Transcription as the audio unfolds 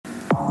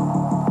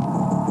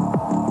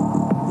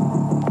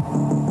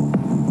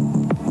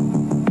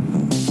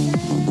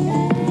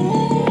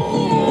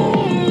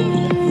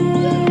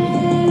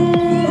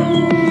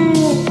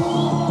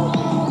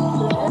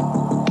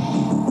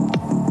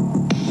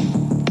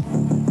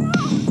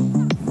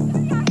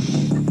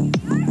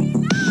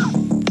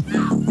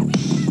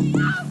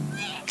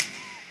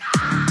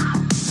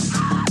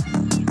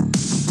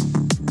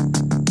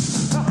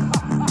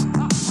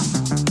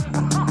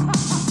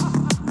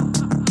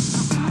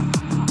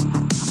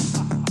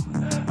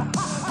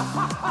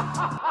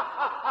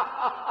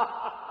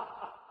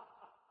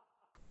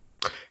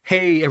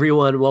Hey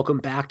everyone, welcome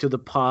back to the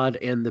pod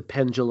and the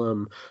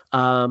pendulum.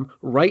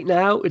 Right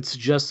now, it's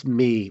just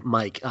me,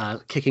 Mike,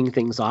 kicking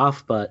things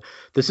off, but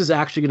this is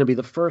actually going to be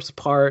the first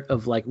part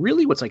of like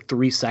really what's like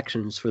three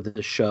sections for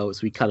the show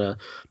as we kind of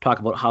talk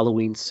about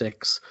Halloween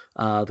 6,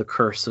 The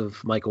Curse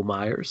of Michael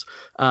Myers.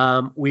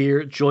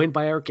 We're joined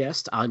by our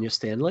guest, Anya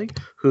Stanley,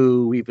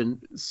 who we've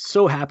been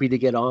so happy to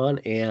get on,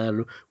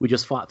 and we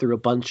just fought through a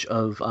bunch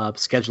of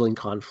scheduling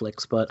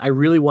conflicts, but I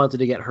really wanted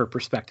to get her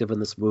perspective on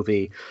this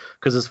movie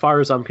because as far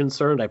as I'm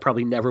concerned, I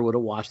probably never would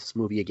have watched this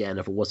movie again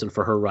if it wasn't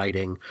for her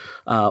writing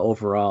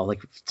overall,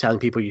 like telling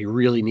people you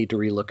really need to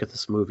relook at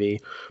this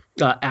movie.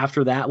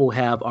 After that, we'll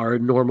have our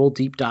normal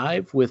deep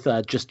dive with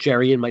just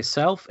Jerry and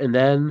myself, and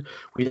then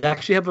we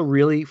actually have a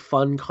really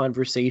fun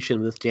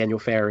conversation with Daniel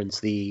Farrans,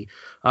 the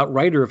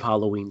writer of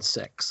Halloween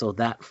 6. So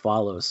that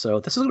follows. So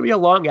this is going to be a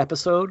long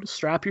episode.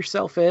 Strap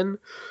yourself in,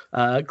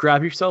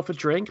 grab yourself a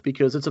drink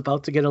because it's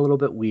about to get a little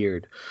bit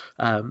weird.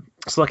 So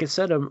like I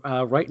said, I'm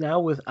right now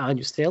with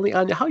Anya Stanley.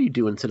 Anya, how are you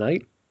doing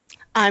tonight?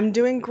 I'm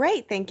doing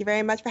great. Thank you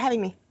very much for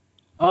having me.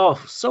 Oh,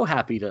 so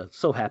happy to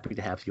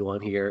have you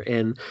on here.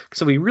 And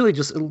so we really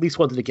just at least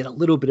wanted to get a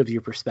little bit of your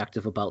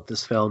perspective about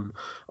this film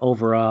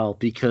overall,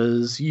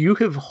 because you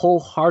have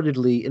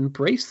wholeheartedly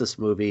embraced this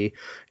movie.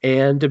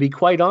 And to be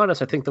quite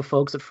honest, I think the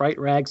folks at Fright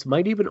Rags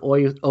might even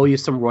owe you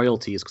some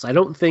royalties, because I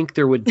don't think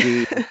there would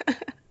be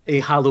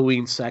a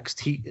Halloween 6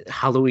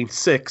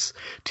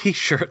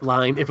 t-shirt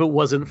line if it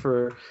wasn't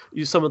for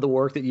some of the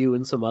work that you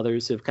and some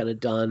others have kind of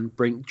done,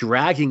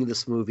 dragging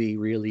this movie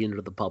really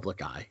into the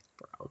public eye.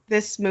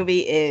 This movie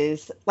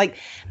is like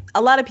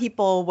a lot of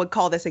people would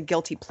call this a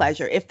guilty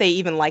pleasure if they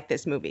even like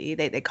this movie.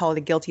 They call it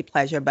a guilty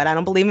pleasure, but I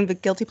don't believe in the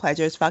guilty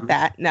pleasures. Fuck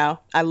that. No,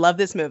 I love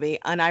this movie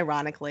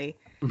unironically.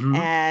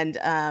 And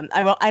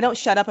I don't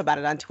shut up about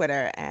it on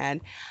Twitter.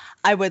 And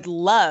I would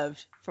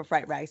love for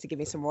Fright Rags to give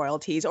me some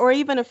royalties or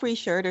even a free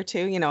shirt or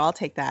two. I'll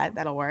take that.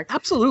 That'll work.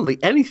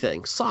 Absolutely.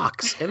 Anything.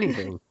 Socks.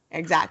 Anything.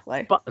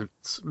 Exactly.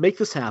 Buttons. Make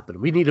this happen.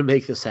 We need to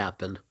make this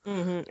happen.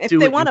 If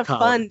they want to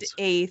fund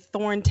a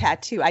thorn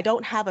tattoo, I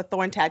don't have a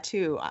thorn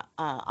tattoo,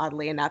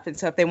 oddly enough. And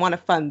so if they want to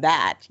fund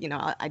that,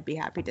 I'd be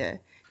happy to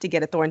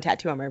get a thorn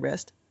tattoo on my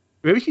wrist.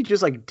 Maybe you could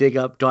just like dig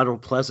up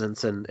Donald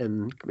Pleasance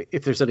and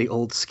if there's any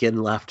old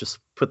skin left, just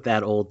put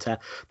that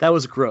that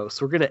was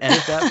gross. We're going to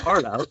edit that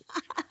part out.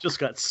 Just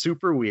got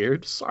super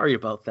weird. Sorry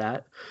about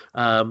that.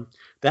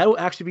 That will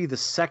actually be the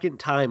second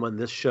time on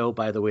this show,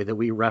 by the way, that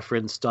we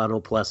referenced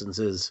Donald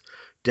Pleasance's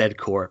dead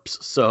corpse.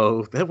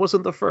 So that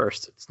wasn't the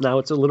first. Now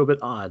it's a little bit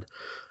odd.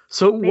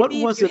 So maybe what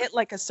was if you it? hit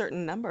like a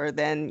certain number,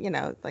 then,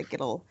 like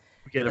it'll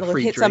Get a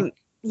free drink.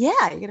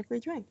 Yeah, you get a free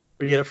drink.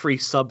 Or get a free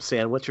sub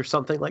sandwich or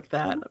something like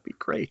that. That'd be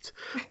great.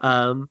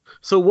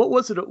 So what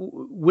was it?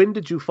 When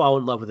did you fall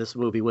in love with this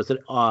movie? Was it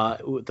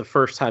the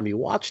first time you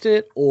watched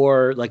it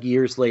or like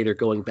years later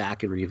going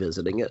back and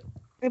revisiting it?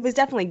 It was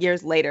definitely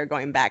years later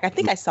going back. I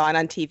think I saw it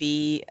on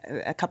TV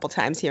a couple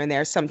times here and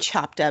there, some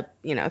chopped up,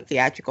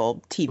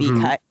 theatrical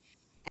TV cut.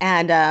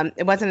 And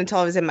it wasn't until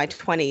I was in my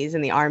 20s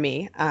in the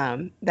Army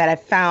that I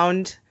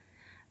found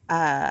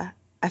a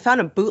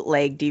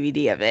bootleg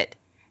DVD of it.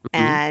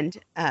 And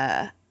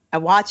I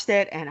watched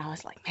it and I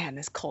was like, man,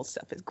 this cult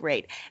stuff is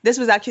great. This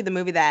was actually the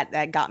movie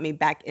that got me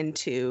back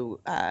into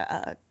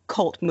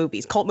cult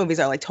movies. Cult movies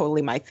are like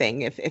totally my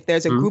thing. If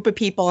there's a group of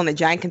people and a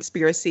giant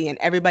conspiracy and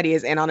everybody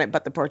is in on it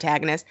but the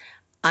protagonist,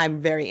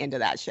 I'm very into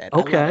that shit.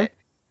 Okay. I love it.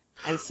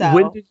 And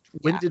so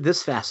when did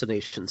this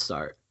fascination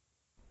start?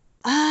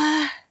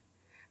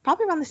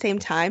 Probably around the same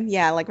time.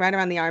 Yeah, like right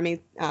around the Army.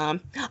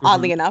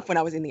 Oddly enough, when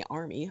I was in the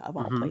Army of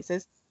all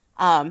places.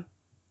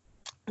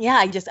 Yeah,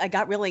 I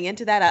got really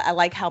into that. I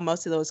like how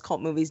most of those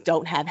cult movies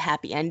don't have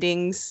happy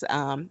endings.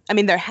 I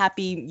mean, they're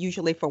happy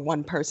usually for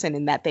one person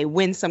in that they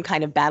win some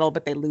kind of battle,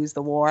 but they lose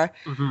the war.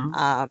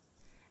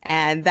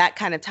 And that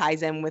kind of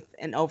ties in with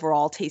an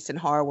overall taste in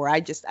horror where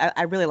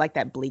I really like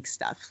that bleak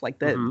stuff. Like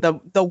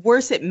the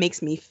worse it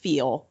makes me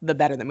feel, the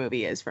better the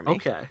movie is for me.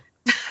 Okay.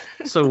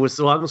 So as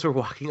long as we're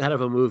walking out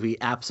of a movie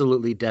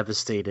absolutely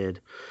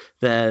devastated,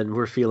 then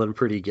we're feeling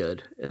pretty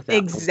good.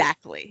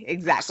 Exactly.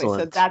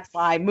 Excellent. So that's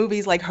why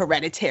movies like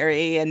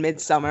Hereditary and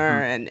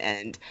Midsummer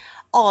and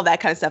all of that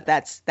kind of stuff,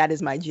 that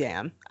is my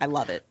jam. I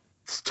love it.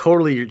 It's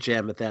totally your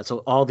jam at that. So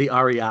all the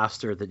Ari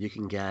Aster that you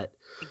can get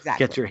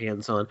your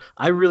hands on.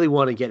 I really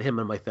want to get him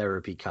on my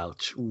therapy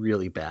couch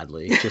really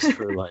badly, just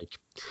for like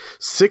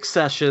 6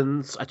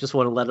 sessions. I just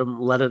want to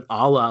let it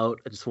all out.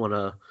 I just want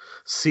to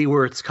see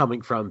where it's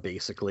coming from,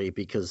 basically,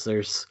 because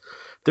there's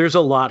a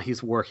lot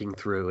he's working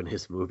through in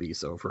his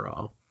movies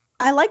overall.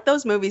 I like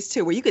those movies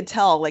too, where you could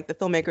tell like the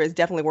filmmaker is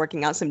definitely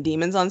working out some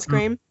demons on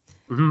screen.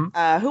 Who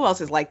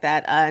else is like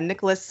that?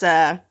 Nicholas.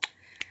 I'm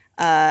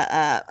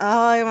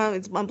blanking on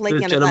his last name.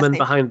 The gentleman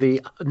behind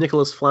the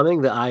Nicholas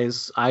Fleming, the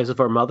Eyes of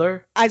Our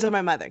Mother. Eyes of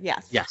My Mother,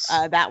 yes. Yes.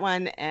 That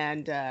one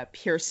and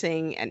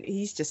Piercing, and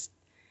he's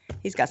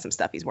got some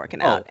stuff he's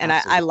working out, and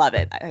I love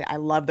it. I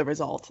love the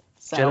result.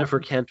 So. Jennifer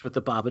Kent with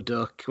the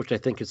Babadook, which I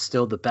think is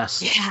still the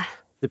best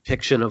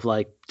depiction of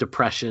like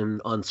depression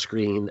on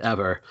screen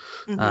ever,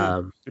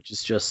 Mm-hmm. which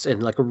is just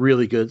and like a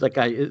really good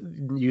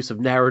use of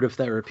narrative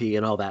therapy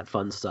and all that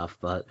fun stuff.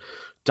 But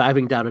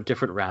diving down a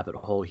different rabbit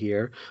hole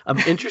here, I'm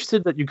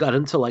interested that you got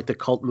into like the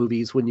cult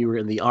movies when you were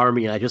in the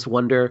army, and I just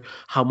wonder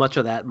how much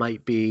of that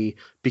might be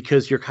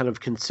because you're kind of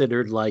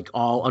considered like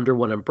all under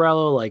one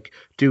umbrella, like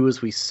do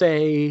as we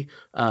say,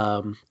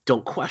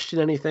 don't question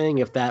anything.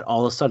 If that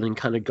all of a sudden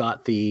kind of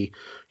got the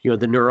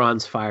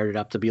neurons fired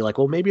up to be like,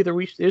 well, maybe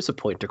there's a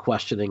point to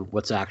questioning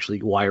what's actually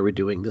why are we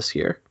doing this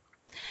here?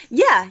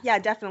 Yeah,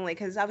 definitely.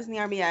 Because I was in the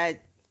army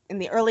in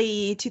the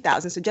early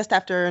 2000s, so just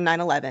after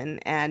 9/11,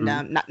 and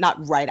Mm-hmm.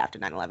 not right after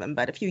 9/11,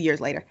 but a few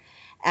years later.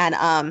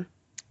 And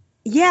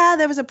yeah,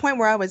 there was a point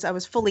where I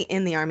was fully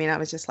in the army, and I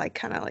was just like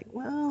kind of like,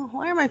 well,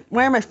 why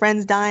are my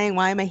friends dying?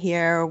 Why am I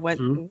here? What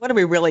are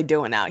we really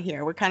doing out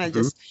here? We're kind of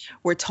Mm-hmm. just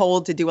we're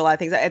told to do a lot of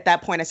things. At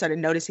that point, I started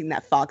noticing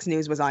that Fox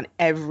News was on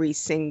every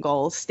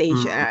single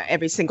station, Mm-hmm.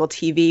 every single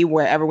TV,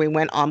 wherever we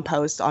went, on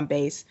post, on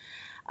base.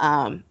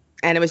 And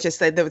it was just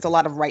that there was a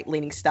lot of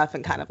right-leaning stuff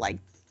and kind of like,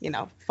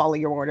 follow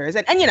your orders.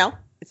 And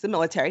it's the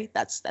military.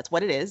 That's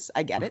what it is.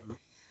 I get it.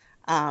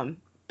 Mm-hmm.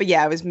 But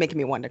yeah, it was making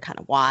me wonder kind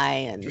of why.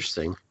 And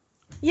Interesting.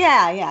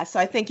 yeah. So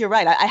I think you're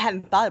right. I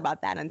hadn't thought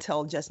about that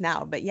until just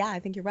now. But yeah, I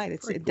think you're right.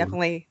 Very It cool.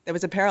 definitely, there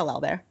was a parallel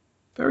there.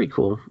 Very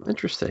cool.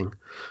 Interesting.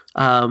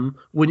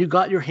 When you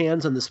got your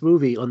hands on this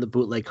movie on the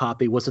bootleg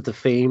copy, was it the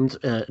famed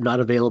not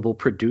available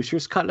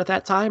producer's cut at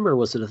that time, or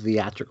was it a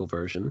theatrical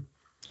version?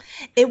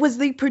 It was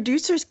the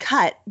producer's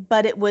cut,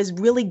 but it was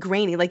really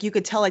grainy. Like you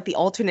could tell, like the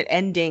alternate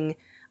ending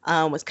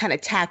was kind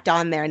of tacked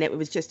on there, and it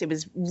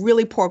was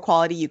really poor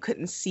quality. You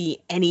couldn't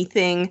see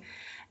anything,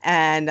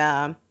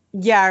 and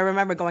yeah, I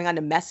remember going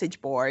onto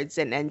message boards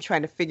and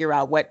trying to figure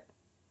out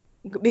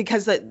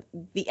because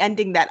the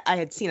ending that I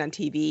had seen on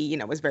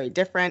TV, was very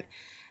different,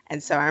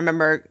 and so I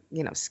remember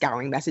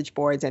scouring message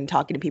boards and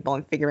talking to people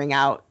and figuring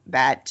out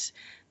that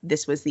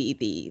this was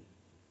the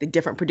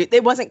different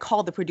it wasn't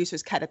called the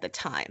producer's cut at the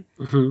time.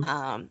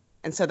 Mm-hmm.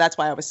 And so that's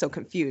why I was so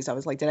confused. I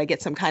was like, did I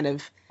get some kind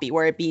of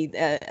where it be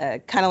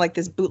kind of like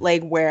this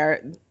bootleg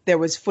where there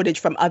was footage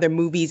from other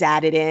movies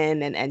added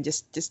in and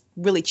just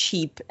really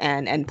cheap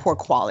and poor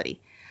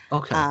quality.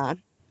 Okay.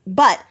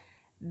 But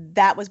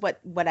that was what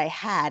I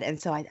had,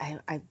 and so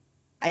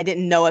I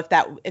didn't know if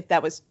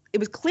that was, it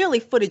was clearly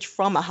footage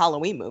from a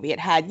Halloween movie. It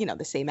had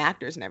the same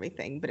actors and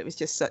everything, but it was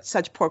just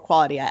such poor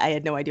quality. I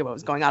had no idea what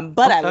was going on,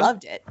 but I Okay.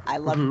 loved it. I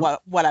loved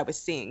Mm-hmm. what I was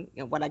seeing,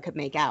 what I could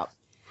make out.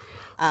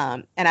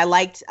 And I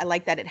liked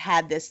that it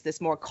had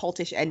this more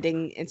cultish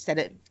ending instead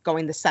of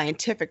going the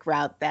scientific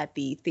route that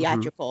the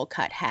theatrical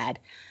cut had.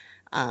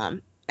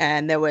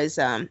 And there was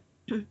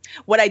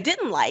what I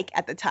didn't like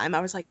at the time. I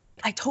was like,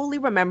 I totally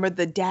remember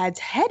the dad's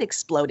head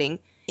exploding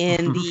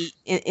in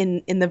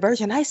the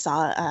version I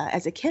saw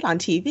as a kid on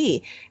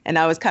TV, and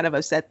I was kind of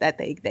upset that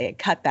they had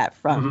cut that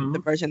from the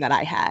version that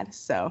I had.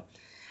 So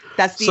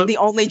that's the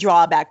only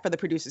drawback for the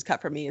producer's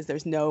cut for me, is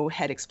there's no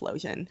head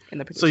explosion in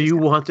the So producer's you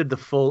cut. wanted the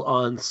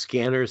full-on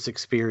scanners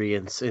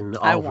experience in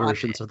all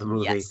versions of the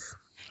movie. Yes.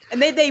 And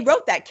they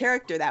wrote that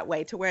character that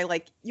way to where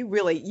like you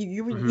really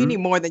you need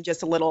more than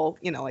just a little,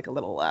 like a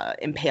little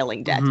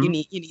impaling death. You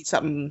need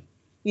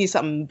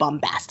something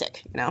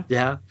bombastic,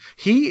 Yeah.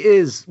 He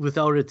is,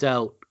 without a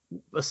doubt,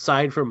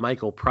 aside from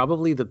Michael,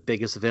 probably the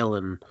biggest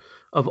villain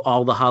of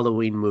all the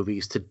Halloween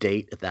movies to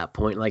date at that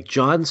point. Like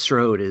John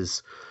Strode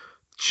is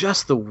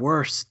just the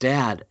worst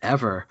dad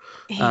ever.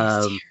 He's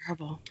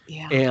terrible.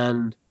 Yeah.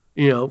 And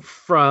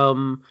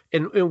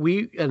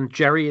we and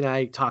Jerry and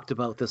I talked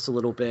about this a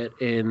little bit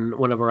in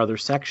one of our other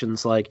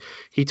sections. Like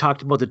he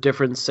talked about the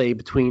difference, say,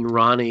 between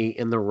Ronnie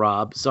in the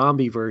Rob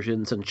Zombie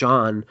versions and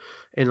John,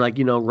 and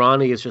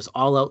Ronnie is just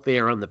all out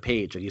there on the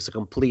page. Like he's a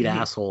complete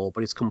asshole,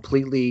 but he's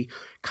completely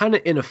kind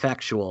of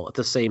ineffectual at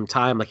the same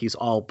time. Like he's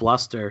all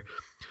bluster.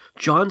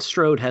 John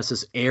Strode has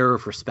this air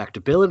of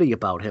respectability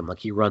about him. Like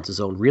he runs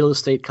his own real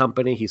estate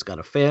company. He's got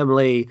a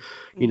family.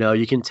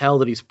 You can tell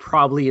that he's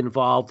probably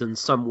involved in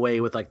some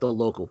way with like the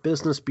local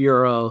business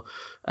bureau.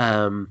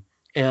 And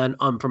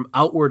from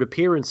outward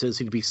appearances,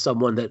 he'd be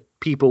someone that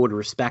people would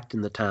respect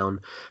in the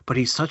town. But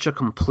he's such a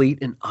complete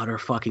and utter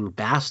fucking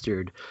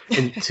bastard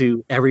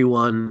to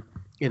everyone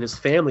in his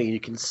family. You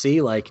can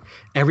see like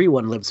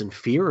everyone lives in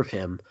fear of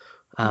him.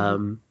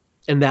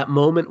 And that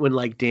moment when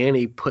like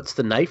Danny puts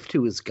the knife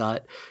to his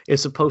gut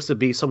is supposed to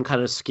be some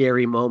kind of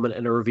scary moment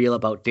and a reveal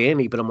about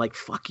Danny. But I'm like,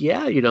 fuck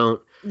yeah, you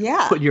don't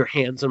put your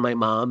hands on my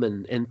mom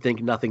and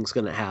think nothing's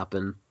going to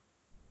happen.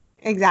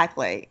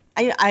 Exactly.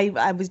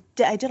 I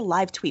did a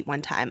live tweet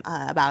one time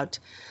about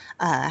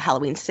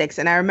Halloween 6,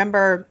 and I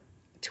remember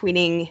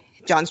tweeting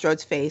John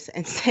Strode's face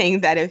and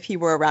saying that if he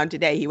were around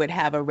today, he would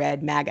have a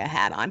red MAGA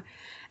hat on.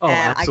 Oh,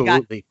 and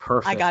absolutely.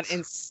 Perfect. I got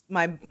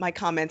my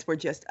comments were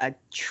just a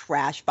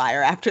trash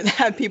fire after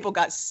that. People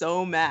got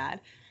so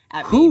mad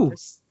at me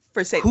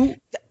for saying.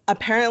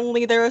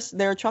 Apparently, there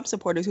are Trump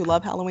supporters who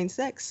love Halloween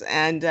 6,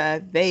 and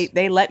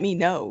they let me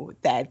know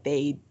that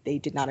they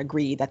did not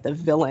agree that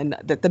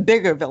the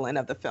bigger villain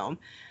of the film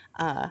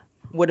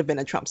would have been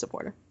a Trump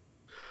supporter.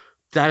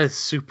 That is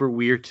super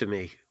weird to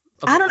me.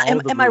 Of I don't all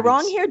the am I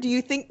wrong movies, here?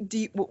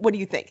 What do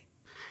you think?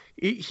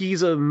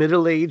 he's a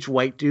middle-aged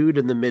white dude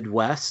in the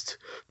Midwest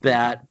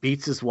that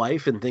beats his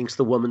wife and thinks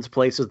the woman's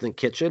place is in the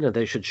kitchen and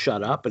they should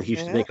shut up and he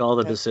should Yeah, make all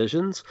the yeah,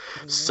 decisions.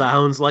 yeah.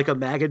 Sounds like a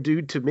MAGA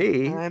dude to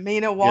me, I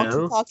mean, it you walks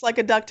and know? talks like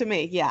a duck to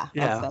me. Yeah,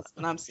 Yeah. that's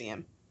what I'm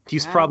seeing.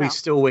 He's I don't probably know.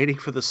 still waiting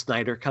for the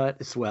Snyder cut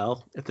as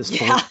well at this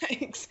Yeah,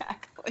 point.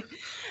 exactly.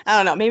 I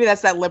don't know. Maybe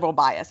that's that liberal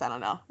bias. I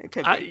don't know. It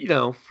could be.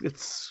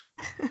 It's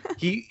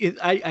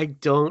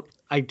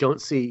I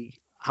don't see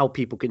how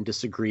people can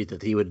disagree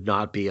that he would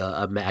not be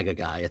a MAGA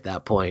guy at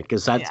that point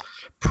because that's Yeah.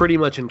 pretty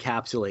much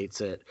encapsulates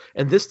it.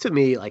 And this to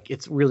me, like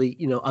it's really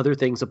other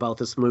things about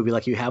this movie,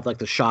 like you have like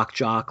the shock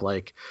jock,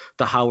 like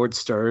the Howard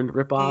Stern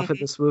ripoff in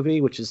Hmm. this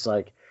movie, which is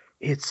like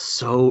it's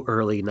so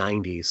early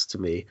 '90s to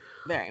me.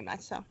 Very much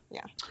so.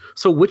 Yeah.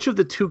 So which of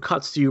the two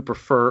cuts do you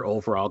prefer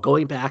overall?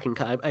 Going back and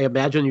I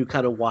imagine you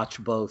kind of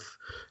watch both,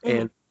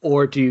 Mhm. and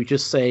or do you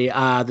just say,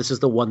 this is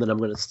the one that I'm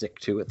going to stick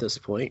to at this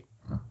point?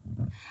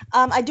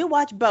 I do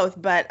watch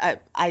both, but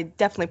I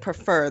definitely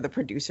prefer the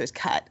producer's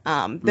cut.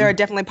 There are Mm,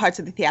 definitely parts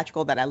of the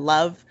theatrical that I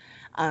love,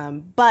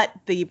 but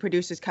the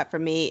producer's cut for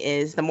me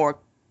is the more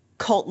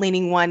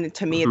cult-leaning one.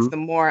 To me, hmm it's the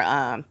more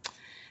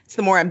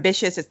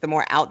ambitious, it's the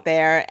more out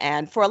there,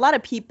 and for a lot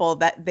of people,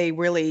 that they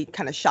really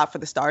kind of shot for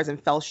the stars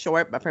and fell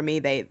short. But for me,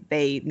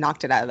 they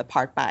knocked it out of the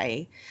park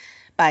by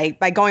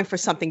going for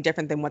something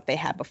different than what they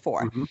had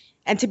before. hmm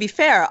And to be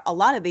fair, a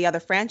lot of the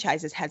other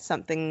franchises had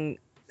something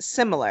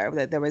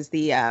similar. There was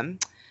a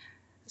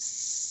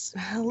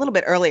little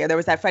bit earlier, there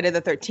was that Friday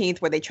the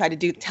 13th where they tried to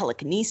do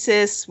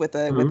telekinesis with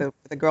a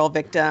hmm girl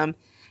victim,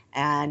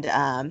 and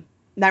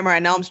Nightmare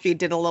on Elm Street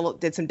did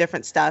some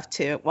different stuff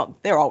too. Well,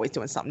 they're always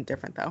doing something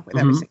different though with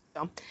every hmm single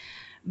film.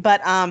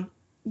 But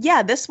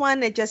yeah, this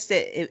one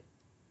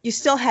you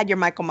still had your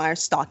Michael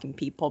Myers stalking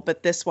people,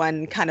 but this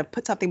one kind of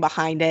put something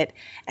behind it.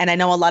 And I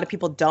know a lot of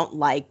people don't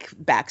like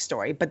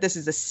backstory, but this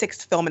is the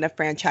sixth film in a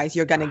franchise.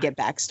 You're going to get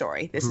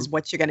backstory. This hmm is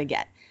what you're going to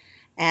get.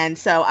 And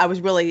so I was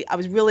really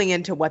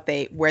into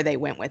where they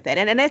went with it.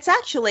 And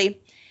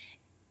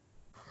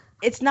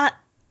it's not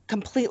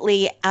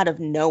completely out of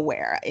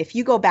nowhere. If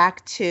you go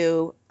back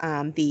to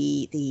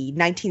the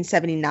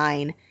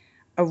 1979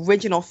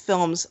 original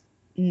film's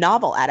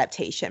novel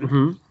adaptation,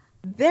 hmm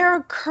there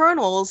are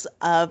kernels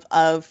of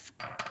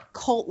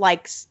cult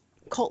like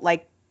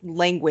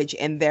language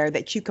in there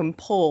that you can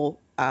pull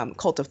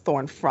Cult of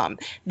Thorn from.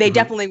 They hmm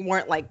definitely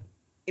weren't like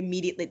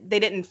immediately. They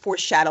didn't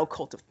foreshadow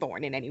Cult of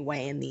Thorn in any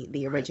way in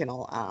the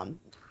original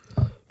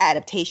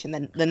adaptation,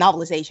 the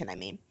novelization. I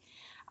mean,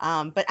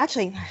 but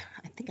actually,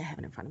 I think I have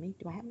it in front of me.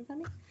 Do I have it in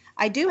front of me?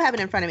 I do have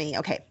it in front of me.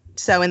 Okay,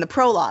 so in the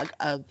prologue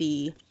of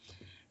the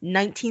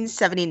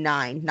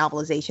 1979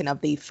 novelization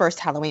of the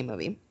first Halloween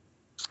movie,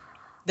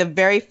 the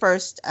very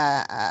first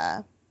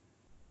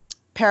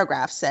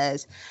paragraph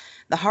says,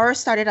 "The horror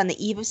started on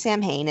the eve of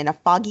Samhain in a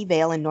foggy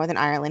vale in Northern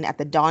Ireland at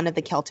the dawn of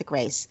the Celtic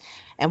race.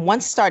 And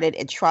once started,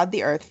 it trod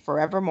the earth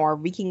forevermore,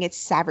 wreaking its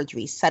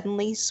savagery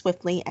suddenly,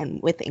 swiftly,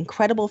 and with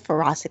incredible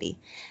ferocity.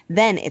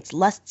 Then, its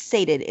lust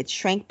sated, it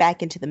shrank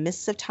back into the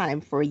mists of time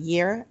for a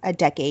year, a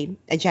decade,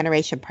 a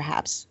generation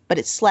perhaps. But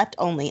it slept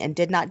only and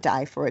did not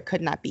die, for it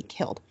could not be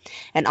killed.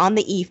 And on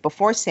the eve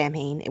before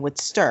Samhain, it would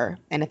stir,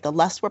 and if the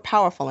lust were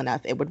powerful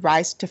enough, it would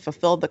rise to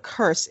fulfill the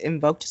curse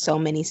invoked so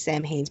many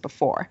Samhains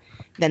before.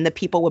 Then the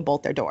people would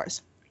bolt their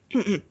doors."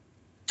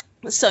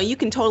 So you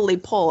can totally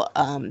pull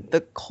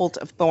the Cult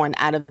of Thorn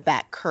out of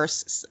that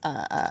curse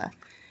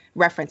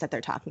reference that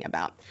they're talking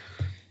about.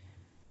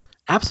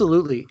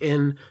 Absolutely.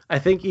 And I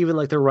think even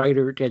like the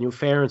writer Daniel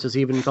Farrans has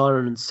even gone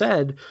on and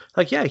said,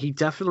 like, yeah, he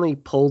definitely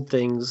pulled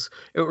things,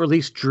 or at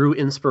least drew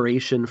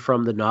inspiration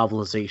from the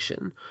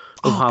novelization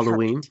of Oh,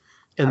 Halloween. perfect.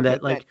 And Okay, that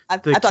good. like the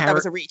I thought that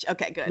was character. a reach.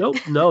 Okay, good.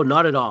 Nope, no,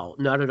 not at all,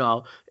 not at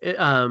all.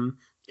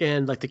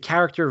 And like the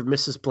character of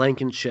Mrs.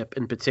 Blankenship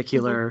in Hmm.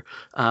 particular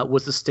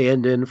was the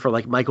stand-in for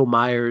like Michael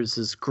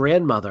Myers'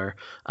 grandmother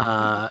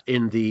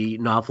in the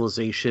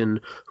novelization,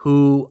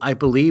 who I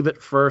believe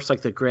at first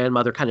like the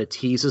grandmother kind of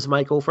teases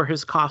Michael for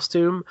his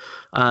costume,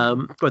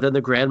 but then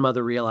the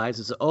grandmother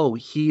realizes, oh,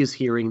 he is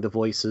hearing the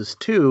voices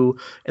too,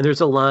 and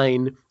there's a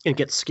line and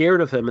gets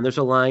scared of him, and there's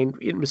a line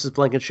Mrs.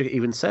 Blankenship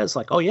even says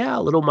like, oh yeah,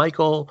 little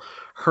Michael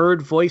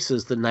heard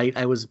voices the night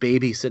I was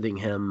babysitting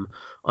him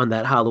on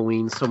that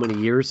Halloween so many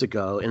years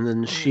ago. And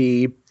then Hmm.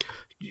 she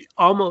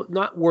almost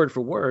not word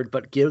for word,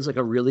 but gives like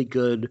a really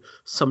good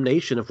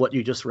summation of what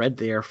you just read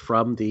there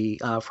from the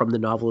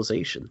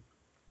novelization.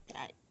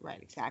 Right,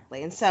 right,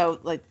 exactly. And so,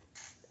 like,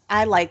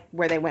 I like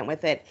where they went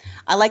with it.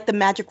 I like the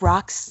magic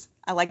rocks.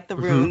 I like the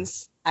Hmm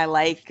runes. I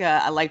like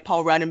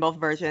Paul Rudd in both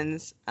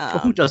versions. Well,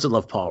 who doesn't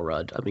love Paul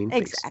Rudd? I mean,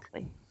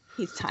 Exactly.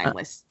 He's uh,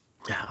 timeless.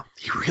 yeah,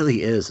 he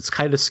really is. It's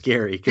kind of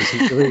scary because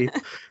he really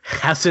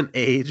hasn't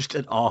aged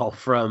at all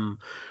from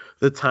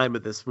the time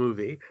of this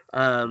movie.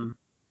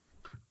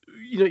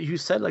 You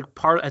said like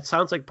it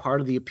sounds like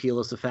part of the appeal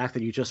is the fact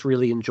that you just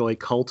really enjoy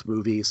cult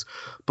movies,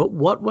 but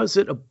what was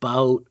it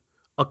about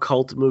a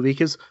cult movie?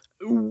 Because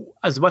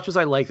as much as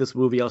I like this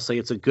movie, I'll say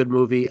it's a good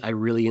movie. I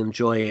really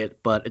enjoy it,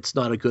 but it's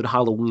not a good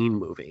Halloween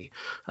movie.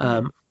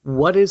 Mhm.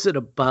 What is it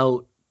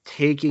about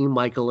taking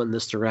Michael in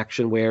this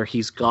direction where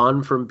he's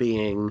gone from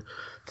being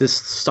this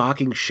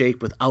stocking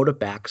shape without a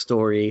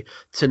backstory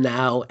to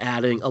now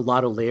adding a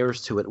lot of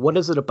layers to it? What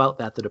is it about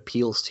that that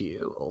appeals to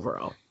you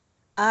overall?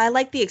 I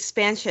like the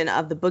expansion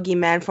of the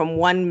boogeyman from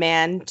one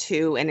man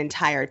to an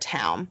entire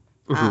town.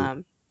 Hmm.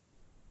 Um,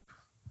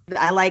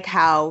 I like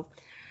how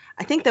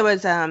I think there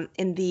was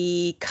in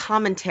the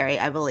commentary,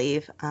 I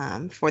believe,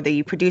 for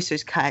the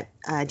producer's cut,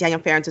 Daniel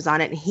Farrans was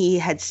on it, and he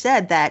had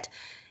said that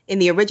in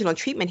the original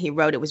treatment he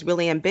wrote, it was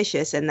really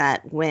ambitious, and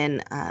that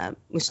when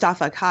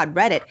Mustafa Akkad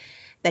read it,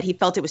 that he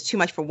felt it was too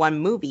much for one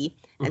movie,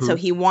 and so Hmm.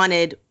 he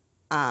wanted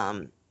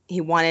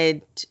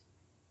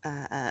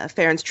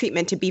Farron's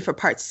treatment to be for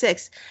part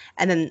 6,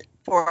 and then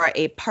for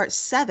a part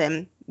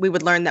 7, we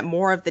would learn that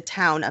more of the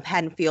town of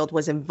Haddonfield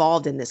was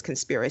involved in this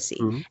conspiracy,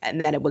 Hmm.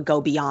 and that it would go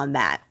beyond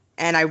that.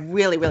 And I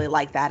really, really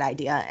like that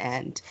idea.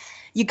 And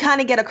you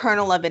kind of get a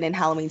kernel of it in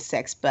Halloween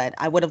 6, but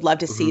I would have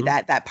loved to see Hmm.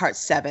 that part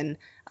 7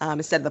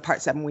 instead of the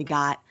part 7 we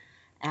got.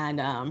 And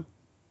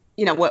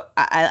what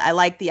I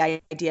like the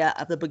idea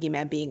of the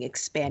boogeyman being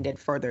expanded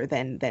further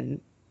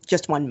than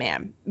just one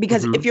man,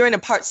 because Hmm. if you're in a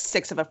part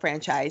 6 of a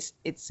franchise,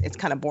 it's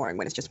kind of boring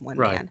when it's just one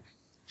Right. man.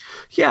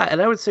 Yeah,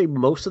 and I would say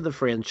most of the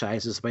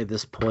franchises by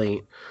this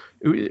point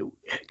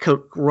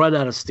run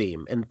out of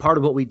steam. And part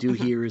of what we do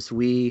Hmm. here is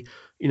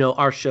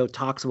our show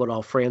talks about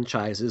all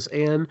franchises.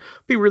 And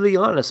be really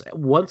honest,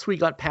 once we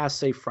got past,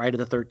 say, Friday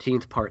the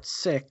 13th, part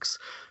 6,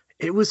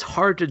 it was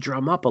hard to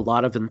drum up a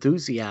lot of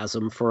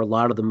enthusiasm for a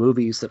lot of the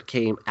movies that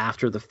came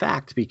after the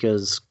fact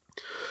because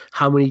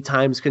how many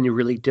times can you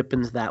really dip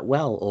into that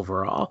well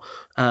overall?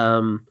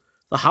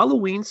 The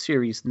Halloween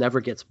series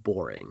never gets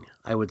boring,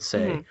 I would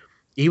say. Hmm.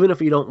 Even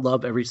if you don't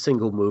love every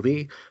single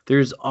movie,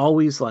 there's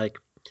always like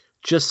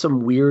just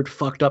some weird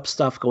fucked up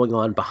stuff going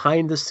on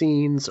behind the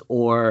scenes,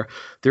 or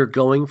they're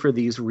going for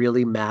these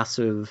really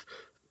massive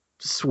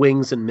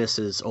swings and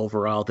misses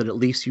overall that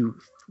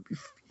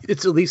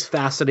it's at least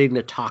fascinating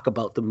to talk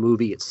about the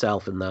movie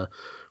itself and the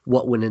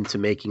what went into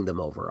making them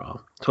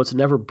overall. So it's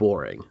never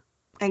boring.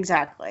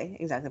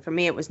 Exactly. For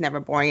me, it was never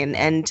boring,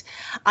 and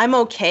I'm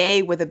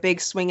okay with a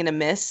big swing and a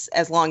miss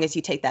as long as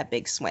you take that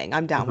big swing.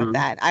 I'm down with Hmm.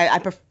 that.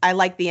 I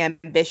like the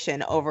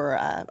ambition over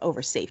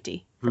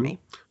safety for Hmm. me.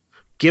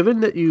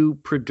 Given that you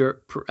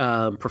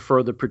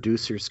prefer the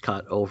producer's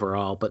cut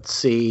overall, but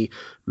see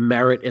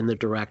merit in the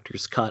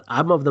director's cut,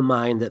 I'm of the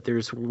mind that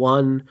there's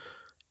one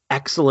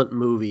excellent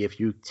movie if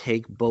you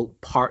take both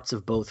parts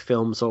of both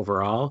films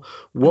overall.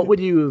 What Mhm. would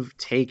you have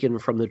taken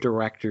from the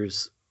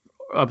director's?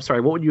 I'm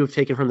sorry, what would you have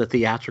taken from the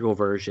theatrical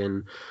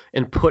version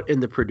and put in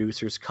the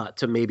producer's cut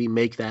to maybe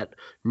make that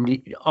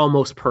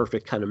almost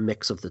perfect kind of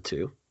mix of the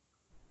two?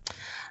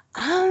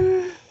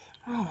 Um.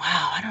 Oh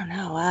wow. I don't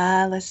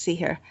know. Let's see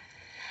here.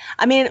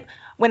 I mean,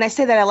 when I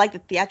say that I like the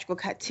theatrical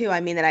cut too,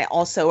 I mean that I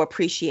also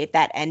appreciate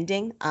that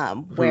ending, Hmm. uh,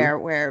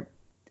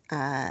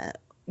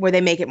 where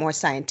they make it more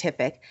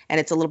scientific and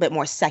it's a little bit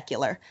more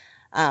secular.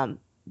 Um,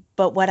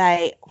 but what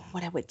I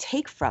would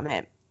take from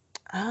it,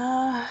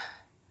 uh,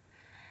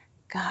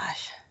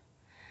 gosh,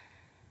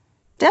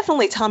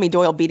 definitely Tommy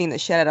Doyle beating the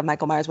shit out of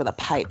Michael Myers with a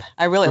pipe.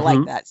 I really like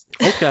Hmm. that.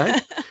 Okay.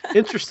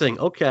 Interesting.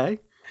 Okay.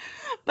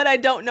 But I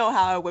don't know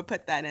how I would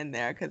put that in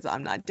there because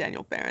I'm not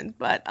Daniel Farrand.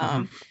 But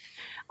Hmm.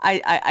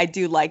 I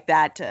do like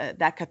that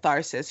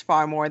catharsis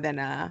far more than,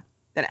 and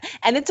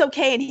it's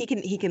okay, and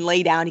he can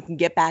lay down, he can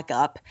get back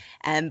up,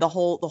 and the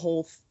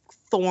whole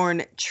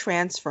thorn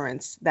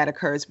transference that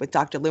occurs with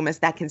Dr. Loomis,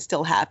 that can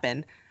still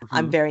happen.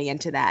 I'm Hmm. very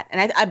into that,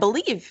 and I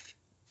believe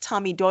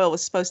Tommy Doyle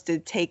was supposed to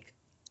take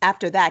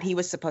after that he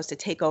was supposed to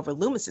take over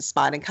Loomis's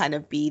spot and kind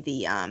of be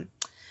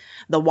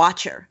the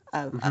watcher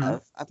of, Hmm.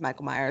 of, of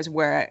Michael Myers,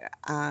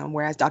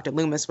 whereas Dr.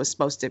 Loomis was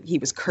he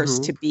was cursed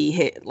Hmm. to be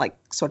hit, like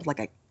sort of like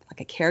a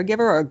caregiver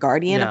or a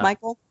guardian of Yeah.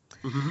 Michael.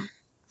 Hmm.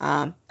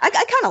 I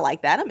kind of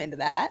like that. I'm into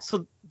that.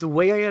 So the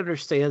way I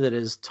understand it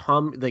is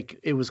Tom, like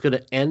it was going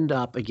to end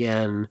up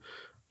again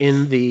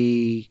in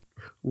the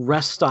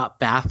rest stop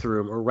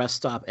bathroom or rest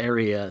stop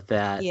area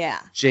that Yeah.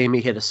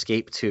 Jamie had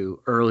escaped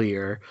to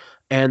earlier,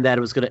 and that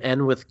it was going to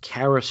end with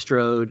Kara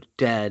Strode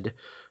dead,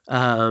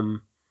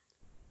 um,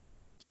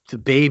 the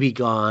baby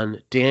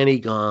gone, Danny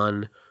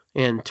gone,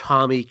 and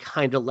Tommy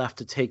kind of left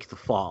to take the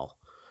fall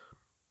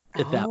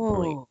at that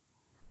point. Oh.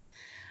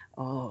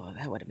 Oh,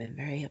 that would have been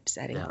very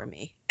upsetting Yeah, for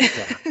me.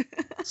 yeah.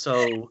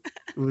 So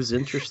it was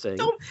interesting.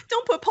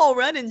 Don't put Paul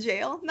Rudd in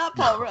jail. Not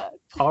No, Paul Rudd.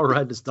 Paul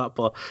Rudd is not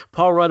Paul.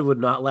 Paul Rudd would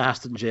not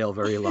last in jail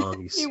very long.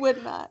 He He's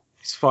would not.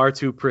 he's far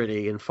too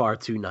pretty and far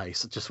too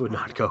nice. It just would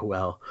not go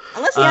well.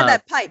 Unless he had Uh,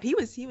 that pipe. He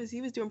was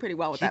doing pretty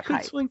well with he that could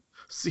pipe. swing.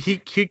 He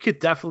could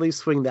definitely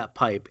swing that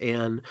pipe.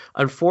 And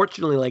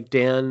unfortunately, like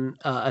Dan,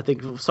 I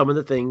think some of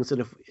the things,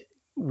 and if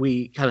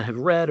we kind of have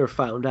read or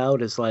found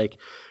out, is like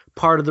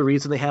part of the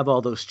reason they have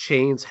all those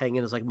chains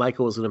hanging is like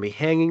Michael was going to be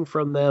hanging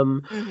from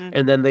them. Mm-hmm.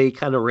 And then they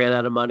kind of ran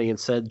out of money and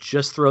said,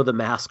 just throw the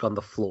mask on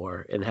the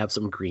floor and have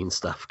some green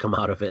stuff come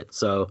out of it.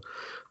 So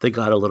they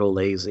got a little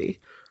lazy.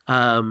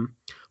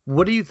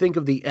 What do you think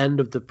of the end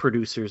of the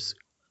producer's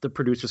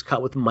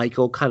cut with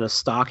Michael kind of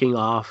stalking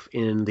off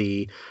in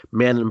the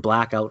Man in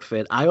Black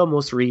outfit? I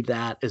almost read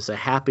that as a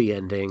happy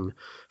ending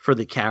for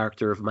the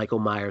character of Michael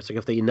Myers. Like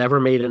if they never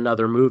made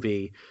another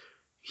movie,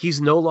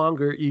 he's no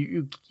longer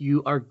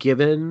you are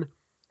given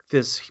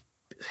this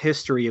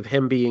history of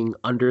him being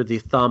under the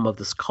thumb of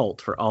this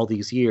cult for all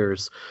these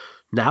years.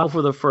 Now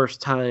for the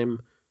first time,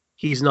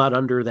 he's not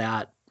under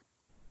that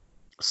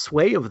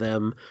sway of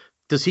them.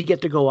 Does he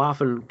get to go off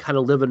and kind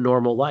of live a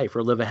normal life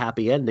or live a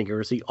happy ending, or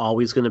is he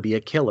always going to be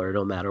a killer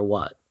no matter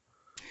what?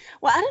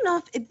 Well, I don't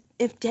know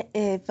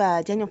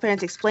if Daniel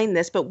Farrands explained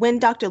this, but when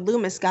Dr.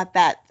 Loomis got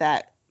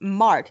that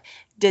mark,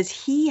 does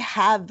he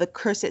have the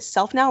curse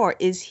itself now, or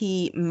is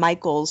he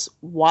Michael's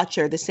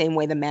watcher the same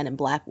way the Man in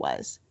Black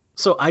was?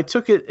 So I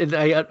took it and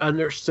I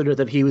understood it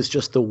that he was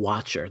just the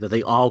watcher, that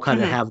they all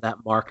kind of have that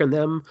mark on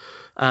them,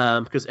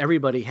 because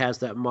everybody has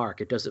that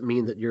mark. It doesn't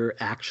mean that you're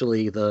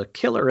actually the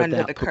killer at Under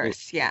that the point.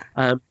 curse, yeah.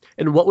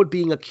 And what would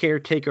being a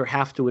caretaker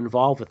have to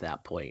involve at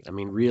that point? I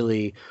mean,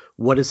 really,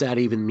 what does that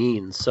even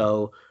mean?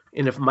 So,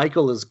 and if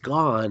Michael is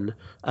gone,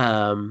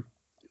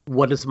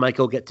 what does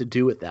Michael get to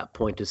do at that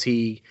point? Does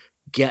he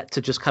get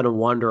to just kind of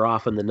wander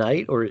off in the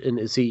night, and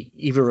does he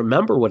even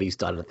remember what he's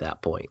done at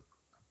that point?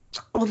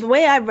 Well, the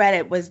way I read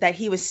it was that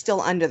he was still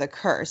under the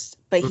curse,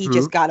 but he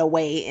just got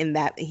away in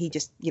that he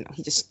just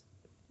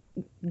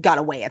got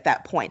away at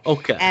that point.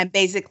 Okay. And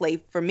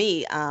basically for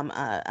me,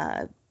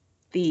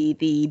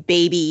 the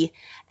baby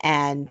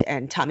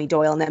and Tommy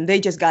Doyle and them, they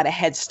just got a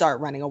head start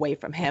running away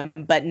from him.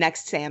 But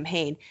next Sam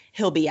Hain,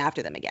 he'll be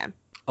after them again.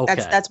 Okay.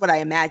 That's what I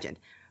imagined.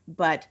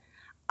 But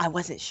I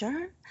wasn't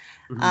sure.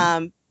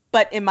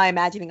 But in my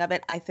imagining of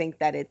it, I think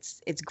that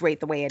it's great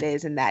the way it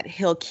is, and that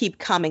he'll keep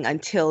coming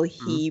until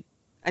he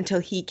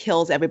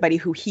kills everybody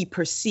who he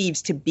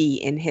perceives to be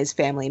in his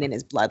family and in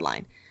his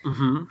bloodline.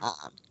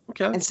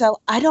 Okay. And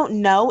so I don't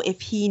know if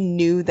he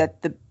knew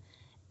that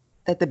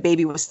the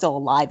baby was still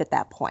alive at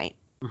that point.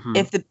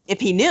 If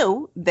he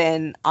knew,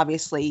 then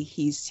obviously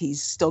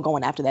he's still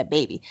going after that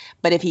baby.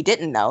 But if he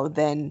didn't know,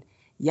 then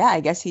yeah,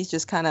 I guess he's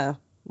just kind of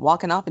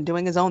walking off and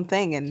doing his own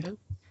thing, and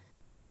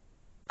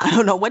I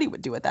don't know what he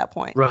would do at that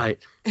point. Right.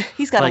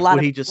 He's got a lot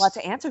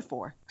to answer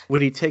for.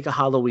 Would he take a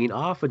Halloween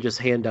off and just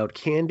hand out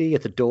candy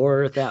at the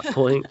door at that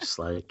point? Just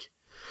like,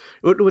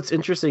 what's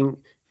interesting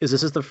is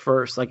this is the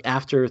first, like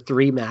after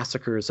 3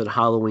 massacres on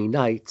Halloween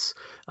nights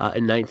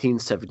in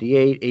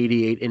 1978,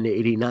 88, and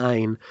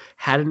 89,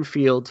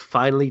 Haddonfield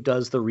finally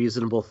does the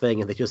reasonable thing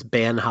and they just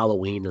ban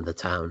Halloween in the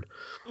town.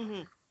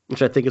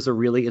 Which I think is a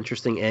really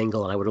interesting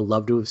angle, and I would have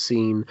loved to have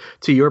seen,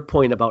 to your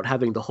point about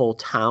having the whole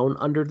town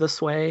under the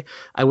sway,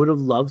 I would have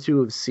loved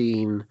to have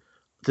seen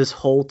this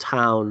whole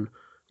town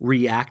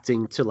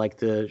reacting to like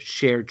the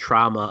shared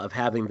trauma of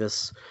having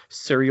this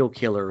serial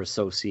killer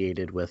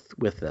associated with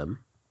them.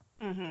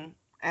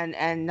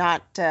 And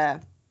not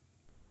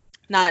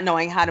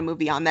knowing how to move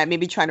beyond that,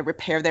 maybe trying to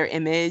repair their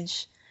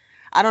image.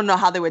 I don't know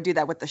how they would do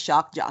that with the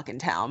shock jock in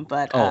town,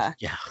 but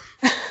yeah.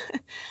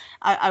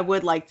 I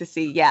would like to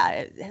see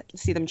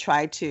them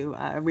try to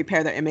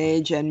repair their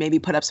image and maybe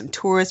put up some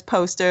tourist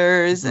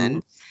posters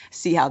and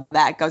see how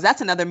that goes.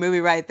 That's another movie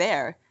right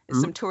there.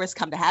 Some tourists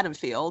come to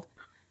Haddonfield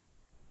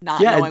not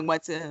knowing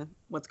what's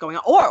going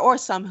on, or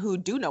some who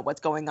do know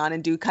what's going on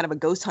and do kind of a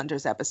Ghost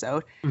Hunters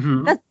episode.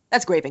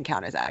 That's Grave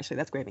Encounters, actually.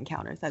 That's Grave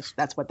Encounters.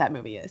 That's what that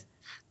movie is.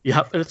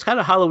 Yeah, and it's kind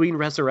of Halloween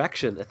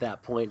Resurrection at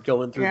that point,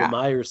 going through the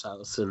Myers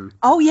house, and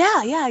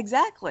yeah,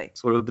 exactly.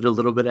 Sort of been a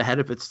little bit ahead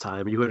of its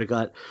time. You would have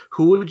got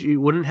you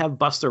wouldn't have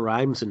Busta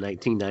Rhymes in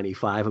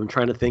 1995. I'm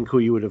trying to think who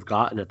you would have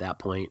gotten at that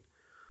point.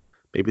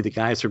 Maybe the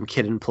guys from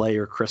Kid and Play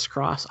or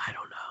Crisscross. I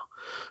don't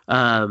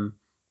know.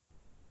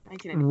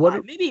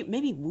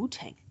 Maybe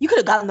Wu-Tang. You could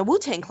have gotten the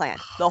Wu-Tang Clan,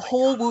 the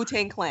whole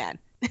Wu-Tang Clan.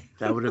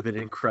 That would have been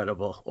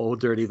incredible. Old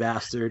Dirty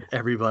Bastard,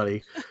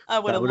 everybody. I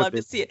would have loved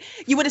to see it.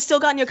 You would have still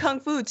gotten your Kung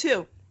Fu,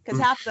 too, because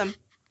half of them,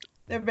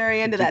 they're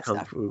very into that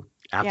stuff. Fu.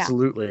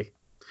 Absolutely.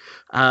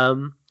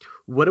 Yeah.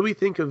 What do we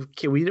think of,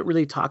 we didn't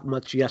really talk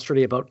much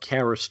yesterday about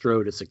Kara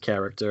Strode as a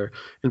character.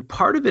 And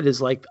part of it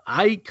is like,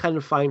 I kind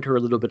of find her a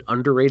little bit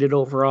underrated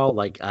overall.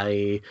 Like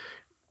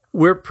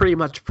we're pretty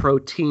much pro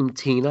Team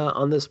Tina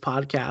on this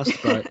podcast,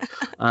 but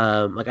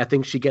I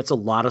think she gets a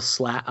lot of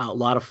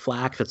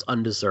flack that's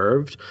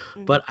undeserved.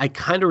 But I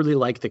kind of really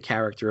like the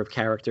character,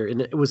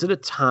 and it was at a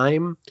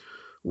time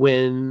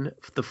when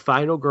the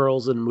final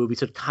girls in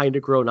movies had kind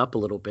of grown up a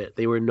little bit.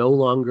 They were no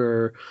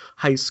longer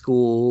high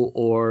school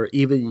or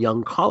even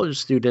young college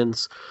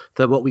students.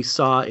 That what we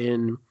saw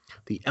in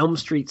the Elm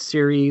Street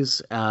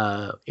series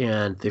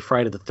and the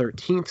Friday the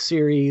 13th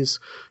series,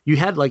 you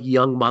had like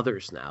young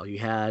mothers now. You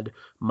had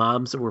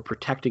moms that were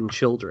protecting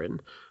children.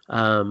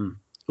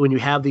 When you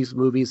have these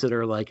movies that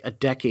are like a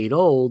decade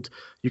old,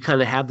 you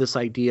kind of have this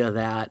idea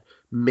that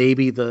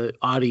maybe the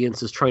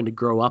audience is trying to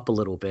grow up a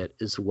little bit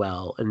as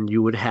well, and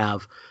you would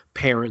have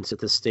parents at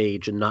this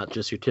stage and not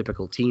just your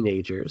typical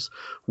teenagers.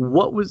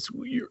 What was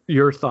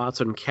your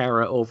thoughts on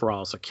Kara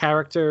overall as a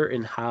character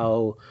and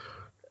how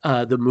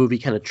the movie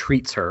kind of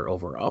treats her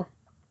overall?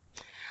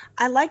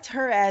 I liked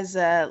her as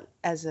an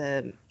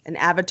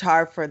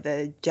avatar for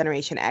the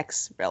Generation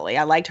X. Really,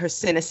 I liked her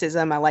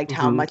cynicism. I liked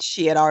how much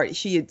she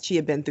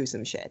had been through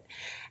some shit,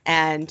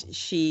 and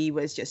she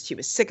was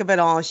sick of it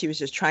all. She was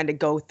just trying to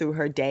go through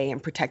her day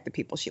and protect the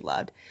people she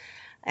loved.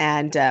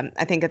 And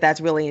I think that's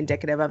really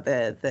indicative of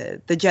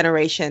the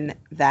generation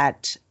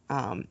that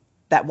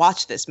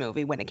watched this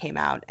movie when it came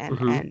out.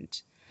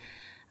 And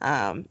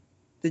I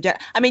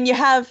mean, you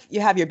have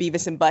your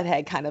Beavis and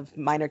Butthead kind of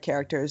minor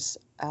characters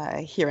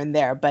here and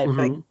there, but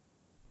like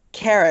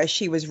Kara,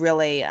 she was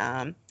really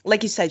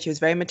like you said, she was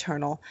very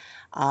maternal.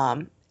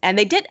 And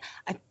they did.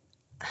 I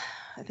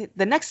think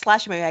the next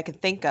slasher movie I could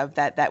think of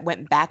that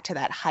went back to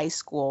that high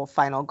school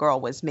final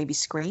girl was maybe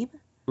Scream.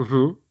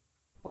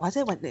 Was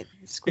it?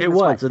 Scream it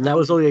was, what? and that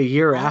was only a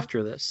year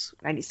after this.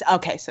 96.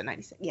 Okay, so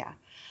 96. Yeah.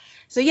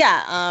 So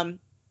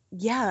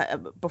yeah,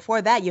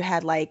 before that you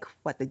had like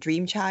the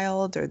Dream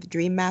Child or the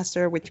Dream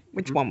Master, which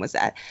one was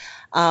that?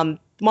 One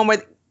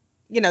where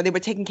they were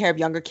taking care of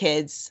younger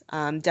kids,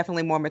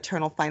 definitely more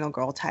maternal final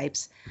girl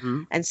types.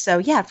 And so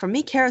yeah, for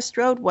me, Kara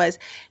Strode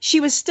she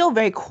was still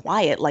very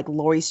quiet, like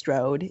Laurie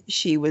Strode.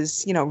 She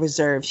was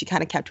reserved. She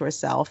kind of kept to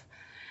herself,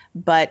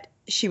 but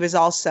she was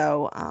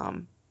also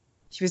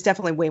she was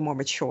definitely way more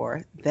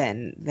mature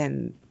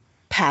than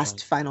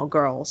past final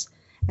girls.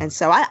 And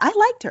so I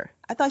liked her.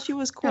 I thought she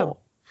was cool. Yeah.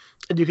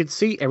 And you could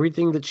see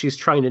everything that she's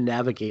trying to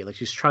navigate. Like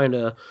she's trying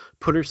to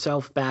put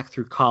herself back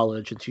through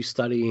college, and she's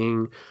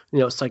studying,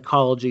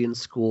 psychology in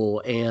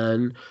school,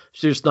 and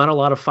there's not a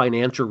lot of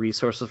financial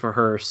resources for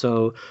her.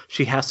 So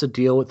she has to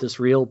deal with this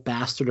real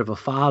bastard of a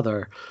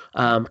father,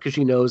 because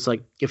she knows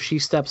like if she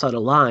steps out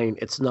of line,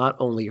 it's not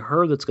only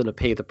her that's going to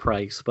pay the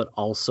price, but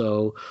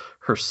also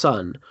her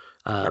son.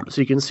 So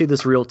you can see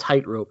this real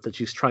tightrope that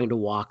she's trying to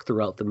walk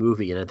throughout the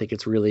movie. And I think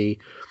it's really,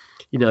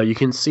 you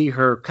can see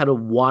her kind of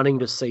wanting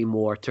to say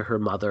more to her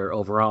mother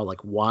overall.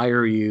 Like, why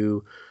are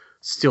you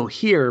still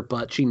here?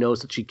 But she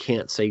knows that she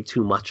can't say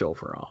too much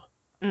overall.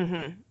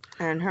 And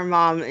her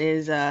mom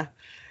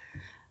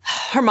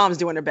her mom's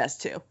doing her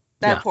best too.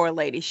 That poor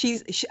lady.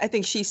 I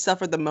think she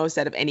suffered the most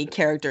out of any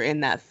character in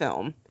that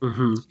film,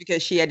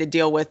 because she had to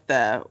deal with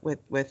the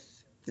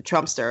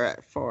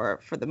Trumpster for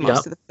the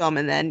most of the film,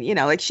 and then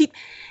like she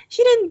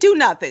didn't do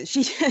nothing.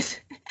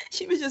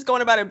 She was just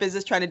going about her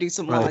business trying to do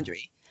some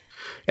laundry.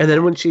 And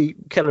then when she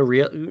kind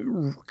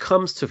of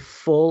comes to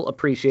full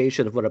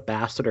appreciation of what a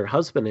bastard her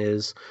husband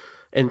is,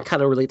 and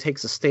kind of really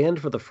takes a stand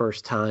for the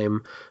first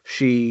time,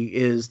 she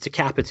is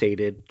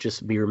decapitated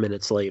just mere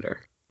minutes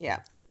later. Yeah,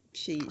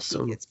 she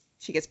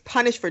gets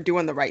punished for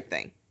doing the right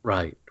thing.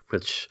 Right,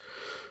 which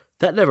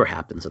that never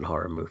happens in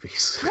horror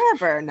movies.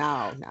 Never,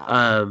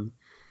 no.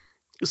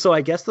 So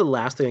I guess the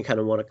last thing I kind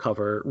of want to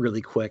cover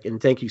really quick,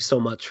 and thank you so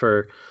much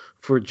for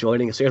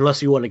joining us here.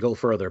 Unless you want to go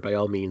further, by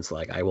all means,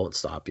 like I won't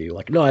stop you.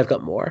 Like, no, I've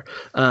got more.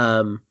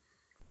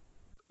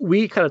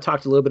 We kind of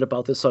talked a little bit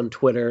about this on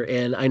Twitter,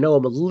 and I know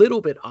I'm a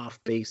little bit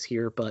off base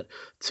here, but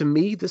to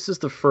me, this is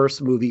the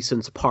first movie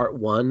since part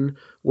one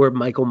where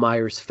Michael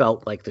Myers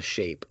felt like the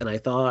Shape. And I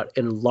thought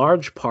in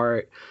large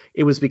part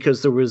it was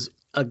because there was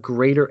a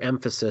greater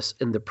emphasis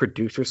in the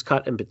producer's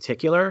cut in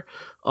particular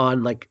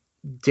on like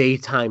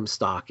daytime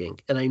stalking.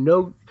 And I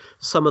know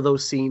some of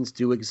those scenes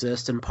do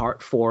exist in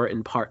part 4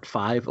 and part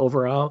 5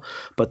 overall,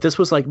 but this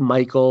was like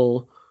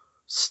Michael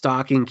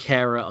stalking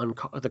Kara on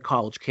the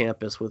college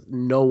campus with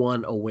no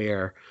one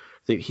aware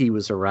that he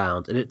was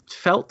around. And it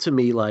felt to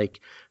me like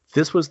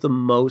this was the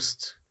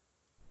most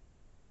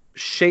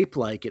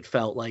Shape-like it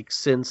felt like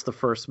since the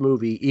first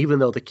movie, even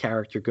though the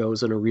character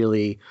goes in a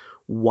really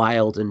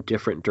wild and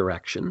different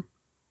direction.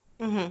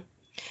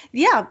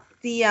 Yeah,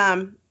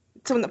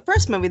 so in the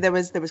first movie, there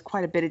was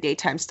quite a bit of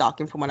daytime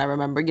stalking from what I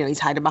remember. He's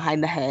hiding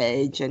behind the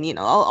hedge, and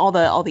all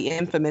the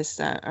infamous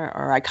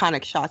or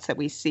iconic shots that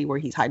we see where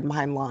he's hiding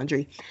behind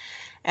laundry.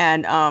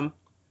 And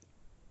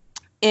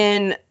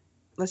in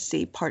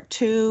part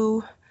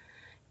 2,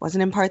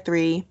 wasn't in part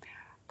 3,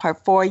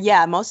 part 4.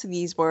 Yeah, most of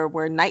these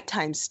were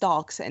nighttime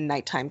stalks and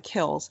nighttime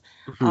kills.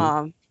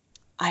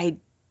 I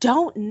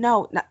don't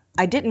know.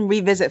 I didn't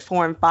revisit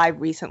 4 and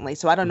 5 recently,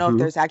 so I don't know if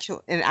there's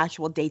an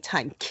actual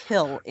daytime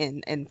kill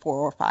in 4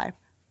 or 5.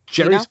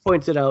 Jerry's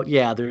pointed out,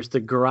 there's the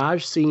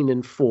garage scene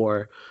in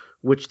 4,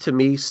 which to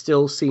me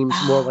still seems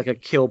more like a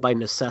kill by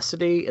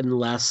necessity and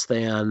less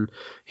than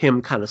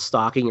him kind of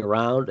stalking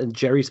around. And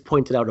Jerry's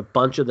pointed out a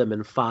bunch of them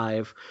in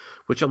 5,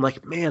 which I'm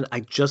like, man, I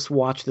just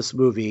watched this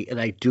movie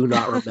and I do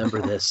not remember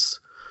this.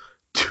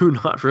 Do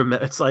not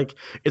remember. It's like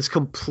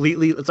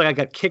I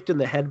got kicked in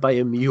the head by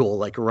a mule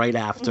like right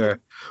after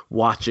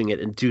watching it,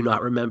 and do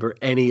not remember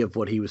any of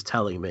what he was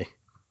telling me.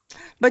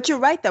 But you're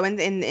right though.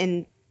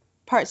 In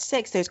part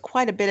 6, there's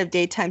quite a bit of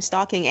daytime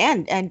stalking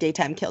and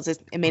daytime kills.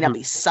 It may not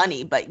be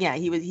sunny, but yeah,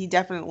 he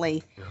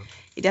definitely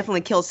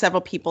killed several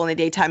people in the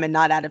daytime, and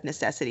not out of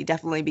necessity.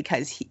 Definitely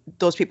because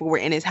those people were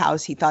in his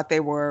house. He thought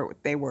they were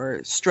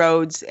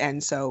Strodes,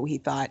 and so he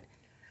thought,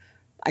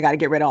 I got to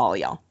get rid of all of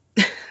y'all.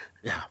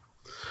 Yeah.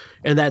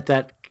 And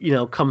that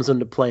comes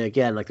into play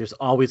again. Like, there's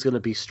always going to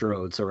be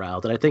Strodes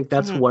around, and I think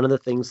that's one of the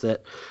things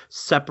that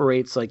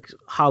separates like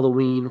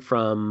Halloween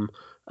from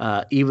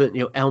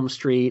even Elm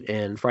Street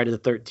and Friday the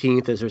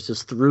 13th. Is there's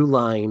this through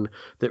line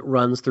that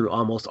runs through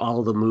almost all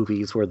of the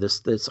movies, where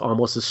this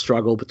almost a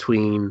struggle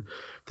between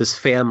this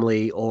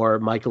family or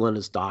Michael and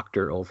his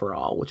doctor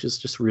overall, which is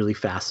just really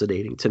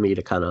fascinating to me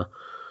to kind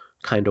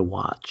of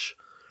watch.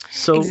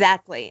 So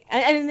exactly,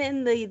 and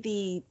then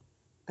the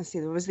let's see,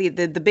 there was the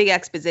big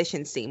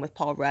exposition scene with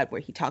Paul Rudd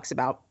where he talks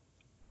about,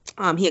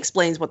 he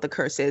explains what the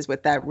curse is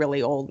with that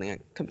really old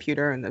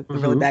computer and the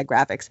really bad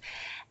graphics.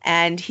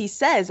 And he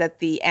says that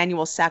the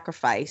annual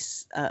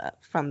sacrifice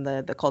from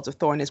the Cult of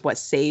Thorn is what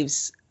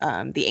saves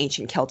the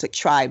ancient Celtic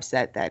tribes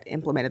that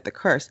implemented the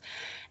curse.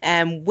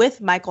 And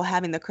with Michael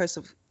having the Curse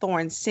of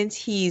Thorn, since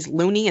he's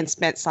loony and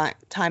spent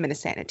time in a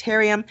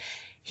sanitarium,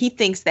 he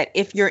thinks that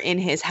if you're in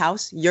his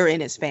house, you're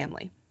in his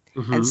family.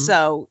 And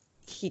so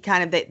he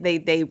kind of,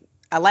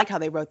 I like how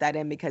they wrote that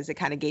in, because it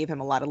kind of gave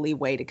him a lot of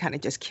leeway to kind of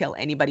just kill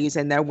anybody who's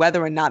in there,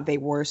 whether or not they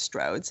were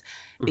Strodes,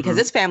 because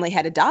his family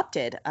had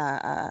adopted,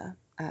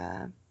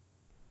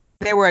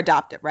 they were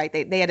adopted, right?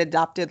 They had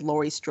adopted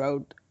Laurie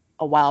Strode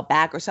a while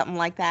back or something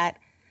like that.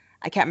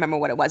 I can't remember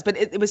what it was, but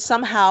it was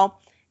somehow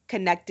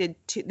connected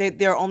to,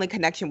 their only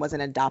connection was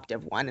an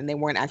adoptive one, and they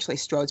weren't actually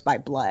Strodes by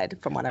blood,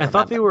 from what I remember.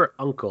 thought they were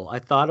uncle. I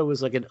thought it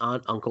was like an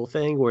aunt-uncle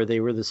thing, where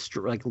they were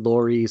like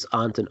Laurie's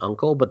aunt and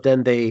uncle, but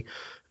then they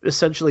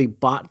essentially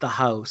bought the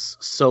house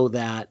so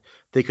that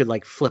they could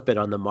like flip it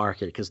on the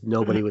market, because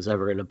nobody was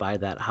ever going to buy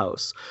that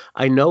house.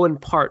 I know in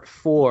part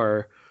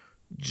 4,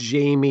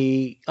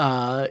 Jamie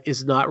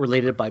is not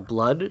related by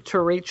blood to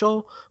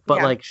Rachel,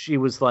 but like she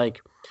was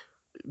like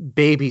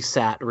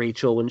babysat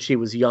Rachel when she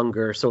was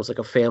younger, so it's like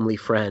a family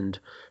friend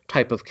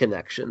type of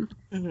connection.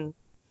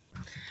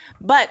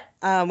 But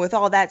with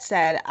all that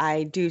said,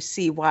 I do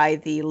see why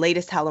the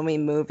latest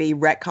Halloween movie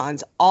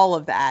retcons all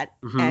of that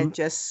and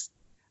just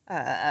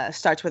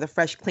starts with a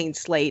fresh, clean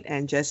slate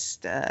and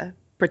just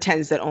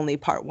pretends that only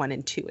part 1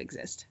 and 2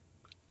 exist.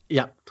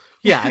 Yeah,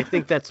 I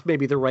think that's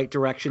maybe the right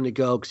direction to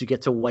go, because you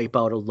get to wipe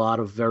out a lot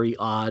of very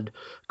odd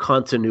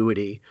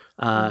continuity,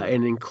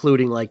 and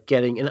including like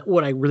getting. And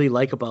what I really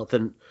like about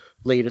the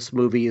latest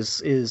movie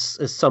is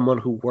as someone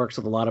who works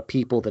with a lot of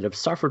people that have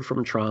suffered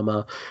from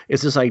trauma,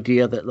 is this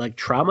idea that like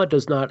trauma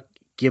does not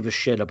give a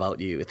shit about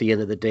you at the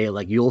end of the day.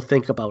 Like, you'll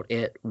think about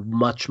it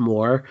much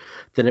more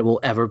than it will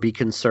ever be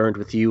concerned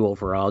with you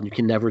overall. And you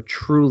can never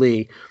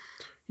truly.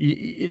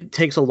 It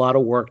takes a lot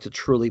of work to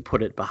truly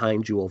put it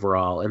behind you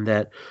overall. And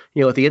that,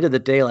 at the end of the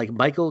day, like,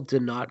 Michael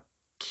did not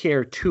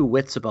care 2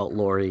 wits about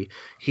Laurie.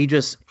 He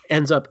just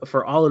ends up,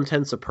 for all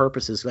intents and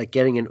purposes, like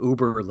getting an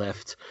Uber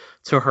lift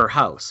to her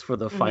house for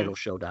the final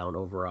showdown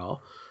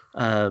overall.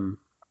 And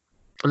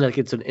like,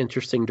 it's an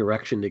interesting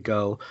direction to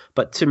go.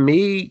 But to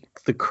me,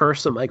 The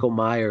Curse of Michael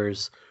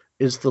Myers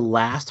is the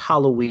last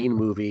Halloween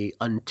movie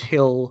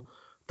until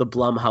the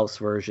Blumhouse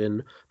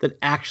version that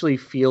actually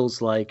feels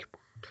like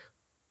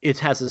it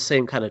has the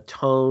same kind of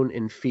tone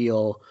and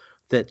feel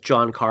that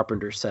John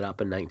Carpenter set up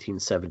in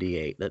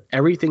 1978. That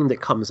everything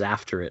that comes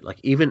after it, like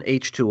even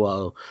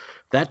H2O,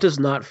 that does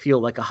not feel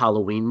like a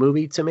Halloween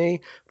movie to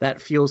me.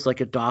 That feels like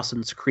a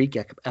Dawson's Creek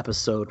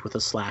episode with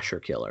a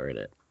slasher killer in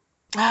it.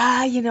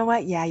 You know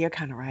what? Yeah, you're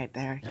kind of right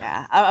there.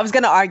 Yeah. I was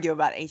going to argue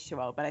about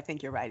H2O, but I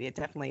think you're right. It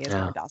definitely is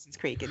more Dawson's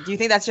Creek. Do you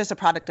think that's just a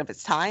product of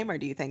its time, or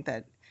do you think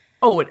that...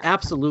 Oh, it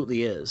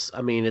absolutely is.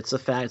 I mean, it's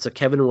a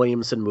Kevin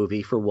Williamson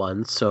movie, for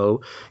one,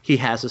 so he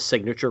has a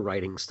signature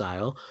writing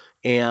style.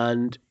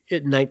 And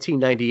in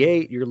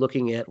 1998, you're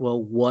looking at,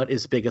 well, what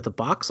is big at the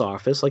box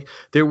office? Like,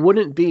 there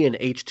wouldn't be an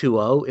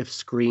H2O if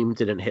Scream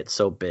didn't hit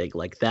so big.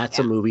 Like, that's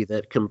a movie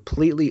that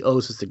completely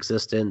owes its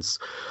existence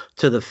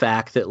to the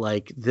fact that,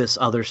 like, this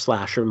other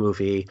slasher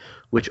movie,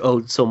 which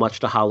owed so much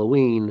to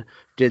Halloween,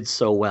 did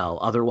so well.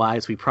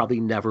 Otherwise, we probably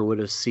never would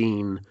have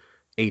seen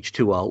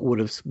H2O. Would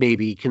have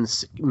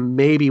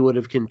maybe would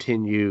have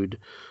continued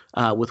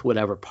with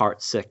whatever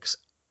part 6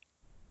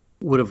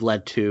 would have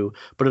led to,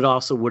 but it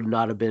also would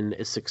not have been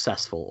as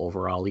successful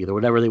overall either.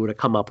 Whatever they would have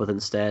come up with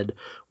instead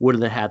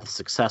wouldn't have had the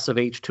success of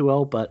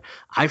H2O. But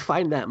I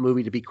find that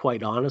movie, to be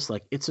quite honest,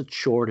 like, it's a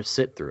chore to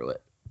sit through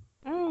it.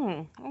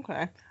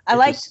 Okay.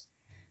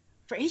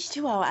 For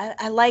H2O,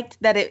 I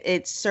liked that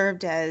it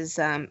served as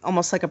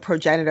almost like a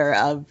progenitor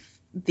of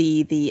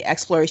the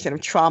exploration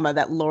of trauma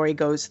that Laurie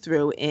goes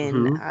through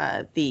in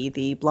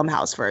the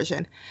Blumhouse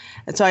version,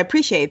 and so I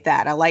appreciate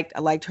that. I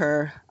liked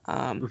her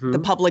the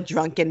public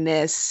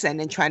drunkenness and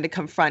then trying to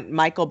confront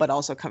Michael, but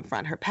also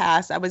confront her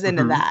past. I was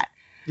into that.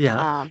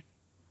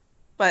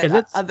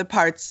 But other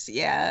parts,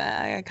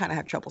 I kind of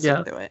have trouble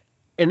sitting through it.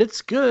 And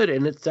it's good,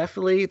 and it's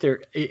definitely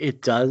there.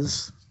 It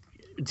does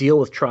deal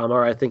with trauma,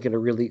 I think, in a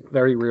really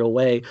very real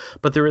way.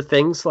 But there are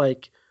things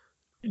like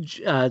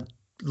uh,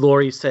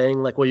 Lori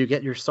saying, like, well, you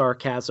get your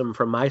sarcasm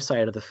from my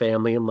side of the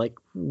family. I'm like,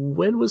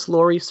 when was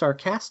Lori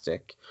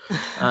sarcastic?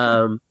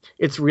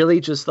 It's really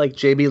just like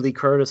Jamie Lee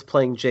Curtis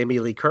playing Jamie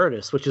Lee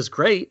Curtis, which is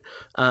great,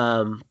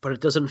 but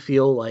it doesn't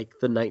feel like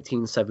the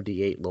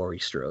 1978 Laurie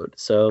Strode.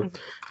 So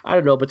I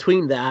don't know,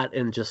 between that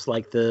and just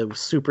like the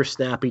super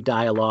snappy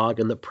dialogue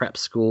in the prep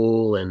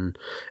school and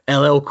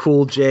LL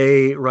Cool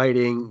J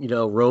writing,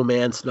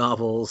 romance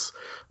novels,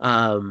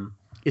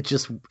 it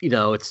just,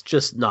 it's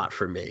just not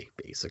for me,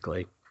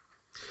 basically.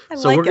 I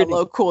like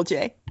LL Cool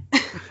J.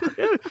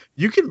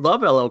 You can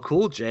love LL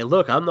Cool J.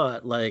 Look, I'm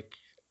not like,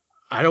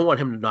 I don't want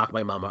him to knock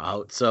my mama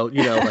out. So,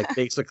 like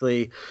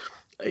basically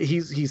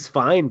he's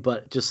fine,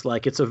 but just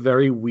like it's a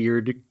very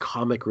weird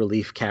comic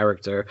relief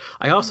character.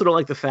 I also don't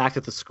like the fact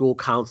that the school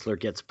counselor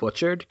gets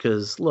butchered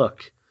because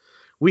look,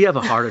 we have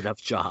a hard enough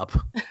job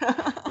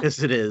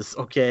as it is.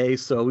 Okay.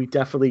 So we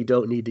definitely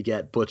don't need to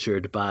get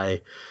butchered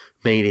by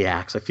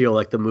maniacs. I feel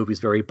like the movie's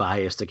very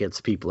biased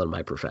against people in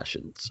my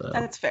profession. So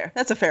that's fair.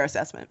 That's a fair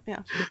assessment. Yeah.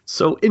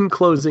 So in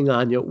closing,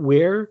 Anya,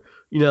 where,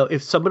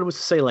 if someone was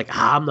to say like,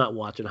 I'm not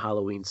watching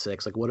Halloween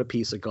 6, like what a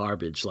piece of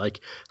garbage, like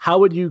how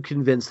would you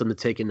convince them to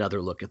take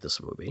another look at this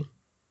movie?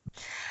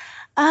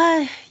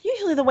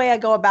 Usually the way I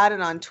go about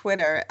it on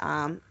Twitter,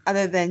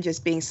 other than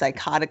just being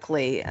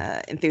psychotically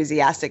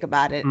enthusiastic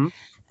about it,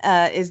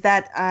 is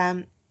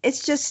that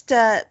it's just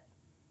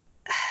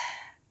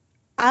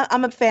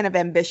I'm a fan of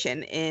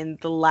ambition in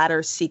the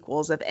latter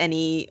sequels of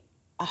any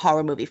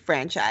horror movie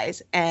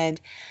franchise. And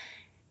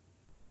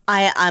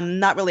I'm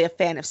not really a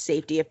fan of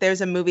safety. If there's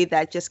a movie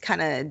that just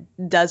kind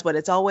of does what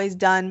it's always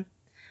done,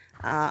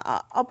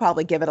 I'll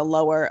probably give it a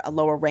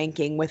lower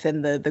ranking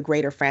within the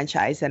greater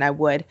franchise than I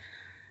would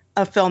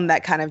a film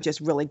that kind of just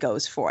really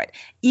goes for it.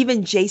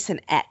 Even Jason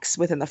X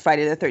within the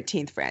Friday the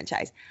 13th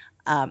franchise,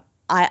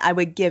 I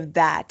would give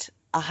that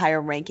a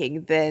higher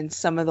ranking than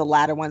some of the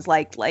latter ones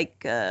like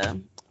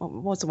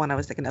what was the one I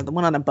was thinking of? The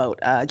one on a boat.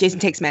 Jason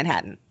Takes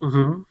Manhattan.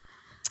 Mm-hmm.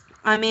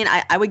 I mean,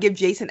 I would give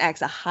Jason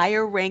X a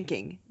higher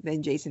ranking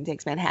than Jason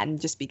Takes Manhattan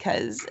just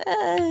because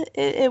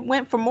it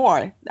went for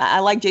more. I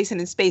like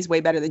Jason in space way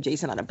better than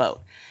Jason on a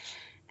boat.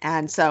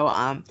 And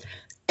so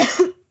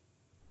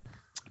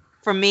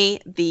for me,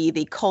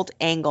 the cult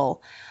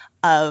angle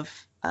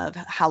of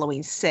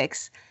Halloween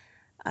 6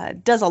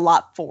 does a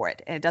lot for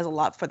it. And it does a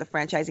lot for the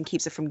franchise and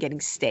keeps it from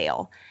getting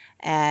stale.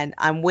 And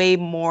I'm way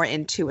more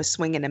into a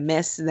swing and a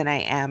miss than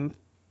I am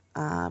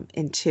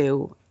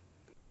into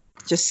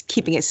just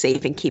keeping it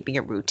safe and keeping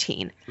it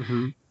routine.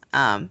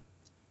 Mm-hmm.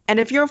 And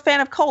if you're a fan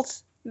of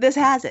cults, this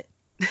has it.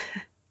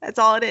 That's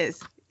all it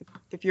is.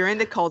 If you're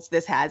into cults,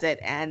 this has it.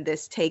 And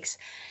this takes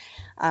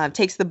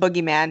the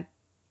boogeyman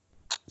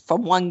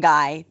from one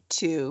guy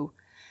to,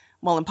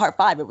 well, in part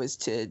 5, it was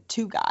to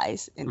 2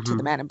 guys, into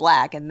the Man in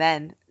Black, and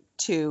then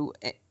to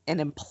an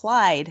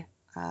implied,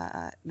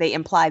 they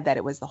implied that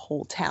it was the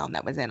whole town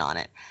that was in on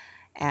it.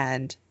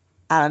 And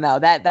I don't know,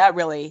 that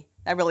really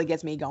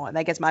gets me going.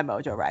 That gets my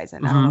mojo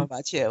rising. I don't know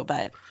about you,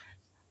 but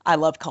I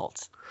love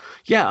cults.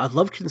 Yeah, I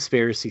love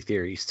conspiracy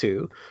theories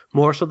too.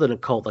 More so than a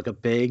cult, like a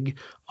big,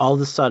 all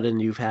of a sudden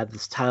you've had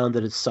this town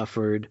that has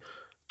suffered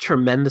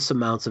tremendous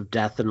amounts of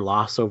death and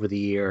loss over the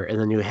year. And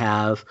then you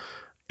have,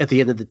 at the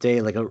end of the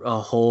day, like a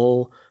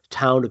whole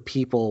town of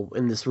people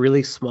in this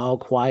really small,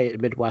 quiet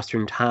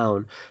Midwestern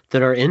town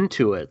that are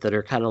into it, that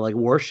are kind of like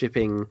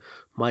worshiping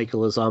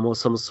Michael as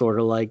almost some sort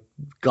of like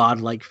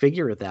godlike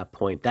figure at that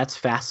point. That's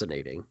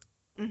fascinating.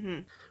 Mm-hmm.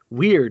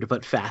 Weird,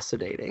 but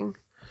fascinating.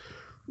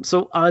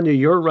 So, Anya,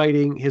 your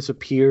writing has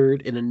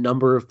appeared in a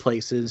number of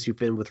places. You've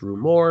been with Rue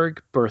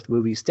Morgue, Birth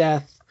Movies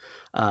Death,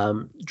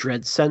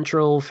 Dread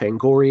Central,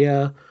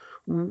 Fangoria.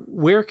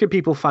 Where can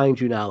people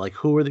find you now? Like,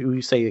 who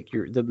you say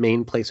the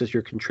main places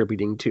you're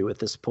contributing to at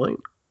this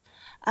point?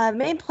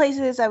 Main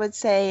places, I would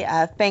say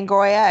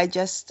Fangoria. I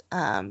just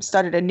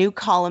started a new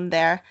column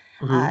there.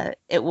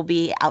 It will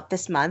be out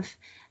this month.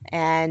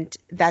 And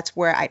that's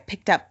where I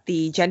picked up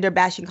the gender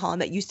bashing column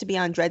that used to be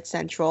on Dread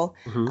Central,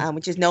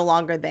 which is no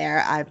longer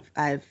there.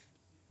 I've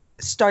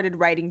started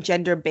writing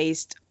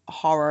gender-based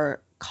horror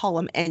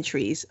column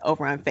entries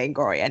over on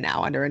Fangoria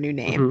now under a new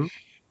name.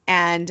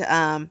 And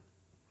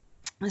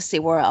let's see,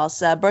 where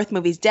else? Birth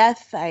Movies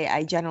Death.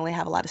 I generally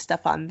have a lot of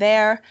stuff on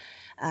there.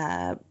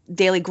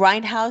 Daily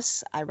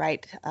Grindhouse. I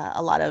write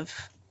a lot of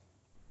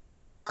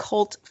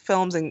cult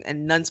films and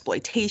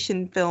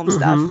nunsploitation film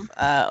stuff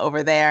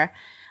over there.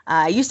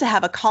 I used to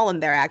have a column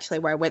there, actually,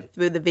 where I went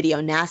through the video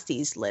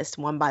nasties list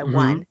one by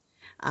one.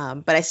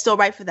 But I still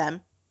write for them.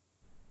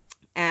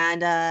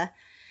 And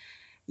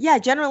yeah,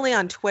 generally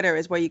on Twitter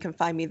is where you can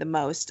find me the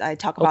most. I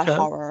talk about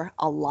horror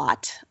a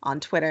lot on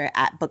Twitter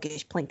at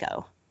Bookish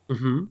Plinko.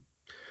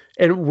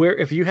 And where,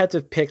 if you had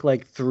to pick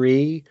like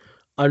 3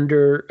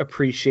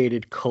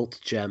 underappreciated cult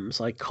gems,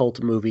 like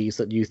cult movies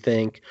that you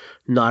think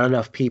not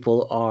enough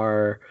people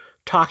are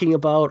talking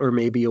about or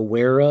maybe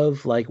aware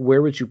of, like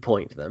where would you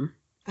point them?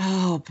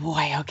 Oh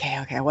boy.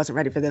 Okay. I wasn't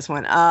ready for this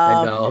one.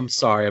 I know. I'm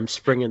sorry. I'm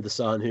springing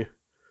this on you.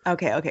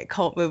 Okay.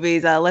 Cult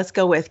movies. Let's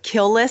go with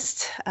Kill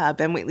List.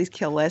 Ben Wheatley's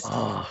Kill List.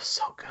 Oh,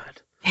 so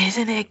good.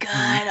 Isn't it good?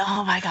 Mhm.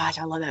 Oh my gosh,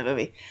 I love that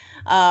movie.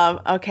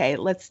 Okay,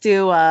 let's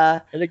do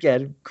And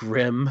again,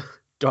 grim,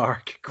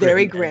 dark,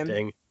 very grim grim,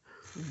 ending.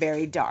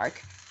 very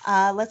dark.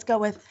 Let's go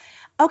with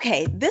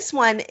okay, this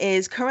one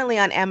is currently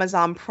on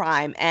Amazon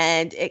Prime,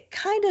 and it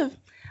kind of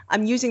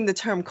I'm using the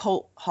term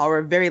cult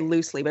horror very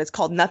loosely, but it's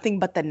called Nothing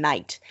But the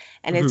Night,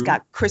 and it's Hmm.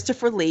 got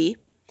Christopher Lee,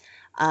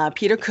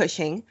 Peter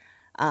Cushing.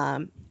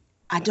 Um,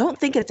 I don't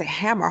think it's a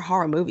Hammer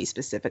horror movie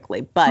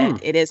specifically, but Hmm.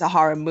 it is a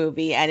horror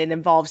movie, and it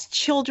involves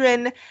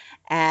children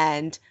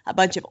and a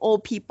bunch of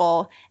old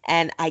people.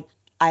 And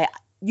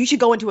you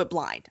should go into it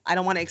blind. I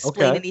don't want to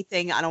explain Okay.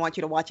 anything. I don't want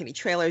you to watch any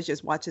trailers.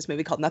 Just watch this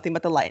movie called Nothing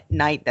But the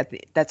Night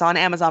that's on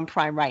Amazon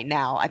Prime right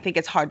now. I think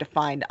it's hard to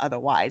find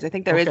otherwise. I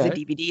think there is a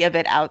Okay. DVD of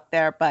it out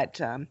there, but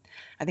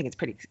I think it's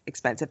pretty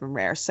expensive and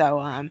rare.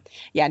 So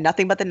yeah,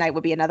 Nothing But the Night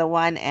would be another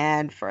one.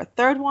 And for a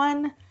third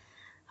one.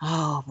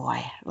 Oh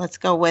boy, let's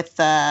go with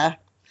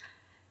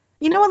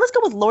you know what? Let's go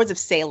with Lords of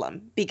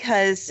Salem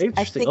because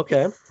Interesting.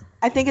 Okay.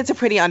 I think it's a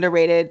pretty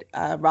underrated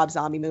Rob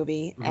Zombie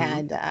movie, Hmm.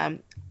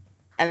 and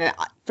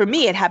for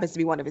me, it happens to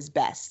be one of his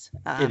best.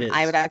 It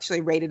I is. would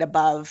actually rate it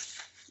above.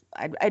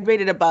 I'd rate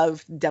it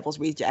above Devil's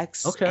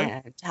Rejects Okay.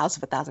 and House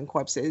of a Thousand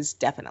Corpses,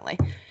 definitely.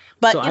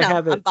 But So you I know,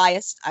 have I'm it.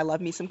 biased. I love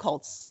me some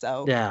cults,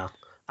 so. Yeah.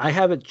 I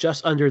have it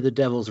just under the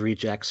Devil's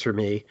Rejects for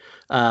me.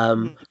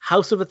 Mhm.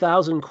 House of a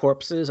Thousand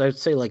Corpses, I'd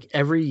say like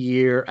every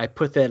year I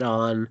put that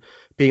on,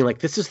 being like,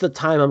 this is the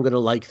time I'm going to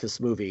like this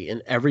movie.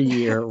 And every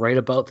year, right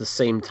about the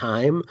same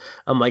time,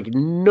 I'm like,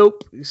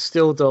 nope,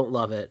 still don't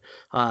love it.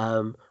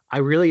 I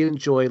really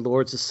enjoy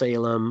Lords of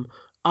Salem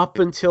up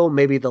until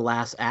maybe the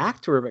last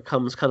act, where it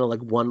becomes kind of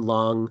like one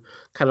long,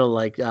 kind of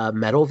like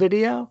metal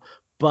video.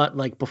 But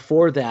like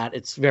before that,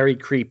 it's very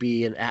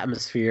creepy and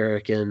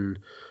atmospheric and,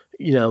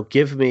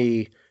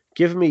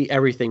 give me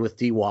everything with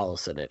Dee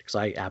Wallace in it because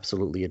I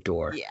absolutely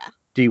adore Yeah.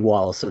 Dee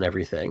Wallace and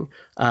everything.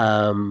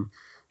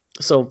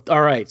 So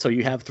all right, so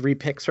you have three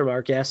picks from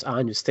our guest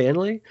Anya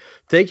Stanley.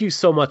 Thank you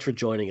so much for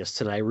joining us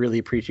tonight. I really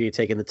appreciate you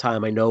taking the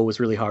time. I know it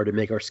was really hard to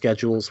make our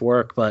schedules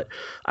work, but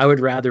I would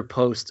rather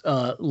post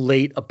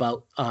late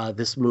about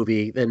this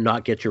movie than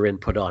not get your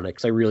input on it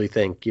because I really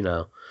think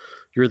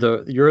you're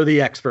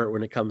the expert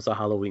when it comes to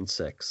Halloween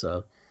 6.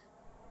 So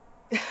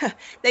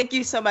Thank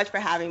you so much for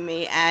having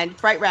me. And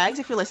Bright Rags,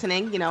 if you're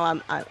listening, free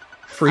I'm a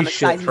shit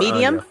size for Anya.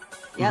 medium.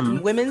 Yep,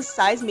 Hmm. women's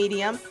size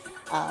medium.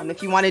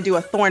 If you want to do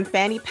a Thorn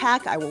fanny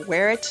pack, I will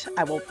wear it.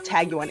 I will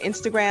tag you on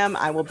Instagram.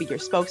 I will be your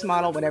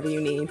spokesmodel, whatever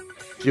you need.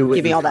 Do it,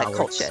 Give me you all that cult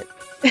cowards. shit.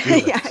 Do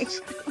Yeah. it.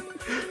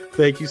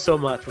 Thank you so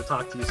much. We'll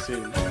talk to you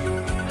soon.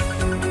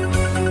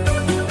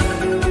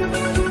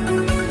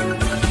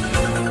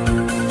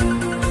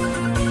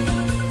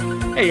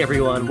 Hey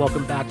everyone,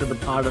 welcome back to the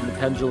Pod on the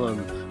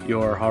Pendulum,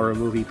 your horror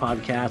movie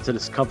podcast that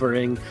is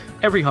covering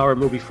every horror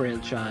movie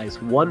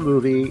franchise, one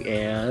movie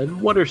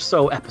and one or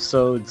so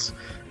episodes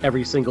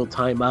every single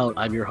time out.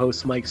 I'm your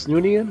host, Mike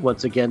Snoonian,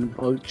 once again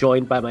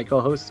joined by my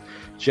co-host,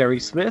 Jerry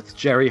Smith.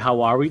 Jerry,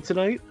 how are we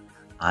tonight?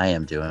 I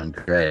am doing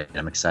great.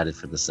 I'm excited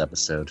for this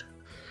episode.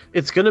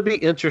 It's going to be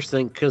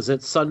interesting because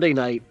it's Sunday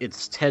night.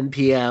 It's 10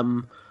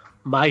 p.m.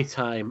 my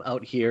time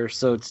out here,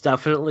 so it's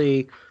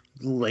definitely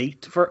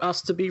late for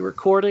us to be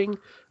recording.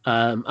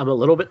 I'm a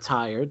little bit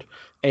tired,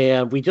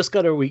 and we just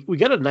got we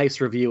got a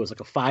nice review. It was like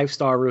a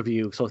 5-star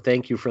review, so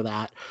thank you for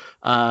that.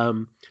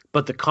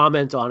 But the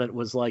comment on it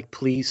was like,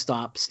 "Please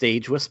stop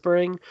stage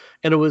whispering,"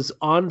 and it was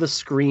on the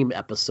Scream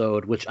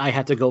episode, which I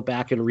had to go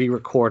back and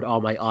re-record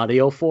all my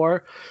audio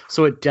for.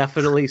 So it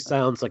definitely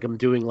sounds like I'm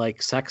doing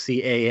like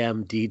sexy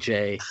AM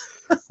DJ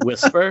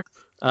whisper.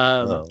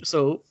 Oh.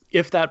 So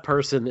if that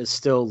person is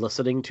still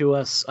listening to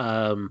us,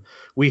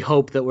 we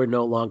hope that we're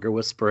no longer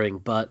whispering.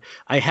 But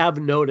I have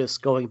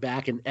noticed going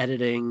back and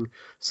editing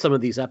some of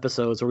these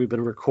episodes where we've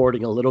been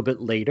recording a little bit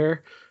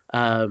later,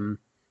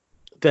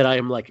 that I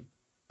am like,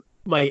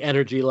 my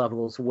energy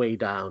levels way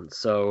down.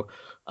 So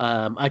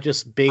I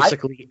just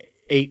basically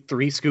ate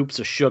 3 scoops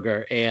of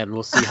sugar, and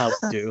we'll see how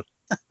we do.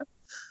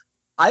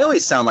 I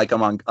always sound like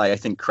I'm on, I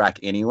think, crack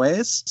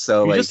anyways.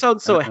 So You like, just sound I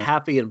so don't know.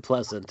 happy and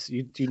pleasant.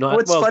 You do not.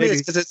 What's Well, funny maybe.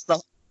 is because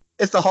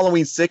it's the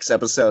Halloween 6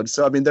 episode.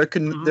 So I mean,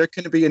 Mhm. there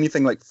couldn't be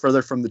anything like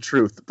further from the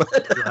truth.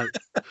 But Right.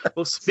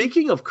 Well,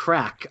 speaking of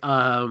crack,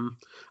 I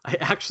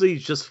actually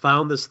just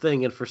found this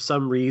thing and for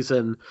some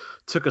reason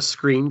took a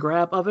screen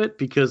grab of it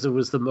because it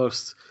was the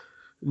most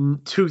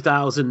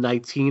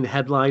 2019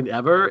 headline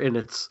ever, and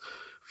it's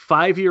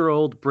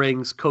 5-year-old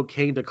brings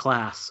cocaine to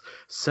class,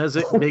 says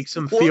it makes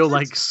him feel What?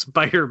 like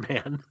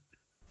Spider-Man.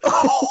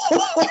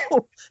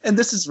 and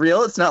this is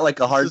real. It's not like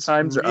a Hard This is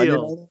Times or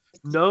real. Onion.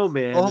 No,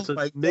 man. Oh It's a,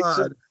 my makes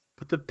him, God.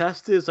 but the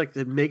best is like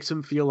it makes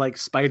him feel like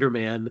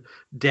Spider-Man.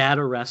 Dad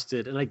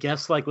arrested, and I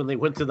guess like when they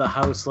went to the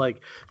house,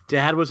 like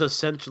Dad was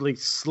essentially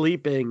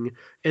sleeping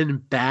in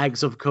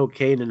bags of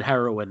cocaine and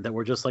heroin that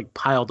were just like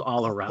piled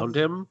all around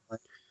him.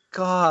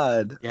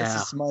 God, Yeah.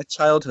 this is my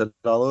childhood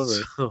all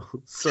over.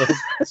 So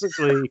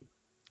basically,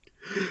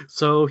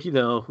 so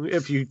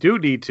if you do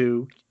need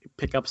to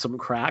pick up some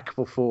crack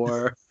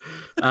before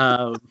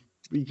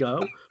we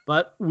go.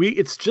 But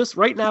it's just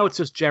right now. It's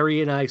just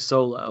Jerry and I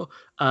solo.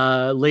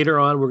 Later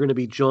on, we're going to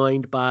be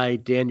joined by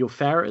Daniel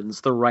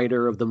Farrans, the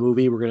writer of the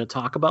movie we're going to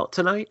talk about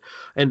tonight,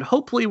 and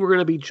hopefully we're going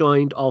to be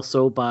joined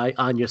also by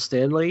Anya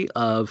Stanley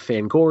of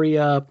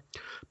Fangoria,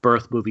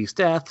 Birth Movies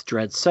Death,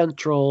 Dread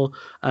Central,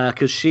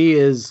 because she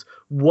is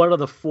one of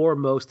the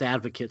foremost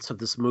advocates of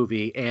this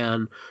movie,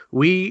 and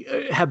we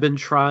have been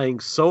trying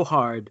so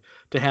hard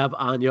to have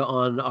Anya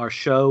on our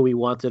show. We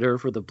wanted her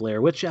for the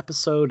Blair Witch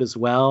episode as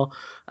well,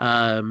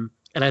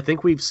 and I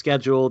think we've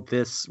scheduled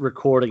this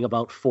recording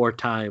about 4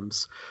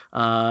 times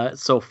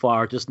so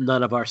far. Just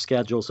none of our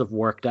schedules have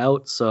worked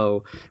out,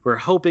 so we're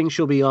hoping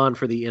she'll be on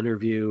for the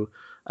interview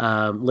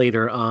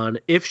later on.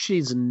 If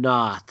she's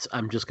not,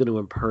 I'm just going to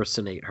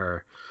impersonate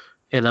her.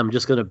 And I'm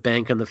just going to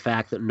bank on the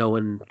fact that no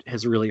one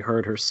has really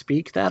heard her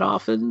speak that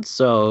often.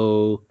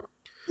 So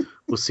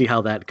we'll see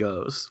how that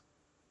goes.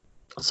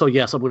 So,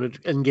 yes, I'm going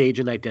to engage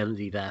in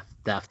identity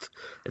theft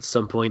at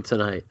some point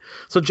tonight.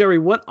 So, Jerry,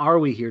 what are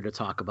we here to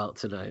talk about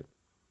tonight?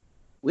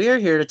 We are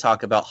here to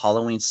talk about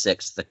Halloween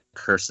 6, The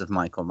Curse of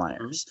Michael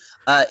Myers.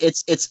 I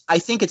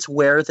think it's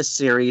where the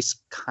series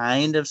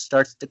kind of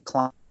starts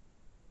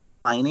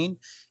declining.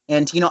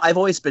 And, I've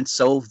always been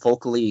so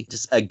vocally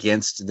just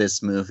against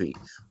this movie.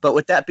 But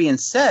with that being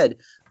said,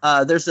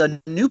 there's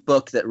a new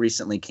book that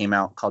recently came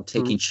out called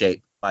Taking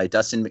Shape by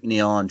Dustin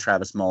McNeil and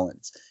Travis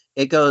Mullins.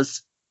 It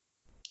goes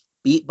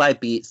beat by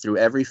beat through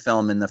every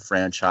film in the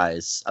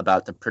franchise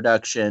about the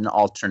production,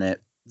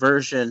 alternate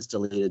versions,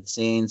 deleted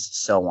scenes,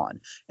 so on.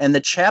 And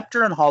the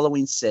chapter on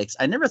Halloween 6,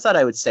 I never thought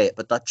I would say it,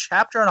 but the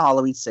chapter on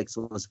Halloween 6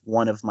 was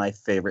one of my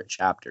favorite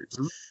chapters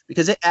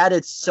because it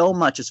added so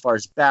much as far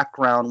as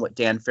background, what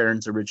Dan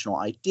Farrand's original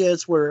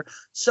ideas were,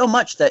 so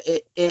much that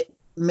it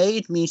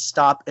made me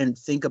stop and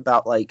think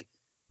about, like,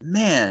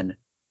 man,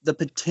 the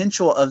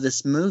potential of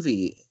this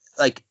movie,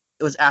 like,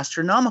 it was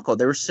astronomical.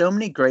 There were so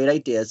many great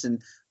ideas,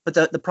 but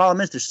the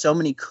problem is there's so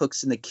many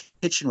cooks in the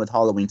kitchen with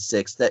Halloween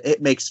 6 that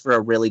it makes for a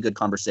really good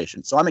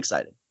conversation. So I'm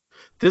excited.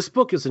 This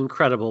book is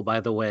incredible, by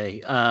the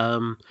way.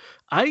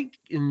 I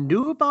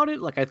knew about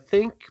it. Like, I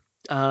think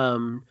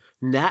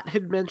Nat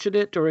had mentioned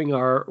it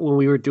when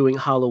we were doing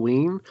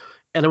Halloween.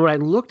 And when I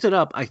looked it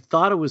up, I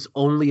thought it was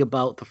only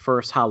about the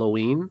first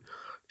Halloween.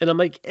 And I'm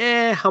like,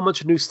 how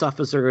much new stuff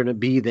is there going to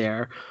be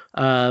there?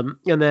 And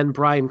then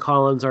Brian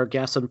Collins, our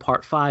guest in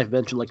part 5,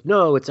 mentioned, like,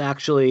 no, it's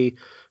actually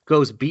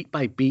goes beat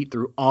by beat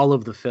through all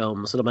of the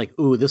films. And I'm like,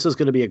 ooh, this is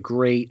going to be a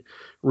great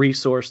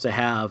resource to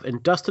have.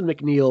 And Dustin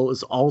McNeil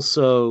is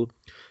also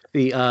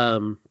the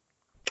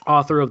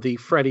author of the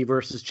Freddy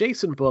versus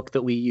Jason book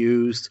that we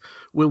used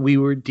when we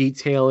were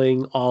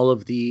detailing all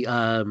of the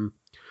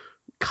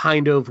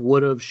kind of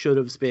would have, should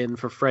have been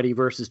for Freddy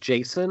versus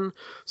Jason.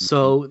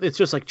 So it's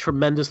just like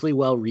tremendously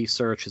well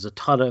researched. There's a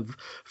ton of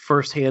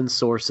firsthand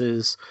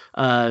sources.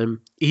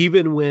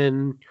 Even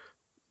when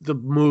the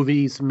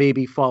movies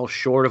maybe fall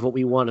short of what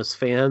we want as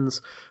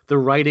fans, the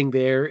writing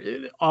there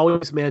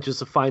always manages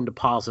to find a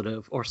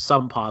positive or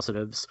some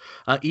positives,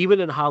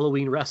 even in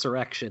Halloween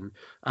Resurrection,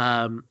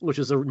 which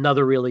is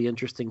another really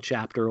interesting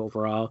chapter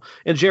overall.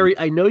 And Jerry,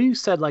 I know you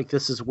said like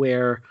this is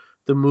where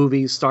the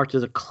movies start to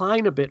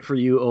decline a bit for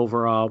you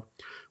overall.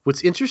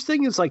 What's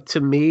interesting is, like,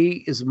 to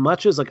me, as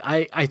much as, like,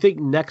 I think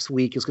next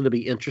week is going to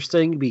be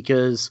interesting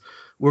because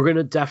we're going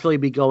to definitely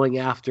be going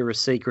after a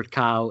sacred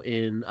cow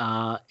in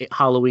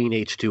Halloween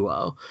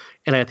H2O.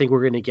 And I think we're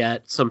going to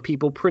get some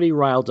people pretty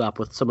riled up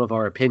with some of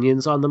our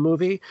opinions on the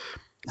movie.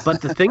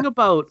 But the thing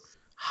about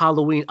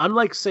Halloween,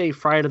 unlike, say,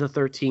 Friday the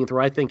 13th,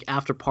 where I think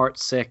after part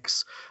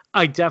 6,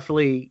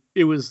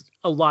 it was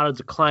a lot of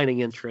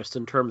declining interest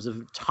in terms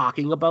of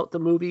talking about the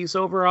movies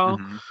overall.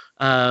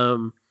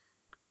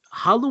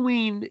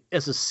 Halloween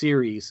as a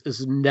series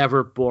is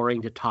never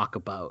boring to talk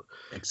about.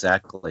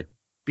 Exactly.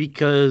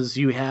 Because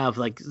you have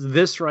like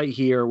this right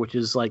here, which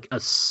is like a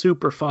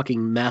super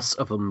fucking mess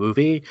of a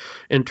movie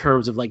in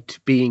terms of like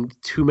being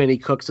too many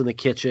cooks in the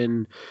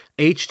kitchen,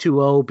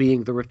 H2O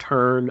being the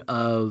return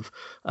of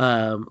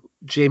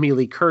Jamie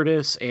Lee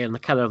Curtis and the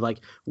kind of like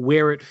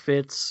where it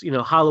fits,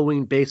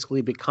 Halloween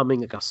basically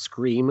becoming like a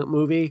Scream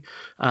movie.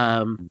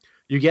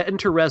 You get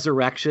into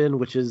Resurrection,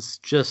 which is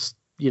just,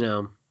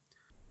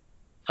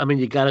 I mean,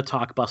 you got to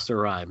talk Buster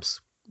Rhymes.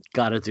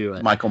 Got to do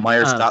it.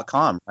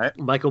 MichaelMyers.com, right?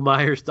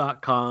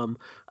 MichaelMyers.com.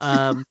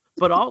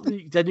 But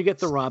then you get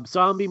the Rob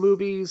Zombie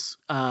movies,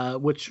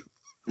 which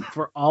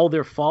for all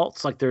their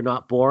faults, like they're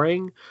not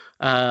boring.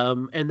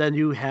 And then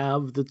you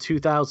have the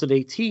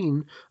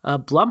 2018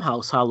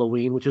 Blumhouse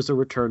Halloween, which is a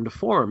return to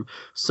form.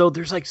 So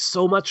there's like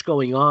so much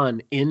going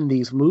on in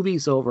these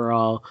movies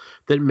overall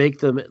that make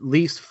them at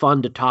least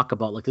fun to talk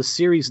about. Like the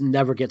series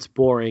never gets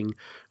boring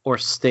or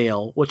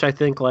stale, which I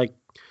think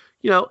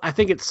I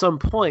think at some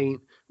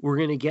point we're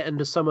going to get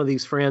into some of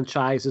these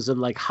franchises and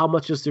like how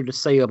much is there to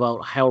say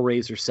about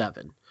Hellraiser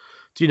 7?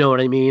 Do you know what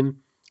I mean?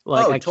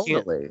 Like,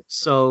 totally.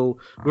 So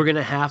we're going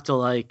to have to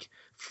like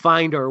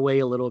find our way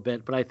a little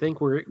bit, but I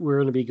think we're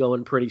going to be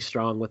going pretty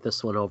strong with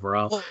this one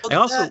overall.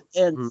 Well,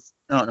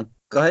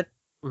 go ahead.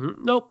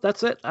 Nope,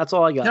 that's it. That's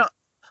all I got. You know,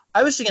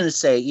 I was going to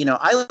say,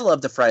 I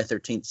love the Friday the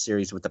 13th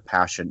series with a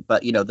passion,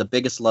 but, the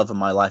biggest love of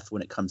my life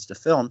when it comes to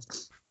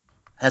films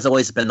has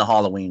always been the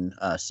Halloween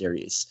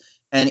series.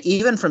 And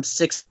even from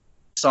 6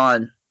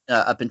 on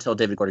up until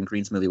David Gordon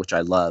Green's movie, which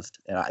I loved,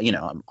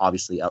 I'm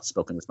obviously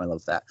outspoken with my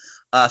love of that.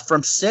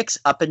 From 6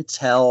 up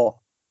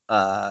until,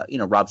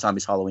 Rob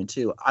Zombie's Halloween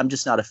 2, I'm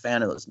just not a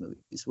fan of those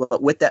movies.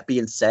 But with that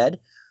being said,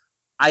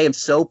 I am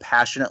so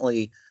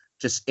passionately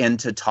just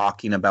into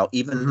talking about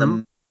even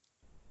the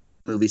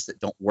movies that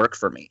don't work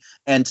for me.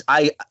 And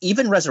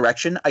even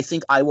Resurrection, I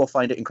think I will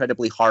find it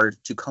incredibly hard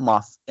to come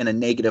off in a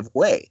negative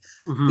way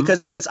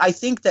because I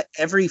think that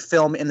every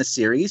film in the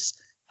series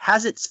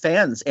has its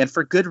fans, and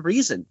for good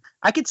reason.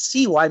 I could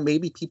see why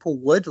maybe people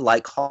would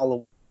like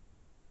Halloween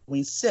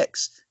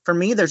 6. For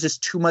me, there's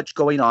just too much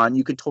going on.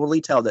 You could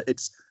totally tell that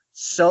it's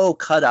so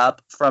cut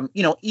up from,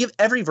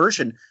 every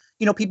version.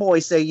 People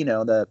always say,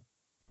 the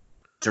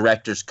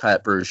director's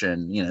cut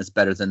version, is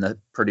better than the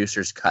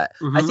producer's cut.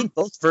 I think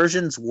both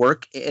versions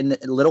work in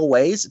little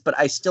ways, but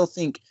I still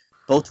think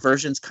both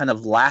versions kind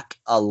of lack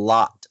a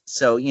lot.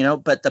 So,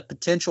 but the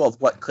potential of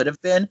what could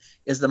have been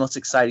is the most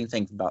exciting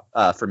thing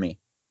about for me.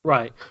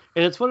 Right.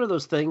 And it's one of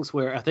those things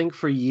where I think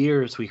for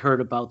years we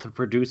heard about the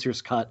producer's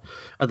cut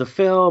of the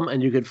film,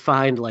 and you could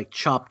find like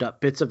chopped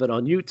up bits of it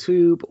on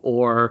YouTube,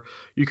 or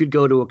you could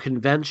go to a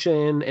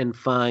convention and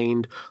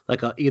find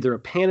like either a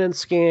pan and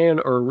scan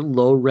or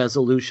low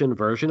resolution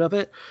version of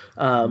it.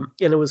 And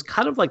it was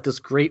kind of like this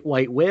great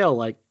white whale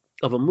like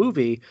of a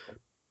movie.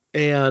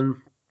 And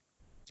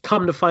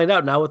come to find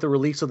out now with the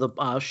release of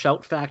the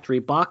Shout Factory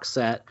box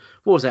set,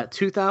 what was that,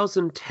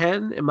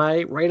 2010? Am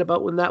I right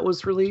about when that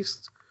was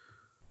released?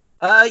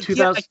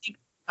 2000,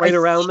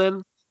 around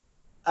then?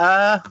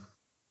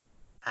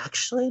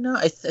 Actually, no.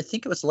 I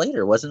think it was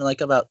later. Wasn't it like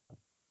about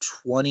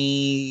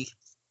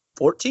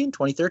 2014,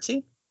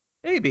 2013?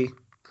 Maybe.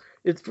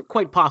 It's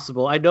quite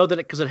possible. I know that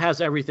because it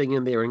has everything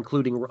in there,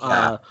 including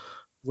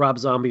Rob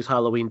Zombie's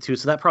Halloween 2,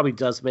 so that probably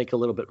does make a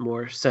little bit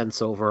more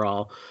sense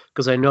overall,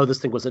 because I know this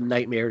thing was a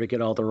nightmare to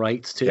get all the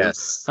rights to.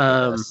 Yes.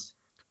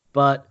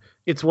 But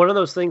it's one of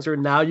those things where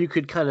now you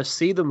could kind of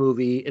see the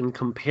movie and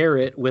compare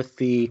it with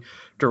the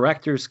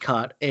director's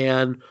cut.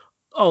 And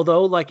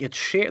although like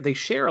they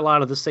share a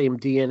lot of the same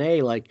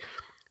DNA, like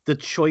the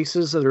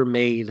choices that are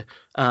made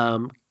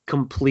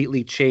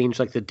completely change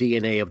like the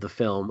DNA of the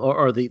film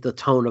or the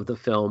tone of the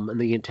film and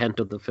the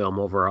intent of the film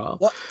overall.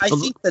 Well, I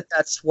think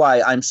that's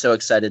why I'm so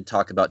excited to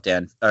talk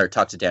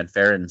to Dan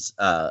Farrand's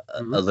a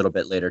little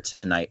bit later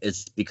tonight,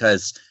 is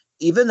because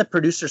even the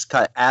producer's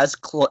cut, as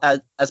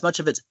much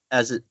of it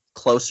as it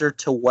closer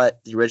to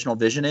what the original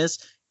vision is,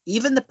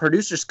 even the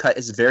producer's cut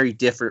is very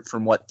different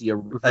from what the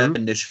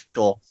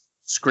initial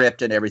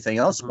script and everything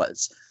else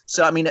was.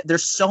 So, I mean,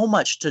 there's so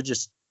much to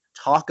just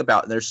talk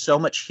about. And there's so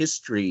much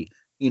history,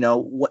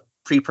 what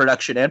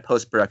pre-production and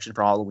post-production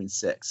for Halloween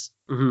 6.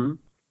 Well,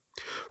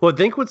 I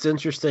think what's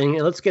interesting,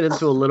 and let's get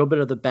into a little bit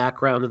of the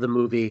background of the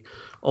movie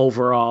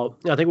overall.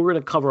 I think we're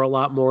going to cover a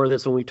lot more of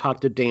this when we talk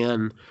to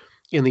Dan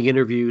in the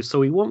interview, so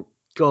we won't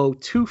go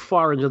too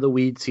far into the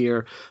weeds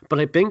here, but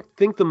I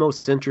think the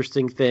most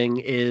interesting thing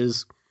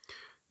is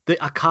the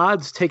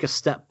Akkads take a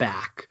step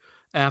back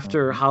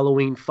after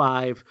Halloween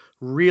 5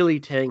 really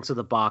tanks at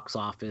the box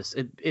office.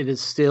 It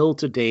is still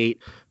to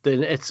date,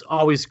 then it's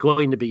always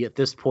going to be at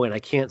this point. I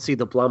can't see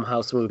the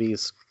Blumhouse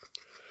movies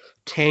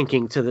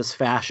tanking to this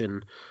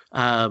fashion.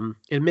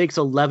 It makes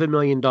 $11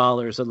 million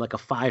on like a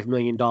 $5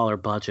 million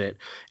budget.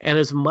 And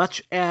as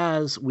much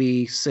as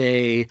we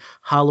say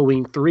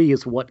Halloween 3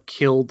 is what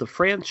killed the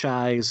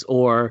franchise,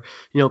 or,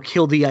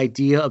 killed the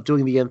idea of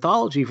doing the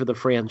anthology for the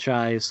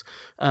franchise,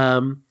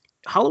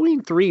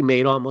 Halloween 3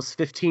 made almost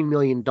 $15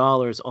 million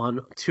on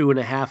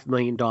 $2.5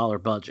 million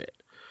budget.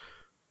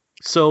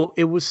 So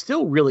it was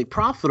still really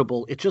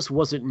profitable. It just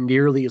wasn't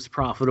nearly as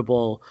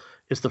profitable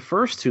as the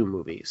first two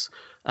movies.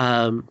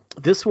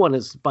 This one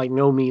is by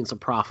no means a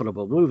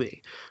profitable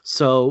movie.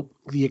 So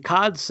the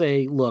Akkads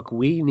say, look,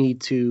 we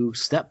need to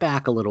step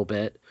back a little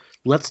bit.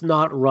 Let's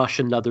not rush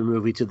another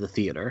movie to the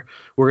theater.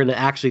 We're going to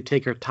actually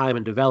take our time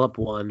and develop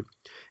one.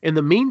 In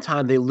the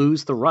meantime, they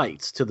lose the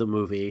rights to the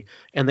movie,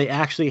 and they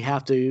actually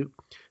have to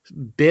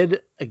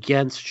bid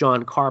against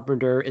John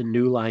Carpenter and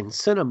New Line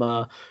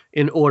Cinema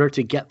in order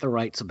to get the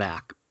rights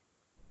back.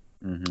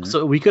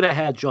 So we could have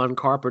had John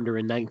Carpenter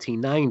in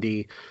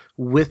 1990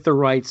 with the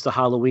rights to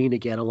Halloween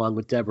again, along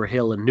with Deborah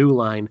Hill and New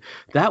Line.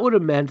 That would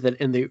have meant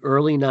that in the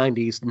early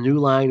 90s, New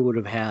Line would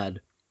have had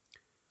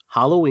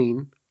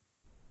Halloween,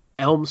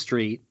 Elm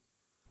Street,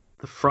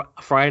 the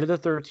Friday the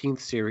 13th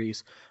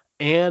series,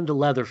 and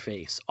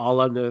Leatherface all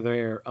under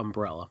their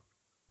umbrella.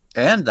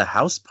 And the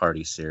House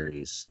Party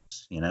series,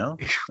 Oh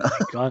my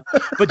God.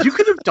 But you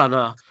could have done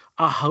a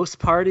House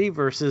Party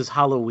versus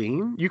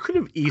Halloween. You could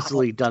have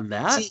easily done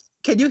that. See,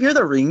 can you hear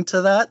the ring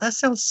to that? That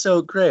sounds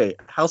so great.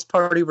 House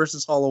Party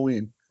versus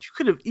Halloween. You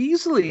could have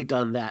easily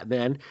done that,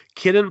 man.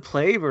 Kid and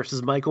Play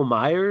versus Michael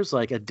Myers,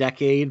 like a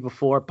decade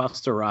before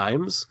Busta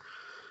Rhymes.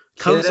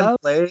 Kid and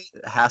Play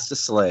has to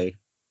slay.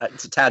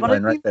 It's a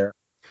tagline right there.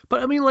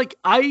 But I mean, like,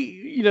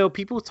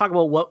 people talk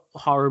about what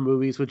horror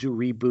movies would you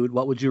reboot,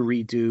 what would you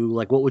redo,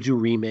 like, what would you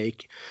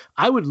remake?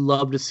 I would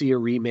love to see a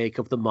remake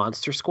of the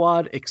Monster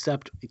Squad,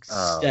 except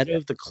instead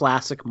of the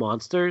classic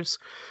monsters,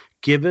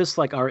 give us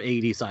like our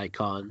 80s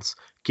icons.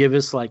 Give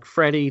us like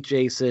Freddy,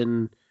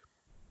 Jason,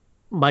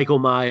 Michael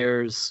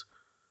Myers,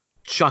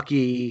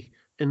 Chucky,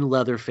 and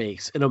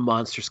Leatherface in a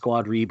Monster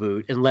Squad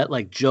reboot, and let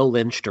like Joe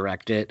Lynch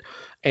direct it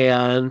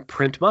and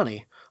print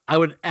money. I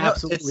would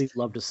absolutely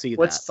love to see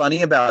what's that.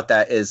 funny about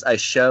that is I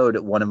showed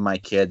one of my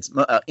kids,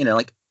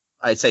 like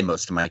I'd say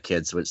most of my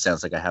kids, which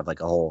sounds like I have like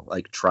a whole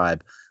like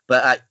tribe,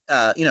 but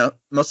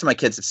most of my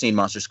kids have seen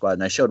Monster Squad,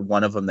 and I showed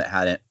one of them that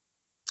hadn't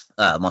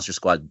Monster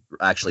Squad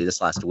actually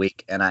this last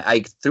week, and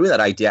I threw that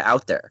idea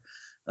out there.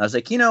 And I was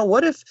like,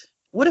 what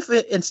if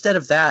instead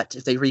of that,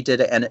 if they redid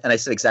it, and I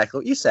said exactly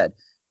what you said,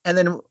 and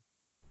then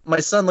my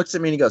son looks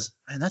at me and he goes,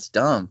 "Man, that's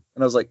dumb,"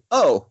 and I was like,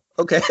 "Oh,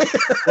 okay."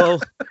 well,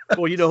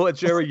 you know what,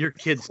 Jerry? Your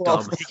kid's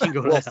dumb. He can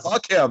go to hell.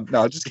 Fuck him.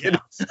 No, just kidding.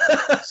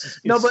 Yeah.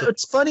 No, but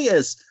what's funny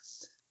is,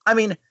 I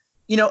mean,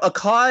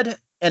 Akkad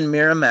and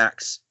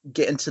Miramax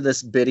get into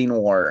this bidding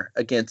war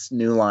against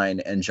New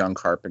Line and John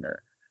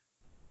Carpenter,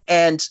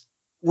 and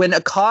when the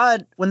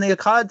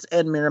Akkads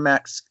and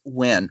Miramax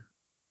win,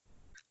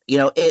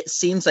 it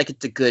seems like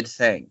it's a good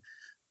thing.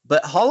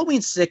 But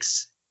Halloween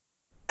 6,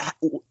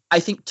 I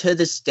think to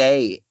this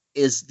day,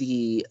 is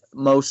the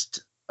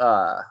most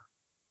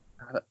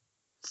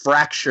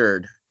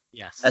fractured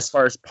as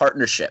far as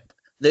partnership.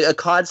 The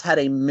Akkads had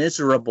a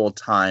miserable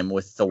time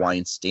with the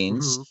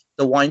Weinsteins. Mm-hmm.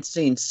 The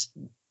Weinsteins,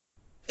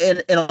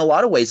 in a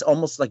lot of ways,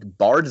 almost like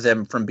barred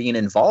them from being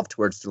involved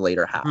towards the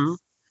later half. Mm-hmm.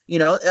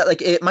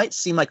 Like it might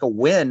seem like a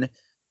win.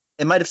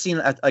 It might have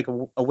seemed like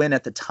a win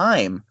at the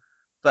time.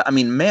 But, I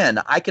mean,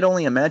 man, I could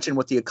only imagine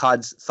what the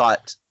Akkads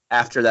thought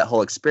after that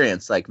whole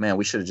experience. Like, man,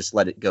 we should have just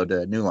let it go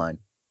to New Line.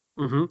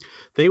 Mm-hmm.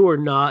 They were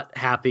not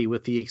happy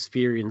with the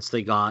experience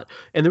they got.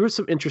 And there were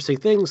some interesting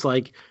things,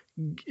 like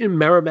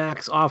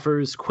Miramax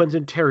offers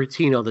Quentin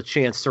Tarantino the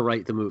chance to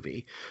write the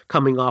movie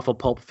coming off of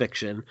Pulp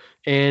Fiction.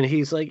 And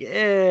he's like,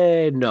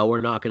 no,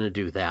 we're not going to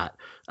do that.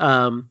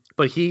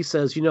 But he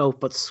says,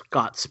 but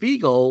Scott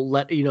Spiegel,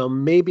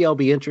 maybe I'll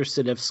be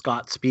interested if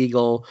Scott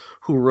Spiegel,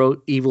 who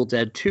wrote Evil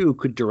Dead 2,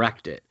 could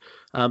direct it.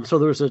 So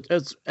there was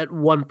at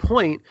one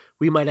point,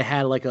 we might have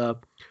had like a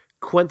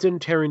Quentin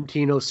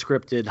Tarantino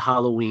scripted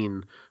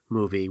Halloween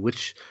movie,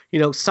 which,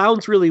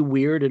 sounds really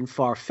weird and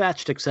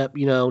far-fetched, except,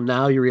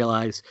 now you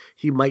realize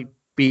he might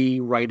be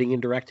writing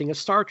and directing a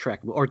Star Trek,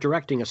 or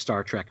directing a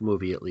Star Trek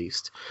movie at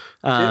least.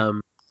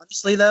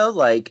 Honestly, though,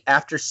 like,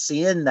 after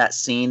seeing that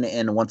scene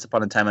in Once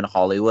Upon a Time in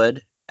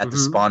Hollywood at the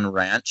Spawn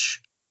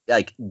Ranch,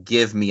 like,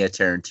 give me a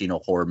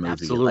Tarantino horror movie.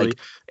 Absolutely. Like,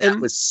 that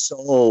was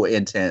so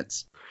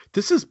intense.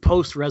 This is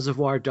post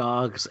Reservoir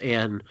Dogs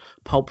and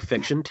Pulp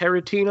Fiction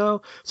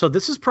Tarantino, so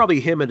this is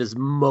probably him at his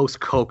most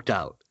coked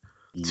out,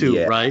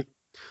 too, right?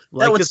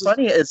 Like, what's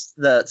funny is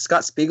the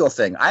Scott Spiegel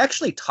thing. I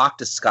actually talked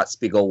to Scott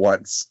Spiegel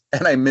once,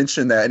 and I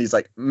mentioned that, and he's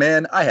like,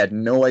 "Man, I had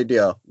no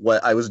idea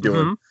what I was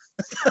doing."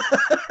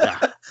 Yeah.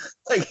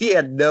 Like, he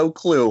had no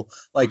clue,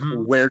 like,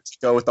 where to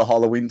go with the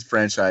Halloween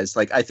franchise.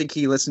 Like, I think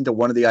he listened to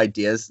one of the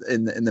ideas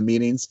in the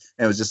meetings,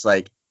 and was just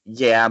like,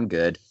 "Yeah, I'm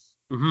good."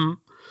 Mm-hmm.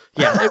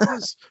 Yeah, it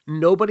was,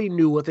 nobody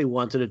knew what they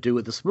wanted to do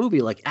with this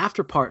movie. Like,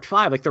 after Part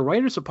 5, like, the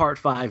writers of Part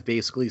 5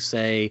 basically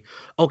say,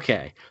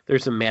 okay,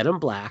 there's a man in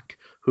black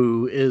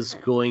who is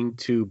going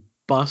to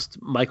bust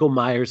Michael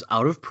Myers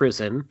out of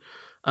prison,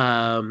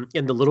 and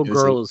the little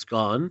girl is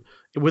gone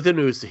with an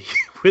Uzi.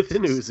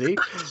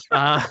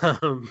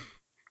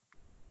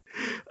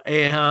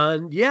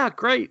 And yeah,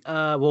 great.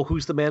 Well,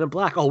 who's the man in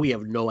black? Oh, we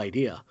have no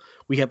idea.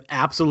 We have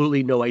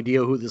absolutely no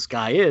idea who this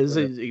guy is.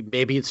 Yeah.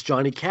 Maybe it's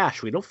Johnny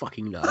Cash. We don't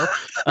fucking know.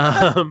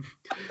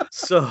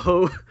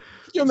 So,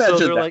 you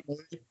imagine that?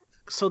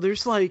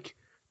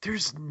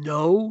 There's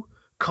no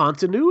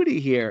continuity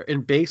here.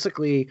 And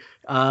basically,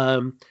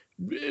 Mustafa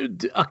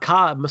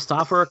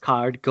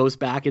Akkad goes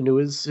back into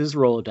his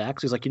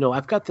Rolodex. He's like,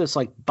 I've got this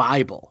like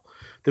Bible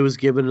that was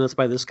given us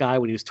by this guy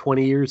when he was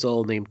 20 years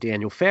old named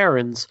Daniel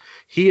Farrans.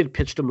 He had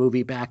pitched a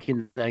movie back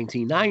in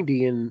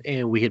 1990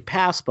 and we had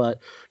passed, but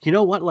you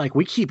know what? Like,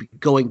 we keep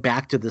going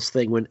back to this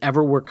thing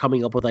whenever we're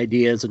coming up with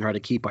ideas and try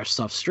to keep our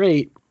stuff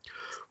straight.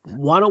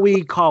 Why don't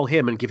we call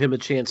him and give him a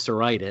chance to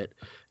write it?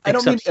 I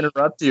don't mean to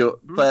interrupt you,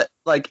 but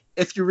like,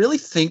 if you really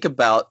think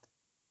about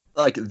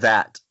like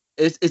that,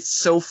 it's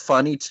so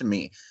funny to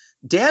me.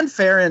 Dan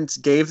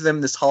Farrans gave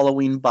them this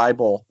Halloween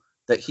Bible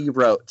that he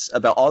wrote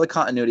about all the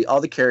continuity,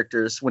 all the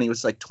characters when he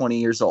was like 20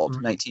 years old,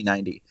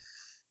 1990.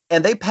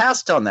 And they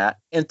passed on that.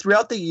 And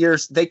throughout the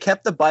years, they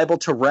kept the Bible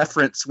to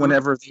reference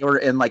whenever they were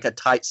in like a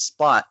tight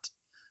spot.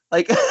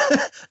 Like,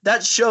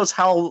 that shows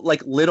how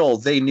like little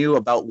they knew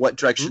about what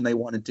direction they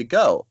wanted to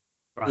go,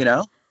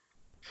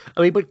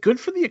 I mean, but good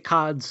for the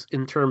Akkads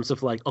in terms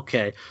of like,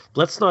 okay,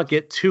 let's not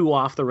get too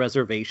off the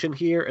reservation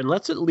here, and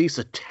let's at least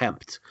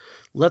attempt.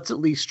 Let's at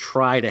least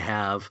try to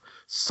have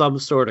some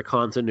sort of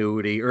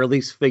continuity, or at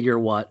least figure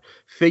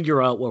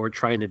out what we're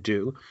trying to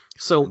do.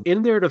 So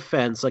in their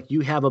defense, like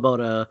you have about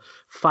a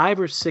 5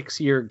 or 6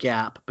 year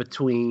gap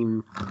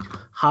between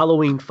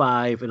Halloween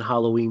 5 and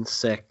Halloween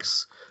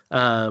 6.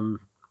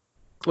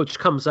 Which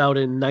comes out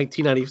in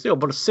 1990,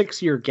 about a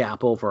 6 year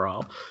gap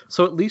overall.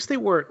 So at least they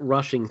weren't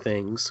rushing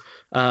things.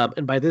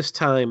 And by this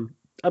time,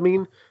 I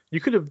mean,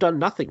 you could have done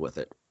nothing with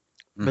it.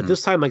 Mm-hmm. But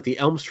this time, like the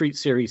Elm Street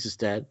series is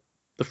dead.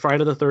 The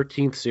Friday the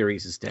 13th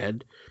series is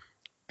dead.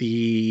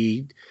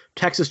 The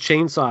Texas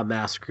Chainsaw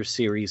Massacre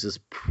series is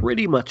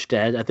pretty much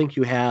dead. I think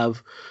you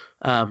have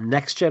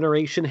Next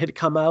Generation had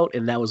come out,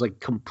 and that was like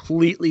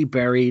completely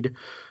buried.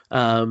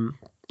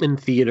 In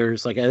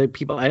theaters. Like I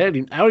think I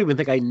don't even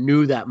think I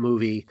knew that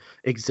movie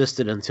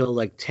existed until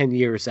like 10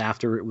 years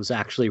after it was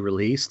actually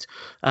released.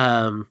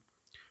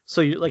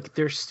 So you're like,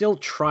 they're still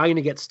trying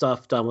to get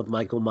stuff done with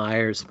Michael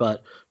Myers,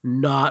 but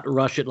not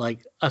rush it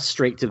like a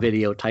straight to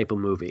video type of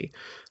movie.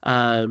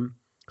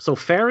 So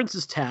Farrand's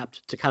is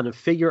tapped to kind of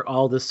figure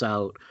all this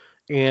out,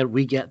 and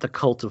we get the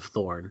Cult of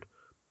Thorn.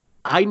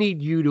 I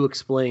need you to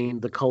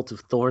explain the Cult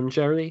of Thorn,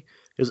 Jerry,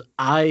 because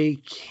I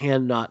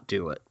cannot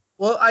do it.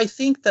 Well, I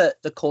think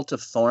that the Cult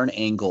of Thorn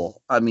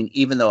angle, I mean,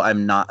 even though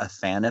I'm not a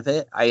fan of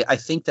it, I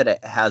think that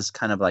it has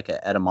kind of like an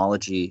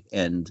etymology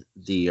in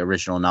the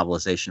original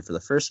novelization for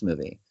the first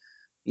movie.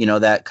 You know,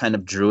 that kind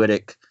of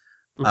druidic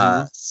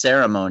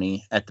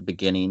ceremony at the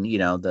beginning, you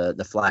know, the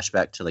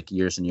flashback to like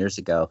years and years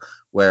ago,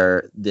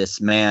 where this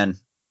man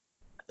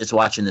is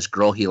watching this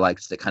girl he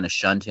likes that kind of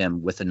shunned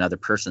him with another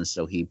person,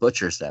 so he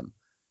butchers them.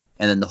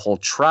 And then the whole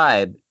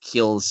tribe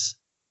kills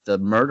the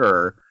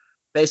murderer,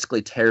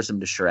 basically tears him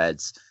to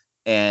shreds,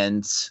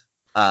 and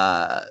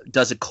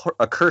does a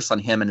curse on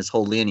him and his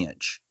whole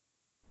lineage.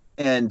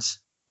 And,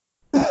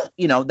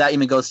 you know, that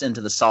even goes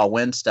into the Saw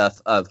Win stuff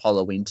of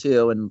Halloween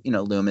 2 and, you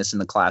know, Loomis in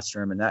the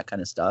classroom and that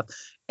kind of stuff.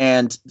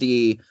 And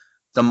the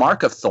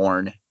Mark of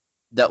Thorn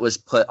that was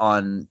put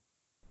on,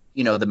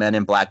 you know, the Men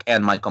in Black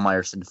and Michael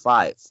Myers in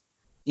 5.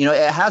 You know,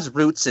 it has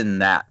roots in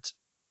that.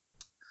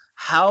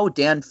 How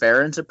Dan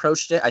Farrand's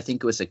approached it, I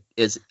think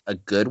is a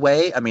good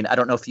way. I mean, I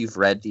don't know if you've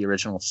read the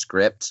original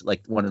script,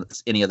 like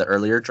any of the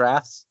earlier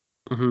drafts.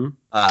 Mm-hmm.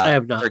 I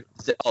have not.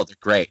 They're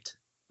great.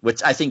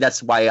 Which I think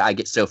that's why I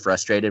get so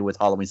frustrated with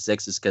Halloween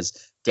 6 is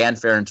because Dan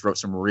Farrand's wrote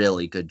some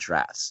really good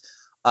drafts.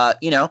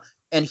 You know,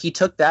 and he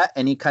took that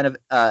and he kind of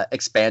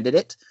expanded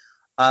it.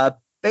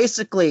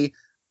 Basically,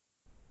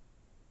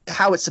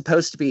 how it's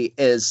supposed to be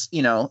is,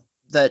 you know,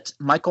 that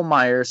Michael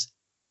Myers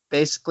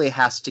basically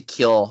has to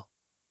kill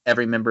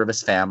every member of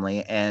his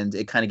family, and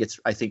it kind of gets,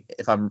 I think,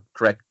 if I'm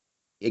correct,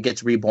 it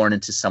gets reborn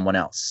into someone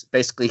else.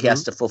 Basically, he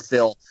has to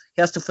fulfill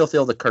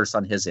the curse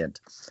on his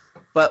end.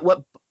 But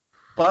what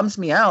bums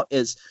me out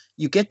is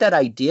you get that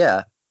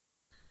idea,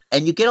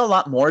 and you get a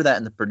lot more of that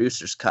in the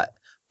producer's cut.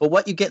 But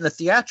what you get in the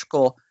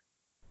theatrical,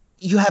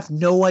 you have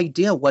no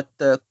idea what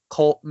the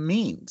cult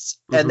means.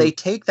 Mm-hmm. And they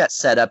take that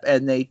setup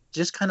and they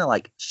just kind of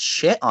like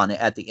shit on it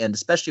at the end,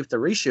 especially with the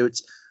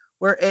reshoots,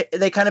 where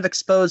they kind of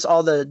expose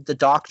all the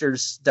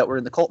doctors that were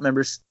in the cult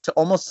members to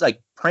almost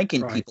like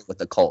pranking people with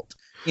the cult.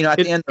 You know, at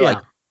the end, they're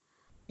like,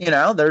 you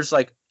know, there's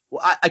like,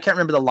 well, I can't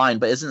remember the line,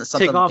 but isn't it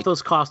something take off like,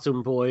 those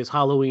costume boys,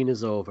 Halloween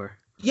is over.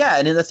 Yeah,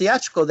 and in the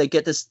theatrical, they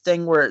get this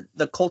thing where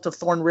the Cult of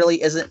Thorn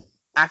really isn't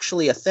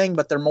actually a thing,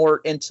 but they're more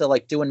into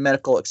like doing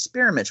medical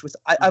experiments, which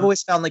I've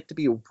always found like to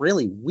be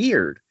really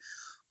weird.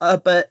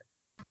 But,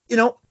 you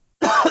know,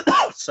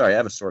 sorry, I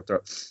have a sore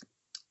throat.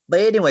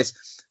 But anyways,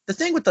 the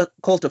thing with the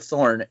Cult of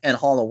Thorn and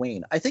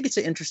Halloween, I think it's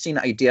an interesting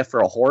idea for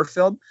a horror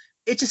film.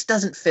 It just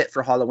doesn't fit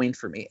for Halloween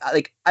for me.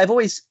 I've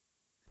always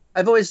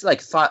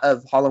like thought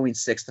of Halloween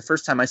 6. The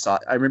first time I saw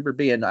it, I remember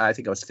being, I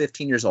think I was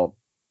 15 years old.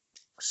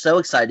 So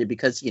excited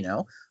because, you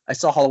know, I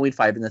saw Halloween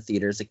 5 in the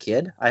theater as a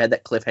kid. I had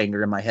that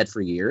cliffhanger in my head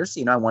for years.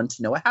 You know, I wanted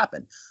to know what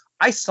happened.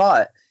 I saw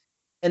it,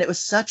 and it was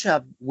such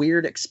a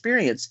weird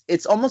experience.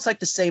 It's almost like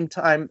the same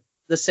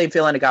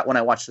feeling I got when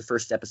I watched the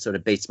first episode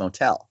of Bates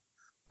Motel.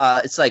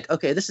 It's like,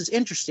 okay, this is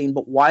interesting,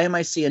 but why am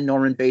I seeing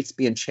Norman Bates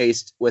being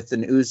chased with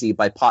an Uzi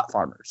by pot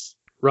farmers?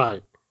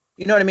 Right.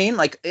 You know what I mean?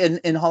 Like in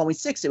Halloween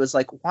 6, it was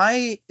like,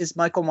 why is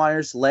Michael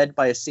Myers led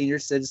by a senior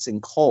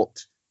citizen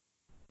cult?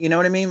 You know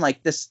what I mean?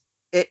 Like this,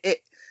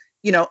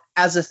 you know,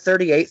 as a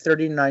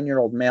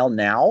 39-year-old male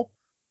now,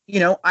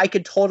 you know, I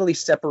could totally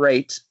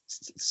separate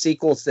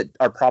sequels that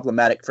are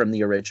problematic from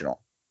the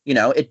original. You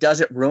know, it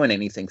doesn't ruin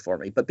anything for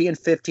me. But being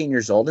 15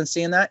 years old and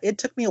seeing that, it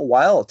took me a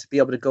while to be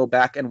able to go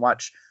back and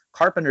watch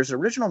Carpenter's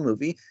original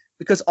movie,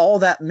 because all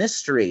that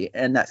mystery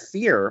and that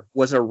fear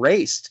was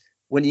erased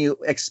when you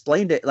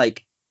explained it.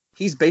 Like,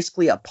 he's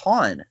basically a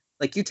pawn.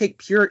 Like, you take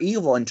pure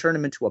evil and turn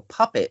him into a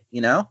puppet,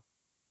 you know?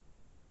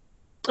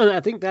 And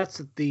I think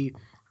that's the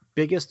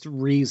biggest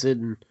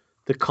reason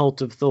the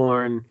Cult of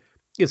Thorn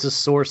is a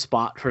sore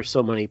spot for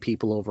so many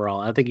people overall.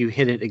 I think you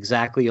hit it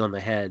exactly on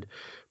the head.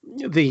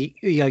 the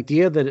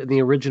idea that in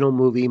the original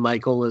movie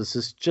Michael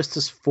is just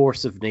this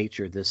force of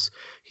nature.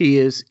 He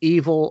is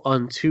evil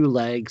on two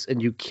legs,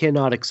 and you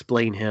cannot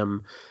explain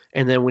him.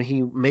 And then when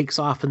he makes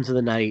off into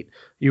the night,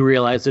 you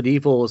realize that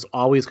evil is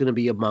always going to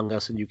be among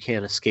us, and you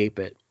can't escape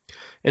it.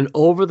 And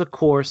over the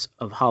course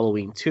of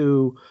Halloween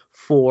 2,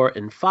 4,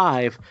 and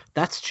 5,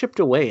 that's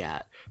chipped away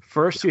at.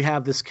 First, you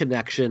have this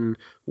connection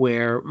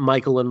where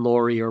Michael and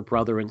Laurie are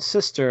brother and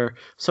sister,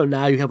 so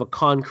now you have a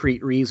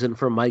concrete reason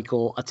for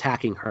Michael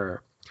attacking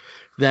her.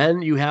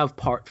 Then you have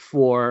part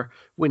 4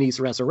 when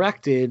he's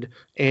resurrected,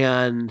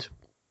 and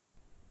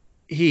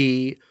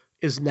he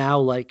is now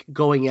like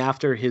going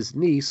after his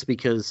niece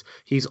because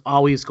he's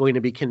always going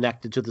to be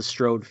connected to the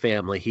Strode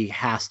family. He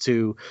has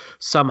to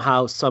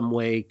somehow, some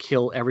way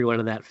kill everyone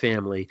in that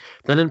family.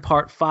 Then in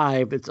part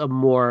 5, it's a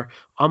more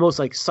almost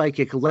like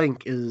psychic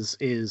link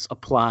is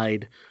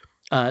applied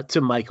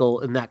to Michael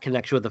and that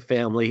connection with the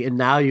family. And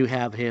now you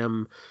have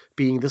him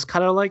being this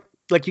kind of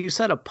like you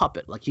said, a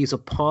puppet. Like he's a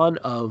pawn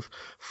of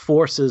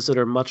forces that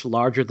are much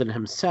larger than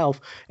himself,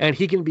 and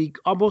he can be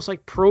almost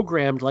like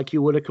programmed like you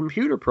would a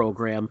computer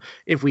program.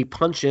 If we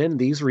punch in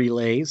these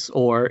relays,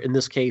 or in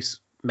this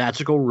case,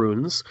 magical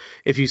runes,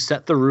 if you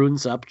set the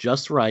runes up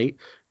just right,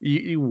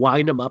 you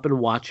wind him up and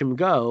watch him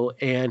go,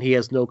 and he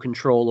has no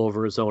control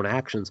over his own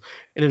actions.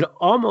 And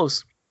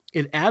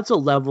it adds a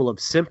level of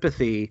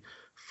sympathy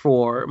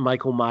for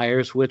Michael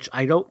Myers, which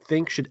I don't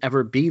think should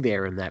ever be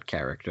there in that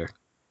character.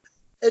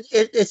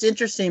 It's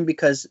interesting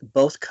because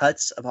both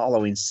cuts of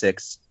Halloween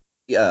 6,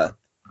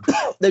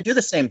 they do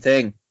the same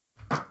thing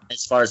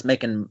as far as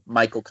making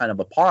Michael kind of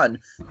a pawn.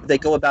 They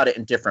go about it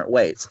in different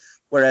ways.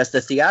 Whereas the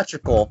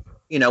theatrical,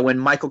 when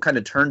Michael kind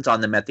of turns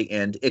on them at the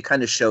end, it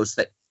kind of shows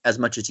that as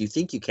much as you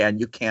think you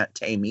can't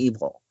tame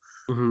evil.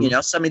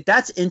 Mm-hmm. So,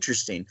 that's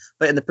interesting.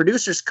 But in the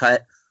producer's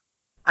cut,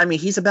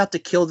 he's about to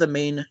kill the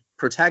main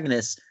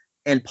protagonist,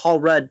 and Paul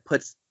Rudd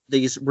puts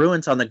these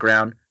ruins on the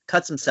ground,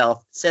 cuts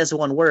himself, says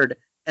one word,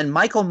 and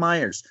Michael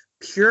Myers,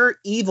 pure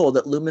evil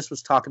that Loomis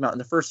was talking about in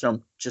the first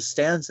film, just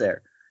stands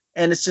there.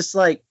 And it's just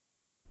like,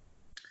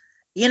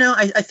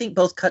 I think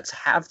both cuts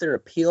have their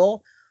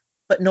appeal,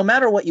 but no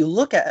matter what you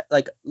look at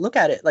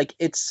it, like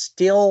it's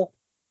still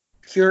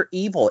pure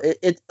evil.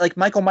 It like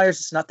Michael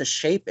Myers is not the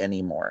shape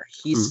anymore.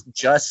 He's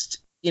just,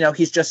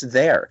 he's just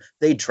there.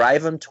 They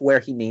drive him to where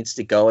he needs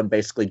to go and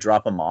basically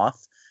drop him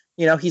off.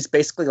 He's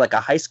basically like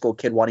a high school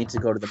kid wanting to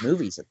go to the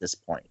movies at this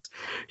point.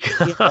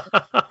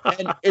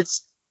 And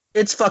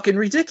it's fucking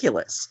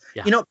ridiculous.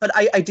 Yeah. But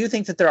I do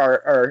think that there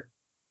are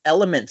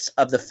elements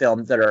of the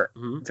film that are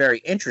very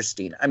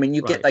interesting.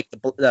 You get like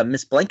the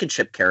Miss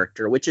Blankenship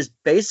character, which is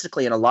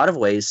basically in a lot of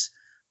ways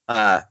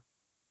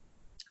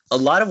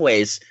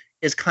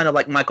is kind of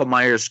like Michael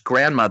Myers'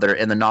 grandmother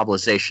in the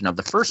novelization of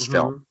the first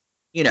film.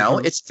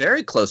 It's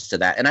very close to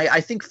that. And I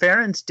think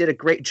Farrand's did a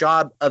great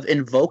job of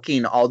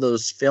invoking all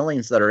those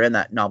feelings that are in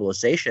that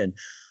novelization.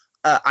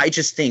 I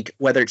just think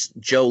whether it's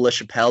Joe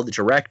LaChapelle, the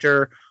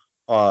director,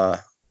 or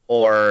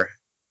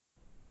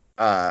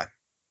the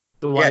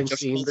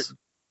Weinsteins.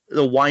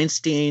 The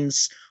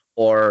Weinsteins,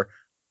 or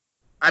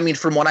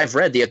from what I've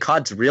read, the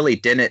Accords really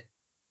didn't,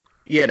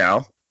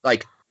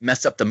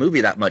 mess up the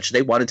movie that much.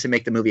 They wanted to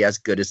make the movie as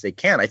good as they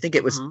can. I think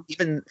it was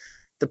even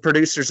the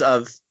producers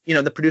of the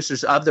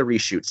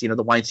reshoots,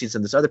 the Weinsteins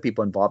and there's other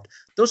people involved.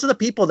 Those are the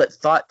people that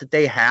thought that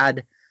they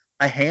had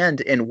a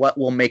hand in what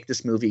will make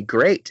this movie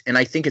great. And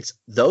I think it's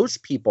those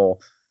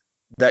people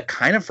that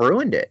kind of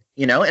ruined it,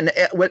 and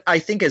what I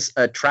think is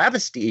a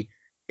travesty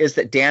is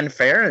that Dan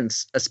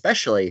Farrand's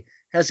especially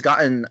has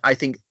gotten, I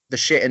think, the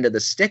shit into the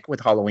stick with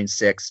Halloween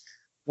 6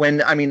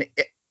 when,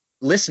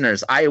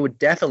 listeners, I would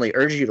definitely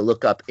urge you to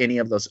look up any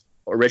of those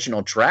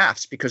original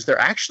drafts because they're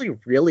actually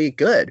really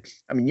good.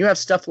 You have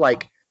stuff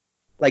like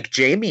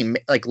Jamie,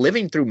 like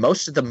living through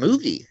most of the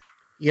movie,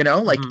 and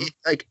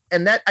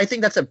that, I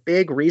think that's a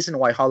big reason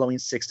why Halloween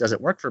 6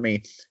 doesn't work for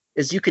me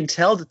is you can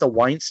tell that the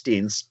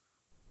Weinsteins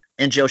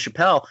and Joe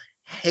Chappelle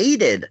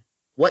hated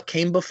what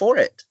came before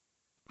it.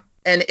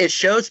 And it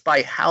shows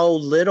by how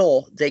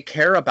little they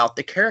care about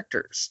the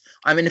characters.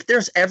 If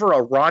there's ever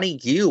a Ronnie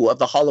Yu of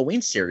the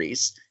Halloween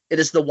series, it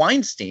is the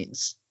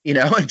Weinsteins,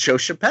 and Joe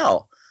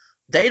Chappelle.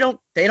 They don't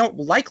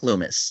like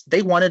Loomis.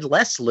 They wanted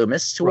less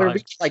Loomis to where we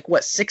get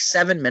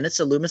 6-7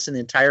 minutes of Loomis in the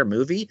entire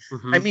movie.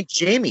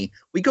 Jamie,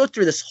 we go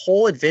through this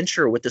whole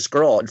adventure with this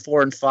girl in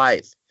 4 and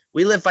 5.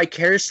 We live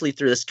vicariously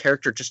through this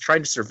character just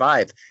trying to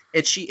survive.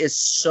 And she is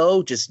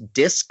so just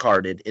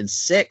discarded in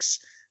 6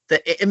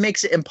 that it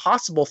makes it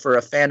impossible for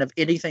a fan of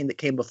anything that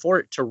came before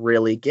it to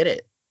really get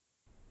it.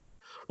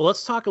 Well,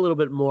 let's talk a little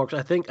bit more,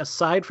 because I think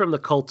aside from the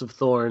Cult of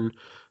Thorn,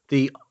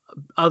 the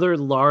other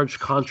large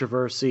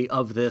controversy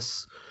of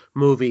this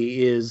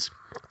movie is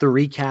the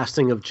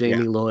recasting of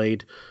Jamie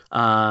Lloyd.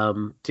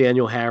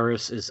 Daniel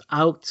Harris is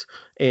out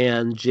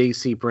and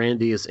J.C.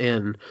 Brandy is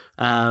in.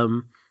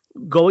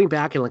 Going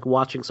back and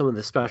watching some of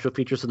the special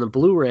features in the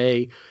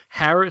Blu-ray,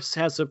 Harris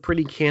has a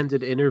pretty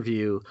candid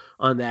interview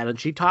on that, and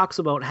she talks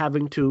about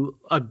having to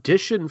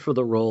audition for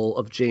the role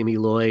of Jamie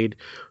Lloyd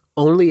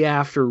only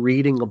after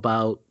reading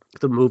about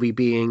the movie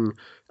being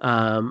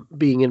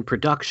being in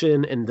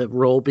production and the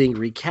role being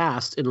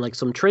recast in like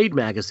some trade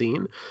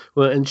magazine.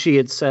 Well, and she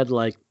had said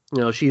like,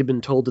 she had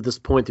been told at this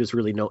point there's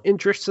really no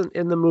interest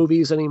in the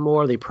movies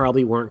anymore. They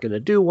probably weren't going to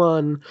do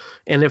one.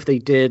 And if they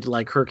did,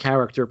 like her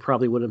character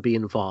probably wouldn't be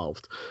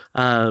involved.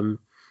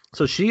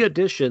 So she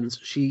auditions,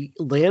 she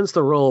lands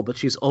the role, but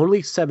she's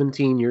only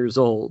 17 years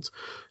old.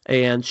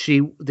 And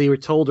they were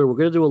told her, we're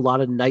going to do a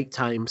lot of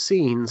nighttime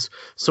scenes.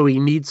 So we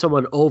need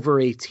someone over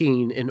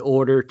 18 in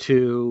order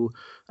to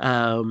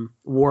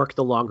work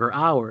the longer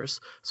hours.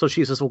 So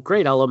she says, well,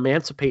 great, I'll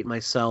emancipate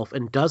myself,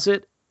 and does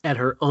it at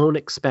her own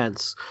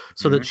expense,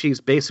 so that she's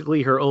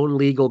basically her own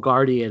legal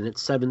guardian at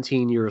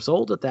 17 years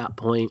old at that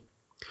point.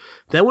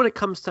 Then when it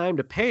comes time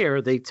to pay her,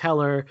 they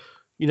tell her,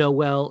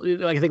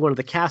 I think one of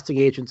the casting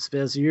agents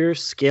says you're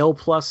scale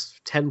plus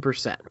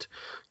 10%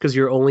 because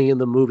you're only in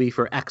the movie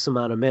for X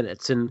amount of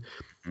minutes. And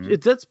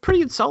that's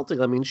pretty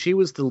insulting. I mean, she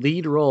was the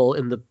lead role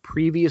in the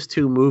previous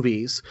 2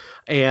 movies,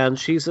 and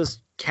she's this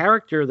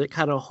character that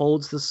kind of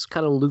holds this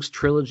kind of loose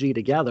trilogy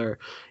together,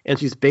 and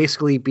she's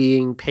basically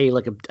being paid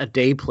like a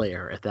day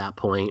player at that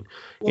point.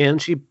 Well, and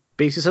she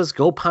basically says,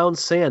 go pound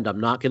sand, I'm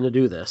not going to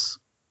do this.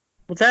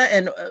 Well, that,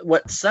 and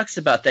what sucks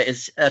about that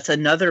is that's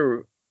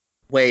another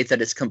way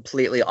that it's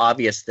completely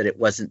obvious that it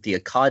wasn't the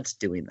Akkads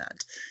doing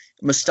that.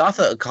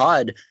 Mustafa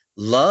Akkad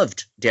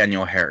loved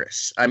Danielle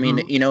Harris. I mean,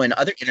 in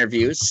other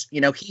interviews,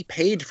 he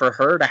paid for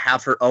her to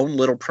have her own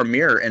little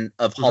premiere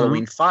of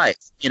Halloween 5,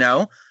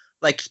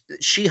 like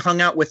she hung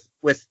out with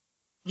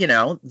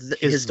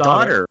his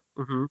daughter.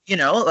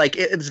 Like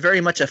it was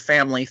very much a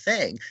family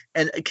thing.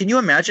 And can you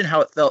imagine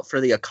how it felt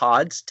for the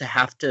Akkads to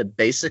have to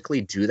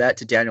basically do that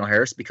to Danielle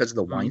Harris because of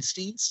the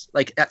Weinsteins?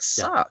 Like that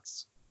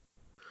sucks.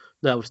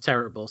 That was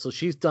terrible. So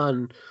she is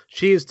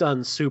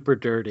done super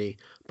dirty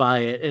by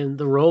it, and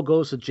the role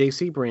goes to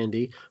J.C.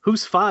 Brandy,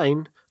 who's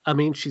fine. I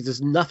mean,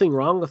 there's nothing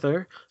wrong with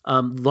her.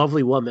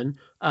 Lovely woman,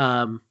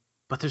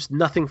 but there's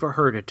nothing for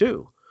her to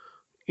do.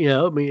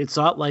 I mean, it's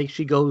not like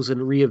she goes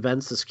and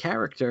reinvents this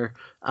character.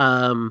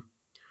 And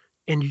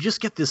you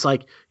just get this,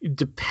 like,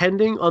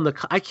 depending on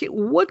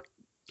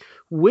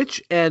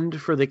which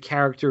end for the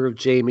character of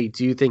Jamie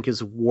do you think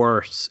is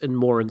worse and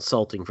more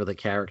insulting for the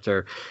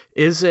character?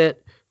 Is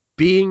it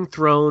being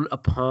thrown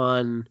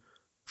upon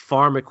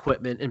farm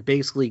equipment and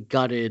basically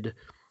gutted,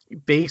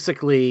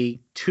 basically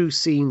 2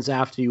 scenes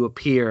after you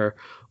appear,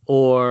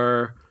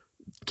 or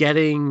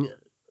getting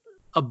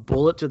a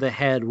bullet to the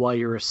head while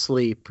you're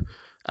asleep,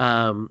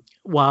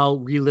 while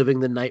reliving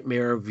the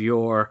nightmare of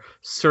your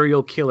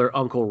serial killer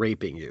uncle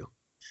raping you?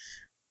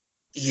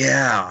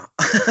 Yeah.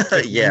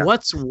 Yeah.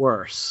 What's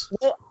worse?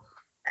 Well,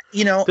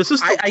 this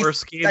is the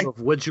worst game of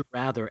Would You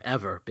Rather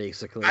ever,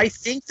 basically. I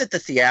think that the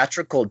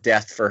theatrical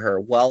death for her,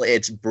 while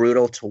it's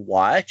brutal to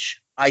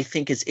watch, I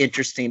think is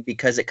interesting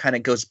because it kind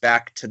of goes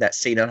back to that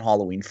scene on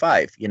Halloween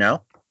 5,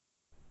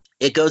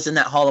 It goes in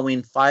that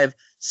Halloween 5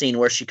 scene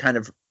where she kind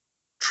of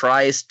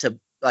tries to,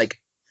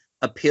 like,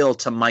 appeal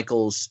to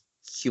Michael's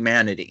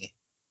humanity,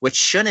 which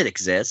shouldn't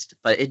exist,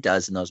 but it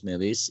does in those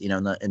movies,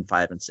 in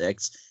 5 and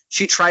 6.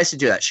 She tries to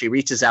do that. She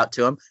reaches out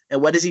to him,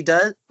 and what does he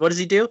do?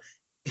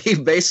 He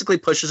basically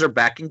pushes her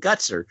back and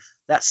guts her.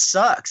 That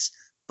sucks.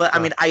 But I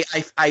mean,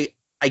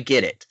 I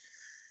get it.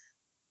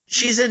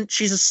 She's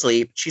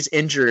asleep. She's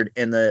injured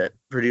in the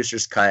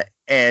producer's cut,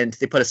 and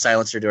they put a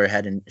silencer to her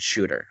head and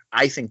shoot her.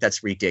 I think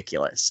that's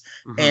ridiculous.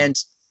 And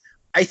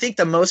I think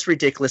the most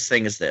ridiculous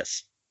thing is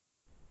this.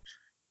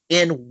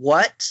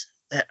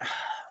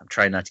 I'm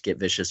trying not to get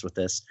vicious with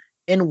this.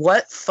 In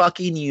what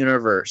fucking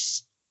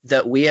universe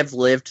that we have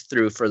lived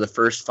through for the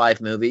first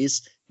 5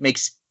 movies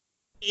makes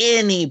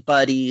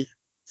anybody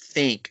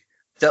think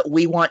that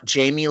we want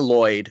Jamie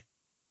Lloyd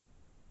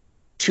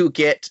to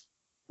get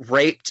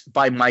raped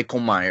by Michael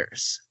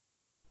Myers?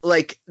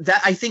 Like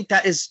that, I think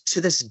that is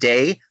to this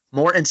day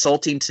more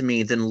insulting to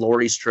me than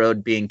Laurie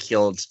Strode being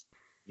killed,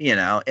 in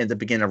the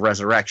beginning of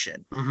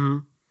Resurrection.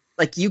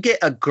 Like you get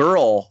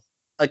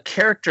a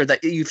character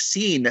that you've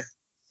seen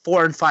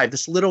 4 and 5,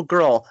 this little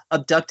girl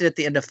abducted at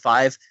the end of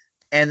 5,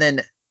 and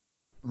then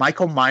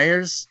Michael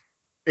Myers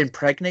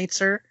impregnates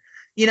her,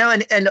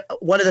 and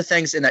one of the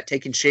things in that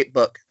Taking Shape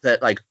book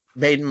that like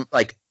made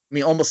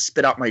me almost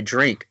spit out my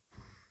drink.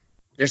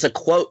 There's a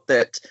quote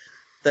that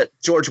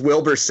George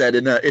Wilbur said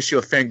in an issue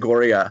of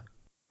Fangoria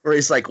where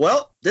he's like,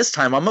 well, this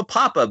time I'm a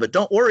papa, but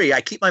don't worry,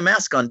 I keep my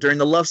mask on during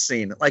the love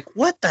scene. Like,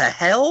 what the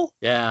hell?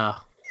 Yeah.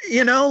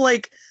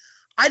 Like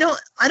I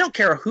don't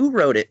care who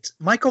wrote it.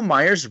 Michael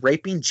Myers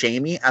raping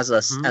Jamie as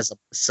a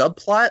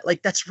subplot,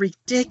 like that's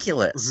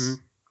ridiculous.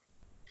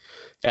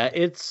 Yeah,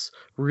 it's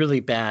really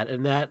bad,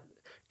 and that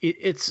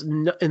it's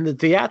in the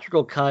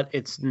theatrical cut.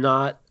 It's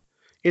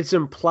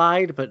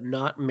implied but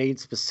not made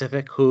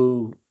specific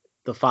who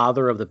the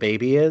father of the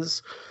baby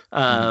is.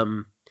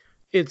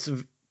 It's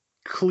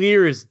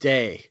clear as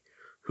day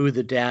who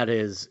the dad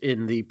is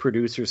in the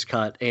producer's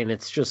cut, and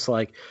it's just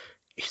like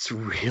it's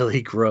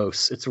really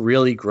gross. It's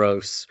really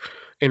gross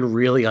and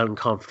really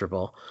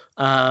uncomfortable.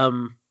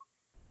 And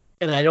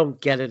I don't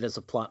get it as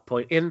a plot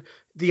point. And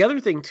the other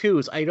thing too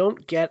is I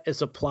don't get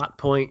as a plot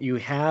point. You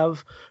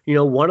have,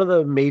 one of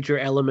the major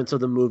elements of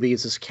the movie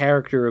is this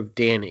character of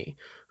Danny,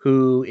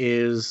 who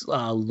is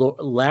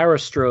Lara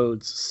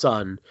Strode's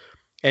son,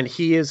 and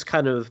he is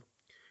kind of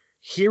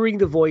hearing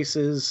the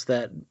voices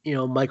that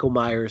Michael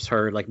Myers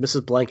heard. Like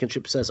Mrs.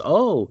 Blankenship says,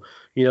 "Oh,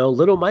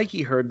 little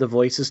Mikey heard the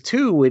voices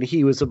too when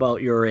he was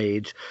about your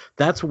age."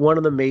 That's one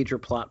of the major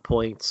plot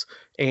points,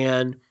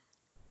 and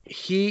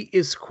he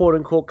is quote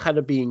unquote kind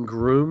of being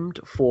groomed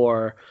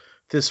for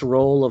this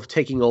role of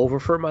taking over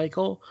for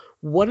Michael.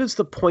 What is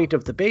the point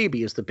of the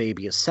baby? Is the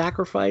baby a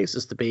sacrifice?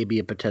 Is the baby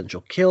a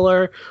potential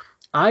killer?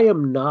 I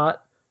am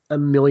not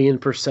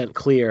 1,000,000%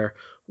 clear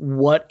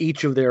what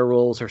each of their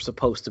roles are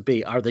supposed to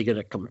be. Are they going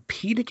to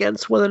compete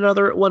against one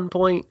another at one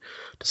point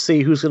to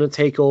see who's going to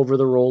take over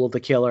the role of the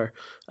killer?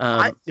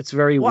 It's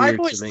very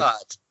weird to me.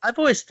 I've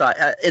always thought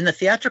in the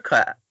theatrical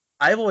cut,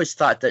 I've always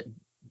thought that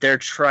they're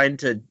trying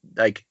to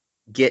like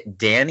get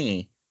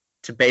Danny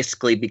to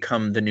basically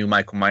become the new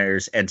Michael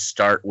Myers and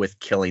start with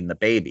killing the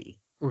baby.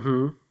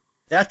 Mm-hmm.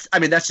 That's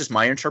just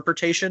my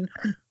interpretation.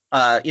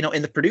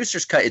 In the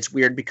producer's cut, it's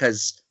weird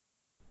because,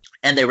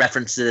 and they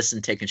reference this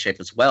in Taken Shape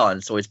as well, and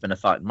it's always been a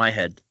thought in my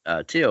head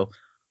too.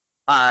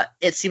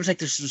 It seems like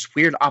there's this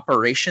weird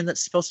operation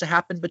that's supposed to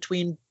happen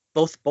between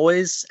both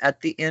boys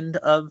at the end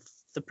of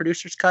the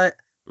producer's cut.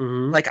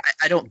 Mm-hmm. Like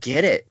I don't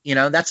get it.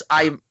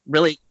 I'm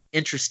really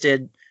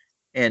interested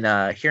in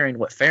hearing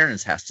what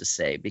Farrand's has to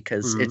say,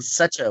 because it's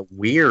such a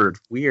weird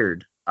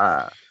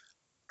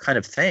kind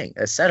of thing,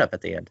 a setup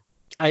at the end.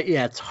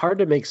 It's hard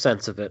to make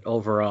sense of it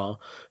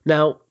overall.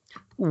 Now,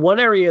 one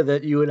area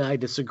that you and I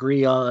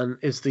disagree on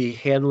is the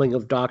handling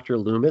of Dr.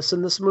 Loomis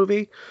in this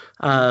movie.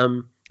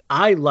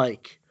 I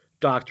like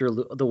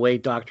the way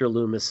Dr.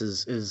 Loomis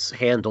is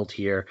handled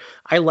here.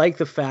 I like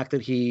the fact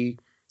that he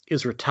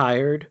is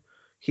retired.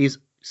 He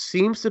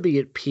seems to be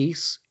at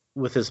peace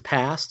with his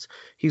past.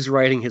 He's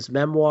writing his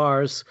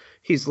memoirs.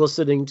 He's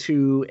listening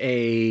to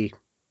a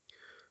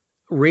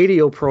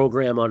radio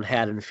program on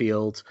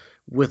Haddonfield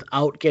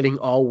without getting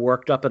all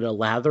worked up in a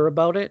lather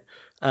about it.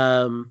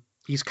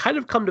 He's kind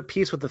of come to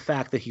peace with the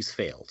fact that he's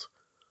failed.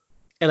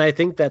 And I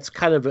think that's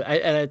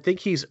I think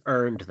he's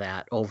earned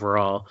that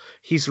overall.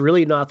 He's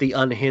really not the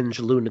unhinged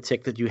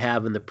lunatic that you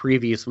have in the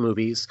previous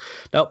movies.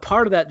 Now,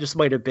 part of that just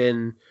might have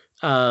been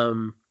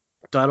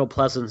Donald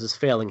Pleasence's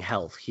failing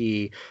health.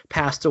 He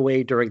passed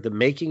away during the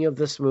making of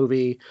this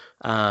movie.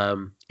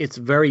 It's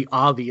very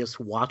obvious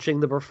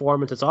watching the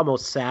performance. It's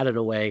almost sad in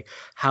a way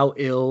how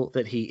ill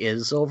that he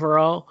is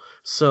overall.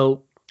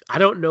 So I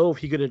don't know if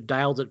he could have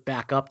dialed it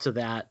back up to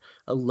that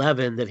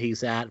 11 that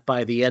he's at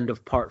by the end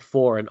of part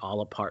 4 and all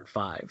of part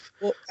 5.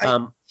 Well,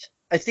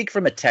 I think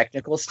from a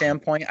technical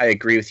standpoint, I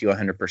agree with you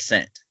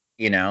 100%.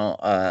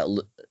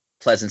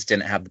 Pleasance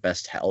didn't have the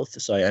best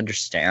health, so I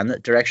understand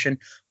that direction.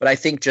 But I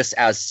think just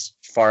as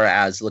far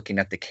as looking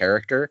at the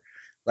character,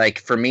 like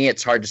for me,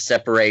 it's hard to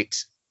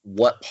separate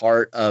what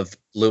part of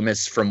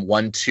Loomis from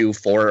 1, 2,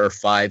 4, or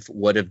 5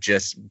 would have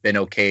just been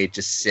okay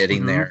just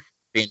sitting there,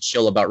 being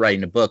chill about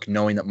writing a book,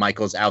 knowing that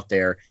Michael's out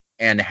there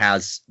and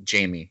has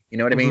Jamie. You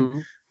know what I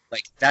mean?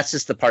 Like that's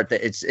just the part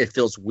that it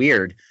feels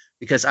weird,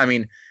 because I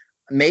mean,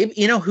 maybe,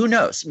 who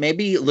knows?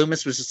 Maybe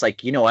Loomis was just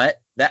like, you know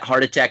what? That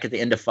heart attack at the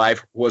end of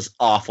 5 was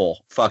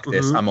awful. Fuck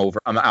this. I'm over.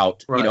 I'm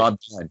out. Right. I'm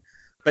done.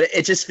 But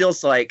it just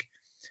feels like,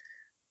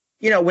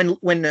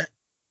 when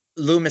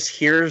Loomis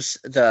hears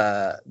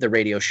the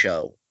radio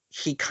show,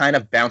 he kind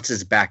of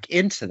bounces back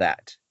into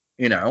that,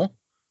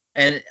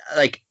 and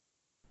like,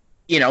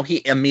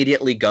 he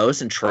immediately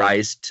goes and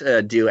tries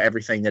to do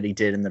everything that he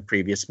did in the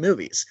previous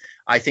movies.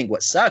 I think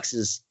what sucks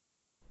is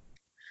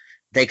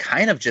they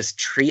kind of just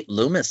treat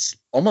Loomis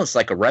almost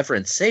like a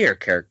Reverend Sayer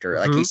character.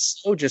 Like he's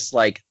so just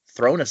like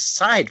thrown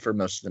aside for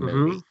most of the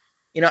movie,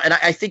 and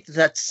I think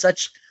that's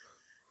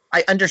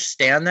I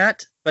understand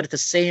that, but at the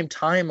same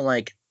time,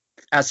 like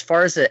as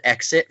far as an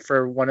exit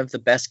for one of the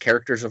best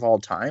characters of all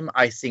time,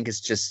 I think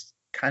is just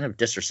kind of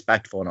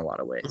disrespectful in a lot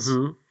of ways.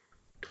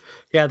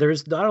 Yeah,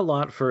 there's not a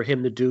lot for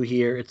him to do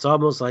here. It's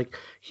almost like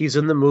he's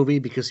in the movie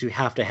because you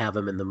have to have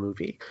him in the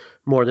movie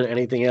more than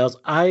anything else.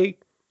 I,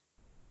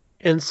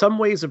 in some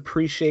ways,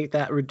 appreciate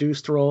that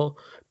reduced role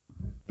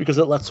because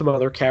it lets some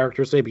other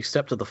characters maybe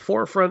step to the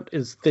forefront,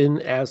 as thin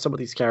as some of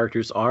these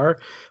characters are.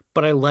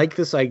 But I like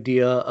this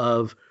idea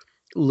of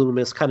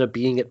Loomis kind of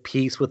being at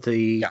peace with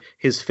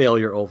his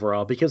failure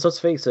overall, because let's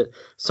face it,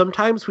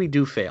 sometimes we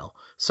do fail.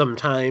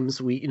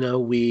 Sometimes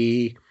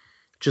we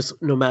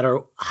just, no matter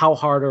how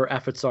hard our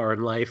efforts are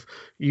in life,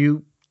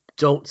 you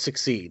don't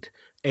succeed,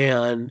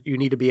 and you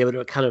need to be able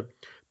to kind of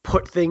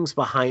put things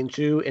behind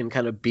you and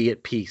kind of be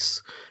at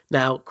peace.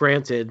 Now,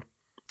 granted,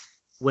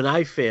 when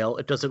I fail,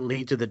 it doesn't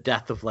lead to the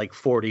death of like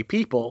 40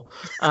 people.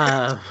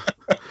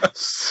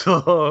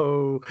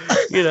 So,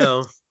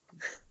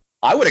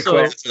 I would have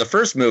quit after the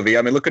first movie.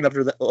 I mean, looking up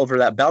over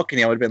that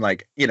balcony, I would have been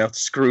like,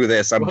 screw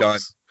this, I'm done.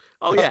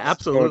 Oh yeah,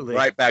 absolutely.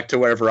 Right back to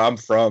wherever I'm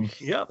from.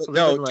 Yeah.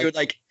 No, dude,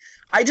 like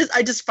I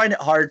just find it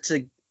hard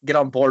to get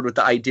on board with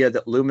the idea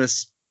that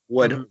Loomis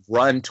would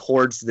run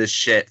towards this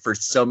shit for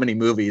so many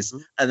movies,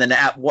 and then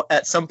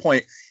at some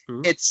point,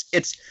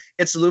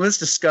 it's Loomis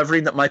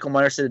discovering that Michael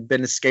Myers had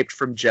been escaped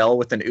from jail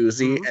with an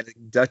Uzi and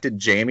abducted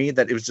Jamie,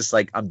 that it was just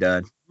like, I'm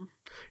done.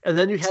 And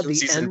then you had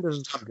the end of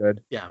I'm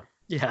good. Yeah.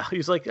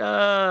 He's like,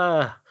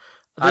 I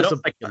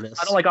don't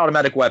like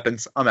automatic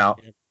weapons. I'm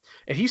out.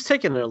 And he's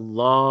taken a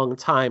long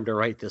time to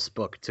write this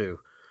book too.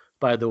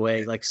 By the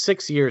way, like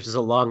 6 years is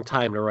a long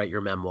time to write your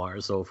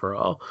memoirs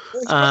overall.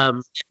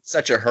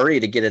 Such a hurry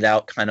to get it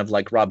out, kind of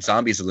like Rob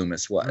Zombie's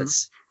Loomis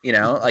was. You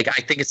know, like,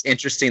 I think it's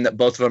interesting that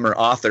both of them are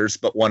authors,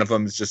 but one of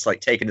them is just like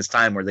taking his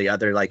time, where the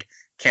other like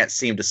can't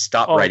seem to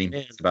stop writing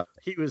books about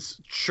it. He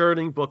was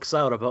churning books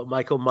out about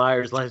Michael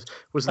Myers.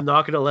 Was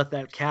not going to let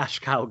that cash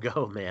cow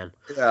go, man.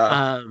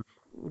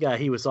 Yeah,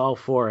 he was all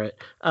for it.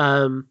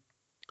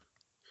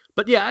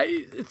 But yeah,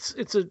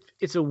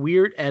 it's a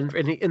weird end.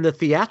 And in the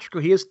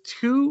theatrical, he has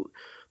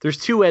there's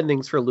two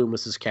endings for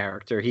Loomis's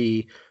character.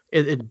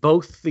 In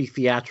both the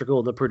theatrical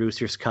and the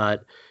producer's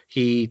cut,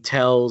 he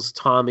tells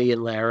Tommy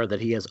and Lara that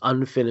he has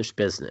unfinished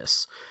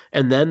business.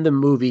 And then the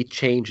movie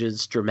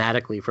changes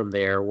dramatically from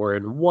there, where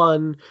in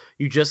one,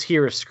 you just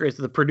hear a script.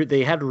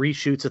 They had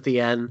reshoots at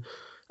the end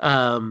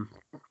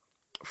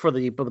for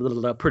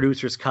the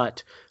producer's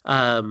cut.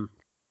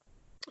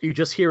 You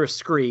just hear a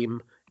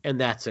scream, and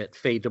that's it.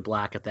 Fade to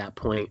black at that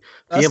point.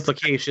 The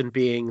implication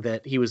being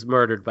that he was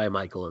murdered by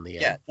Michael in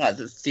the end. Yeah,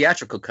 the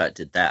theatrical cut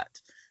did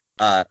that.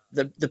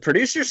 The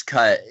producer's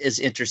cut is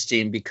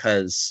interesting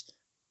because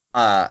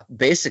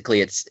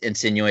basically it's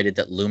insinuated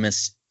that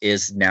Loomis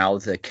is now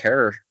the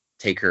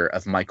caretaker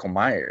of Michael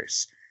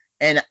Myers.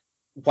 And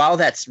while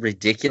that's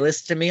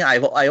ridiculous to me,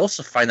 I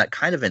also find that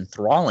kind of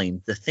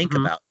enthralling to think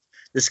about.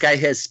 This guy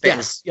has spent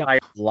his entire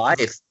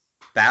life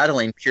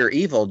battling pure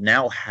evil,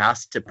 now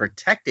has to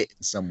protect it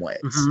in some ways.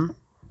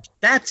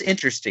 That's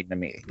interesting to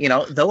me. You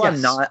know, though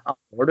I'm not on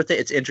board with it,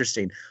 it's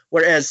interesting.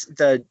 Whereas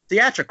the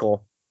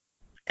theatrical,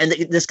 and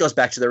this goes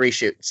back to the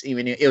reshoots,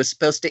 even it was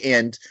supposed to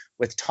end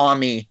with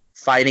Tommy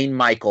fighting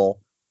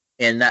Michael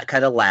in that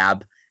kind of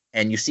lab,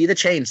 and you see the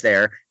change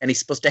there, and he's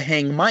supposed to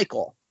hang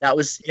Michael. That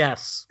was the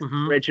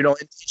original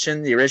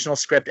intention, the original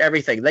script,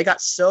 everything. They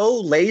got so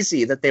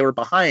lazy that they were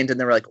behind, and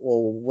they were like,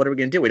 well, what are we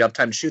going to do? We don't have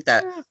time to shoot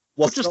that.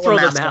 We'll just throw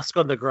the mask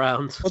on the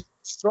ground. We'll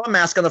throw a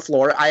mask on the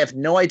floor. I have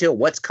no idea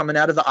what's coming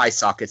out of the eye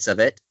sockets of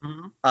it.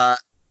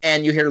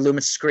 And you hear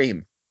Loomis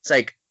scream. It's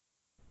like,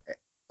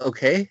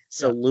 okay,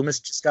 so Loomis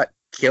just got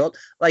killed.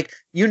 Like,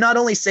 you not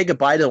only say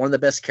goodbye to one of the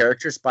best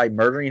characters by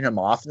murdering him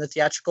off in the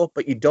theatrical,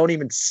 but you don't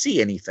even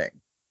see anything.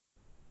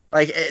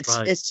 Like,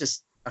 it's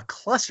just a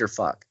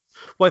clusterfuck.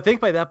 Well, I think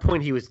by that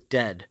point he was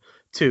dead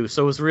too.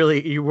 So it was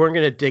really, you weren't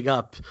going to dig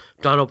up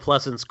Donald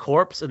Pleasant's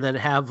corpse and then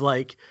have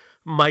like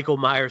Michael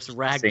Myers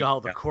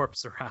ragdoll the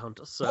corpse around.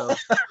 So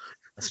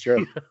that's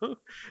true. You know,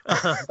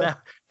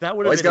 that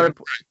would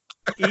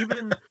have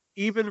been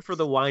even for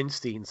the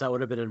Weinsteins, that would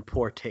have been in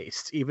poor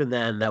taste. Even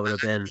then, that would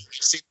have been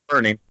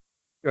burning.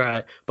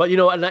 Right. But you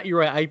know, and you're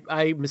right.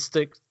 I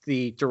mistook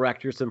the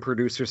directors and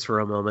producers for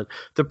a moment.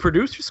 The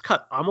producer's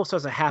cut almost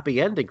has a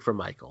happy ending for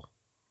Michael.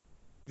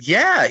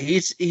 Yeah,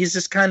 he's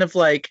just kind of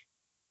like,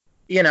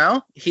 you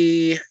know,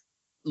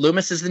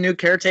 Loomis is the new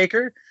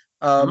caretaker.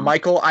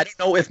 Michael, I don't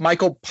know if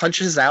Michael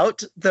punches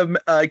out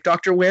the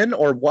Dr. Wynn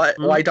or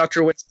why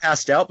Dr. Wynn's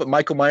passed out, but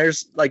Michael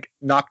Myers like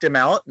knocked him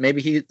out.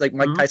 Maybe he like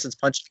Mike Tyson's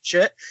punching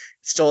shit,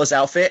 stole his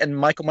outfit, and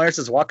Michael Myers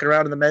is walking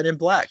around in the Men in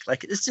Black.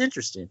 Like, it's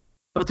interesting.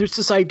 But there's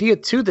this idea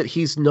too that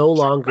he's no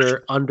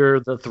longer under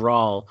the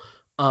thrall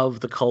of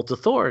the Cult of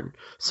Thorn.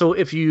 So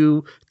if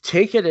you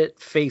take it at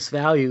face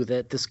value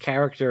that this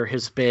character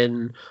has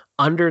been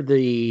under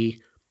the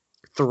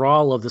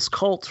thrall of this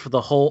cult for the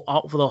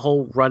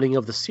whole running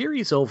of the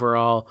series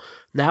overall,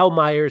 now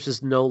Myers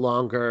is no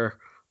longer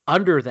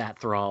under that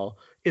thrall.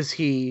 Is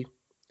he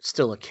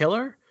still a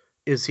killer?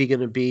 Is he going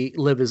to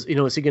is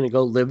he going to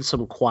go live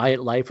some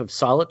quiet life of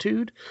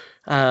solitude?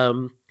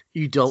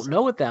 You don't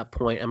know at that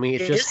point. I mean,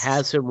 it just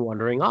has him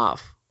wandering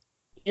off.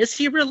 Is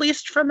he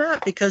released from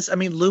that? Because I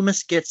mean,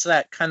 Loomis gets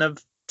that kind of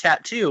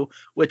tattoo,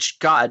 which,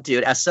 God,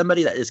 dude, as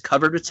somebody that is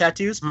covered with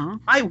tattoos,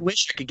 I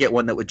wish I could get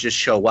one that would just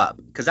show up,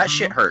 because that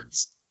shit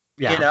hurts.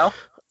 Yeah. You know,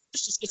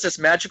 just gets this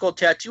magical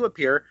tattoo up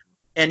here,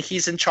 and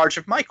he's in charge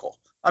of Michael.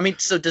 I mean,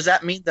 so does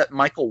that mean that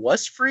Michael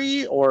was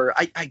free, or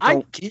I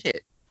don't get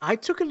it? I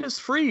took it as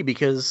free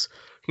because,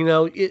 you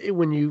know,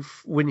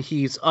 when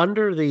he's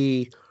under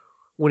the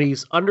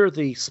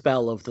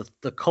spell of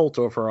the cult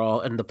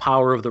overall and the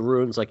power of the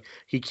runes, like,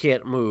 he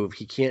can't move,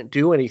 he can't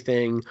do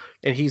anything,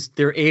 and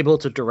they're able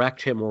to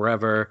direct him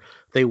wherever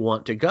they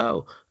want to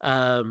go,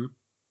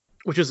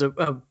 which is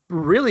a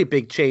really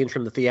big change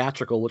from the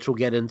theatrical, which we'll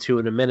get into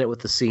in a minute with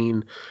the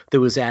scene that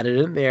was added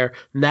in there.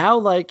 Now,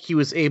 like, he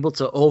was able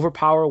to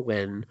overpower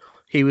Wynn,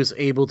 he was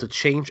able to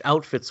change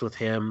outfits with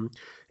him,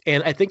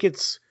 and I think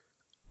it's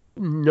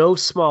no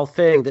small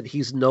thing that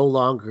he's no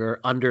longer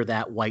under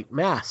that white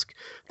mask,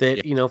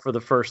 that, you know, for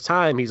the first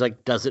time, he's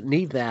like, doesn't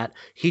need that.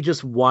 He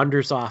just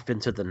wanders off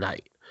into the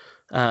night.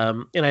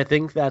 And I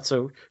think that's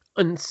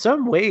in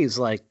some ways,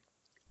 like,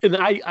 And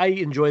I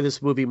enjoy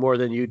this movie more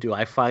than you do.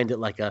 I find it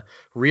like a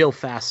real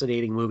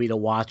fascinating movie to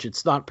watch.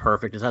 It's not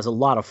perfect. It has a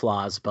lot of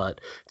flaws,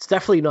 but it's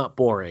definitely not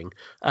boring.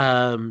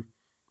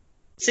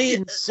 See,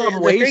 In some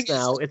the ways thing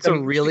now, is, it's a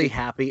really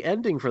happy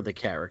ending for the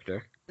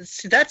character.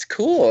 see, that's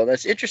cool.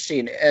 That's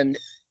interesting. And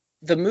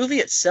the movie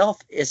itself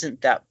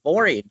isn't that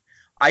boring.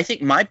 I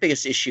think my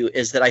biggest issue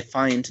is that I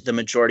find the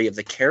majority of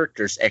the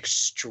characters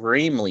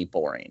extremely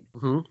boring.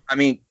 Mm-hmm. I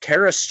mean,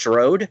 Kara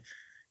Strode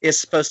is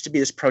supposed to be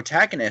this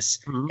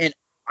protagonist, Mm-hmm. and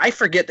I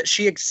forget that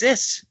she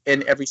exists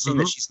in every scene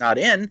that she's not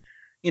in.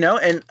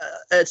 And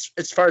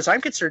as far as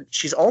I'm concerned,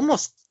 she's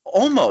almost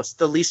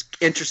the least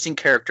interesting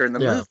character in the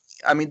movie.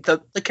 I mean,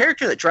 the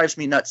character that drives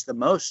me nuts the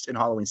most in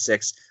Halloween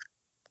 6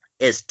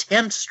 is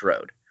Tim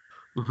Strode.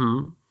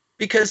 Mm-hmm.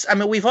 Because, I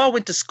mean, we've all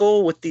went to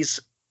school with these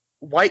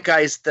white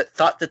guys that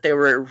thought that they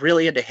were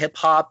really into hip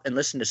hop and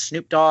listened to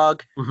Snoop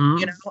Dogg,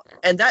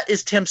 and that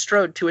is Tim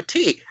Strode to a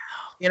T,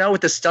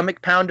 with the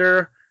stomach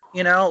pounder,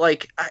 I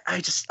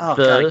just,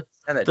 God,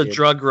 the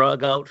drug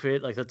rug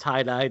outfit, like the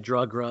tie-dye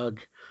drug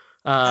rug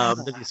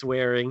that he's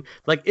wearing.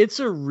 Like, it's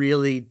a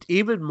really,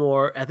 even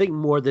more, I think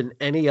more than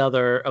any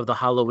other of the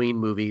Halloween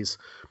movies,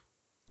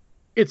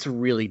 it's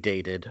really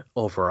dated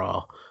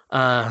overall.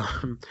 I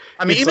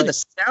mean, even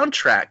the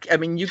soundtrack. I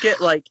mean, you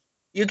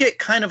get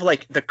kind of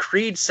like the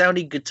Creed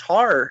sounding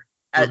guitar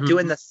at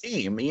doing the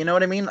theme. You know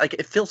what I mean? Like,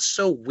 it feels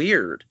so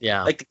weird.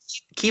 Yeah. Like, the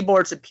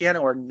keyboards and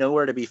piano are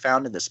nowhere to be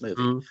found in this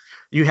movie. Mm-hmm.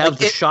 You have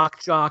the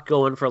shock jock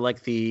going for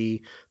like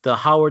the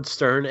Howard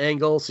Stern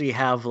angle. So you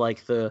have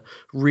like the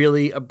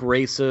really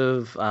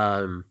abrasive,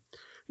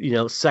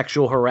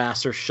 sexual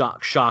harasser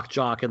shock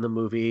jock in the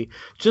movie.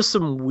 Just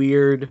some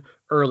weird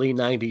early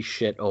 90s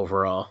shit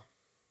overall.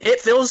 It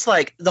feels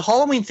like the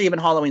Halloween theme in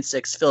Halloween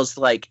 6 feels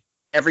like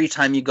every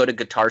time you go to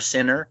Guitar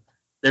Center,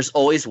 there's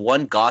always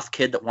one goth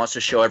kid that wants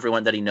to show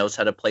everyone that he knows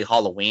how to play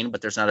Halloween,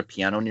 but there's not a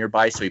piano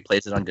nearby, so he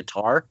plays it on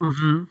guitar.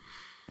 Mm-hmm.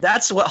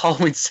 That's what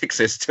Halloween 6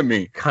 is to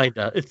me.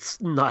 Kinda.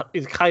 It's not.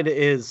 It kind of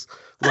is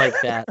like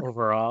that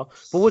overall.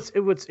 But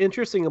what's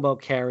interesting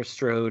about Kara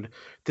Strode,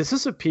 this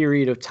is a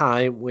period of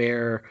time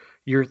where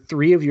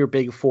three of your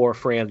big four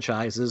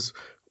franchises,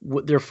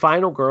 their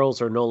final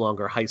girls are no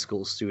longer high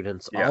school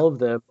students. Yeah. All of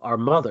them are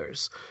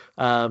mothers.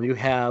 You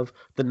have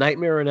the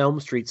Nightmare on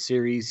Elm Street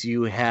series.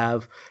 You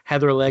have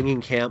Heather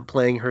Langenkamp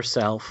playing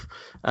herself,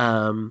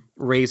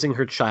 raising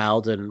her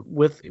child, and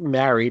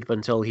married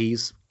until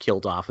he's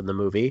killed off in the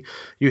movie.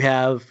 You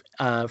have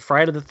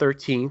Friday the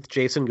 13th,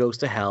 Jason Goes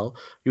to Hell.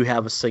 You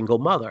have a single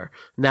mother.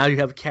 Now you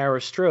have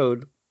Kara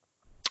Strode,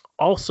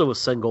 also a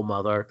single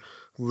mother,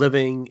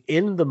 living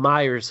in the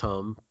Myers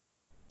home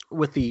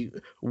with the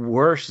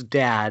worst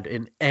dad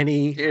in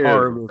any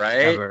horror movie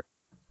ever.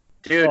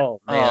 Dude,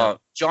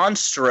 John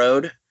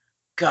Strode,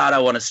 God, I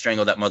want to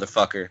strangle that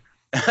motherfucker.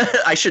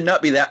 I should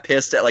not be that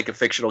pissed at like a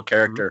fictional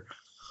character.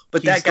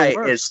 But that guy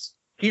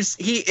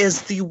he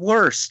is the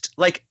worst.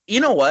 Like, you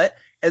know what?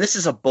 And this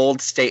is a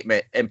bold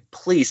statement, and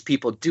please,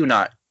 people, do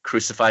not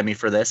crucify me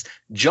for this.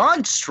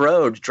 John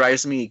Strode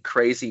drives me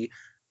crazy,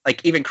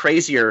 like even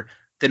crazier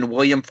than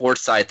William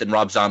Forsythe in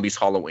Rob Zombie's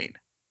Halloween.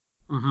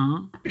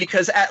 Mm-hmm.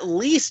 Because at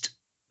least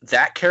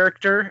that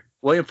character,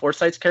 William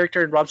Forsythe's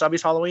character in Rob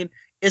Zombie's Halloween,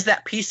 is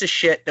that piece of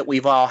shit that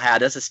we've all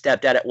had as a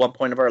stepdad at one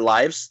point of our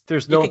lives.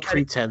 There's no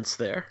pretense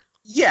there.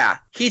 Yeah,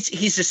 he's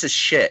just a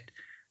shit.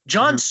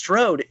 John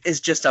Strode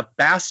is just a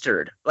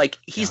bastard. Like,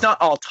 he's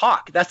not all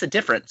talk. That's the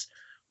difference.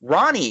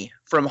 Ronnie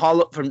from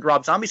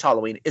Rob Zombie's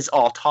Halloween is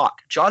all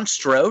talk. John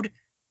Strode,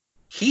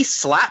 he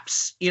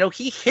slaps.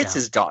 He hits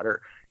his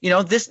daughter.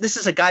 This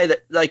is a guy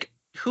that, like,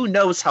 who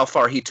knows how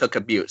far he took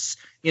abuse.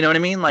 You know what I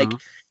mean? Like,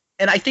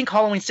 and I think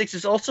Halloween 6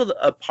 is also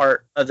a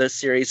part of the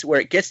series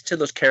where it gets to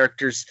those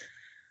characters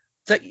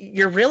that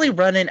you're really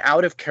running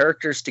out of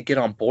characters to get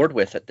on board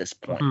with at this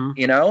point.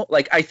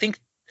 Like, I think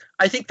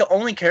the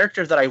only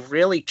character that I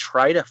really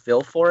try to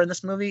feel for in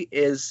this movie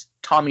is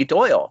Tommy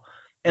Doyle.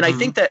 And I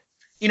think that,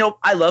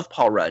 I love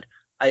Paul Rudd.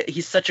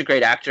 He's such a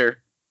great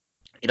actor.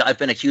 I've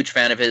been a huge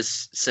fan of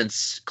his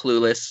since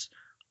Clueless.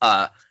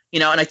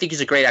 And I think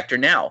he's a great actor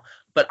now.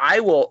 But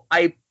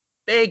I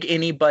beg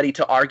anybody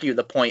to argue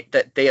the point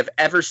that they have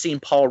ever seen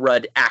Paul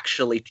Rudd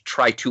actually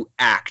try to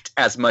act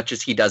as much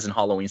as he does in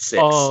Halloween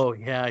 6. Oh,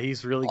 yeah,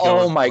 he's really good.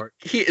 Oh, my.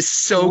 He is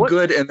so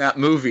good in that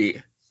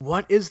movie.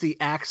 What is the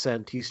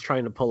accent he's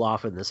trying to pull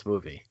off in this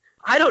movie?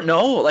 I don't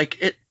know.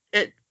 Like,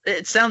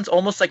 it sounds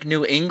almost like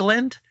New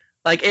England.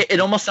 Like, it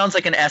almost sounds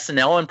like an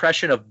SNL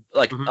impression of,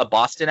 like, a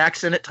Boston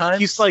accent at times.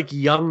 He's like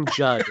young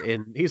Judd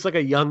he's like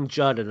a young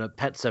Judd in a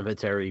Pet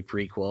Sematary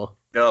prequel.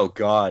 Oh,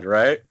 God,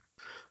 right?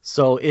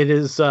 So it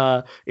is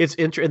it's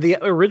the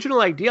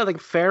original idea, like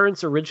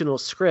Farrand's original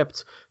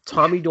script,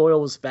 Tommy Doyle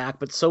was back,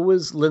 but so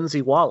was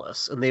Lindsay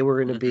Wallace, and they were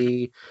going to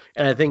be.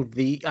 And I think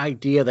the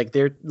idea, like,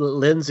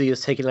 Lindsay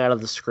is taken out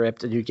of the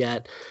script, and you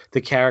get the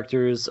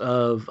characters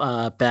of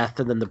Beth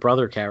and then the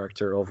brother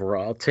character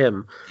overall,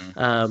 Tim.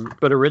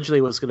 But originally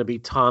it was going to be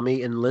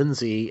Tommy and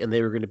Lindsay, and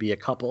they were going to be a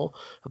couple.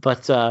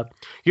 But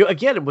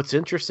again, what's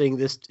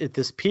interesting at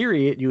this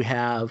period, you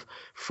have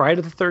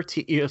Friday the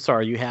 13th.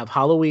 Sorry, you have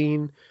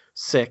Halloween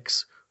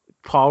 6.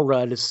 Paul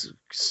Rudd is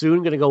soon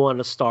going to go on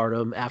to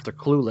stardom after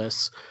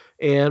Clueless.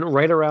 And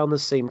right around the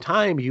same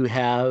time, you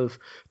have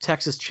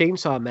Texas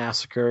Chainsaw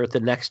Massacre, The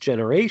Next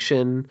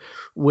Generation,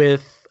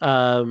 with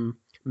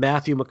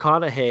Matthew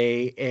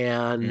McConaughey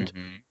and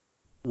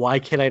why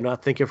can I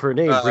not think of her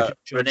name?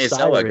 Renee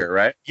Zellweger,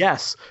 right?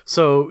 Yes.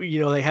 So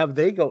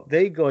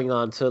they going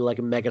on to like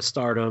a mega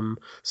stardom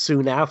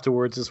soon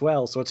afterwards as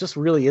well. So it's just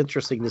really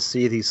interesting to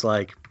see these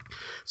like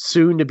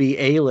soon to be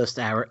A-list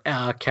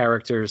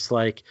characters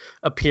like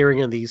appearing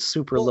in these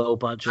super low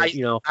budget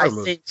horror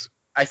movies.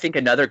 I think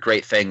another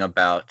great thing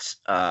about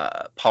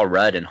Paul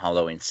Rudd in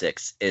Halloween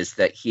 6 is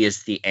that he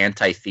is the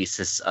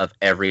antithesis of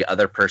every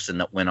other person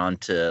that went on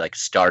to like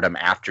stardom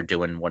after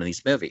doing one of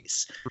these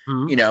movies.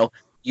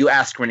 You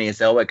ask Renee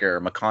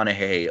Zellweger,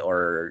 McConaughey,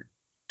 or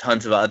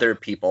tons of other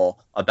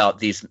people about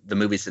the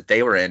movies that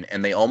they were in,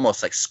 and they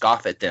almost like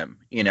scoff at them,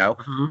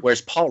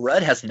 Whereas Paul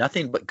Rudd has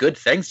nothing but good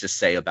things to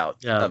say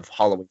about of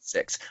Halloween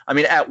 6. I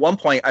mean, at one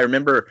point, I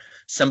remember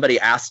somebody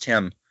asked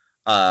him,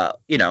 why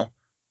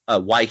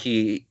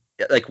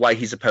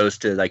he's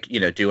opposed to like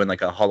doing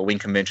like a Halloween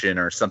convention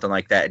or something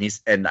like that,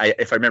 and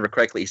if I remember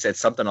correctly, he said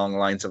something along the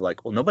lines of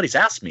like, well, nobody's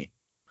asked me,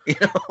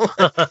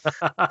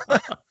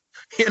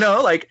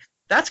 like.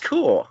 That's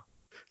cool.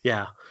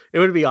 Yeah, it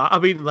would be. I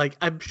mean, like,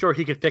 I'm sure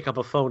he could pick up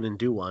a phone and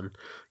do one,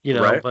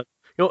 right. But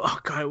oh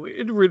god,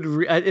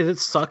 it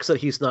sucks that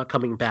he's not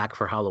coming back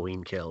for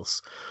Halloween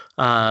Kills.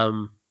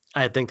 I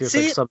think there's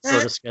like some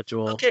sort of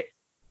schedule. Okay,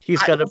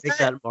 he's got to make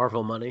that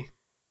Marvel money.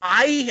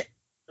 I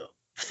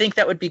think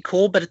that would be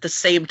cool, but at the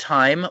same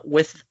time,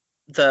 with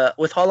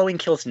Halloween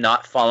Kills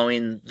not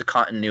following the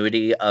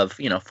continuity of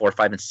 4,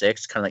 5, and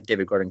 6, kind of like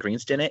David Gordon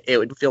Green's did it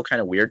would feel kind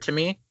of weird to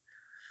me.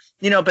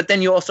 But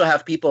then you also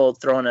have people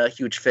throwing a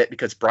huge fit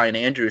because Brian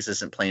Andrews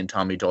isn't playing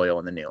Tommy Doyle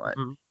in the new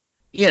one.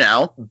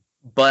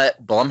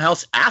 But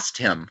Blumhouse asked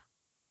him.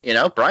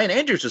 Brian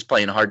Andrews was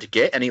playing hard to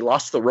get, and he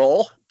lost the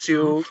role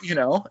to,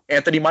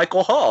 Anthony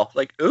Michael Hall.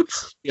 Like,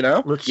 oops, you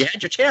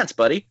had your chance,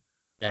 buddy.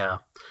 Yeah.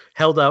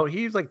 Held out.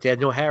 He's like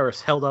Daniel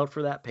Harris, held out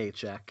for that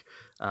paycheck,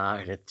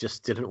 and it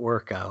just didn't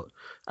work out.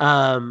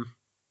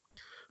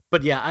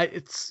 But yeah,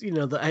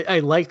 I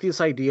like this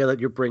idea that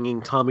you're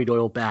bringing Tommy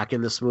Doyle back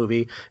in this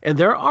movie, and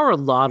there are a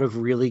lot of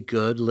really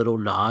good little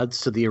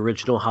nods to the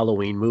original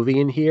Halloween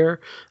movie in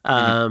here.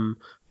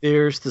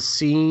 There's the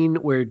scene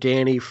where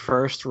Danny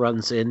first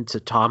runs into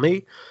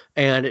Tommy,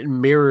 and it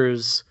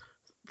mirrors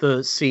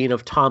the scene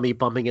of Tommy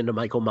bumping into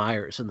Michael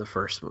Myers in the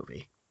first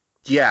movie.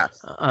 Yeah,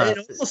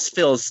 it almost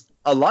feels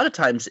a lot of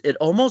times. It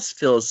almost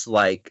feels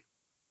like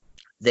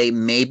they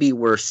maybe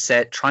were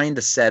trying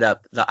to set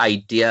up the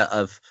idea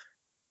of.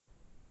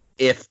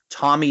 If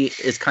Tommy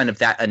is kind of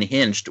that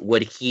unhinged,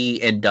 would he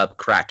end up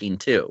cracking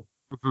too?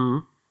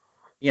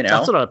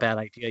 That's not a bad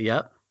idea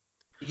yet.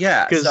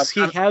 Yeah, because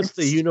he has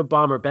the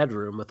Unabomber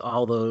bedroom with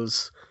all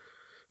those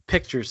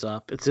pictures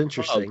up. It's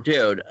interesting. Oh,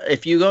 dude,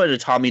 if you go into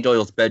Tommy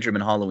Doyle's bedroom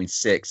in Halloween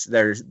 6,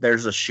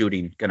 there's a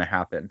shooting gonna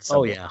happen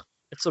somewhere. Oh yeah,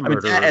 it's a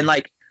murder. And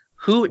like,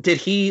 who did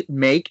he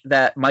make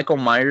that Michael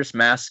Myers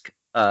mask?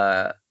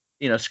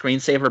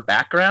 Screensaver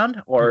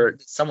background, or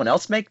did someone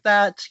else make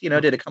that?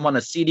 Did it come on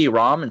a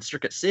CD-ROM in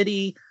Circuit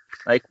City?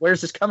 Like, where's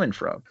this coming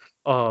from?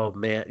 Oh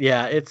man,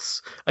 yeah,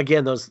 it's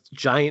again those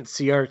giant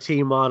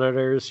CRT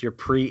monitors, your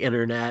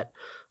pre-internet.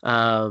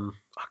 Oh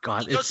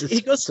god,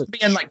 he goes from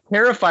being like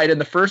terrified in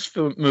the first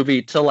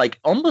movie to like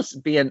almost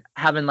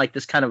having like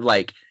this kind of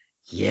like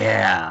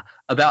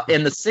about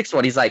in the 6th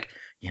one. He's like,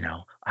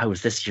 I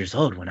was this years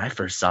old when I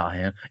first saw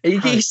him.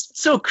 And he's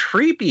so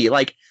creepy,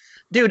 like.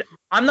 Dude,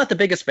 I'm not the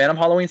biggest fan of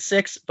Halloween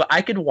 6, but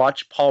I could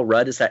watch Paul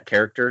Rudd as that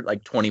character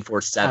like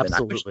 24/7.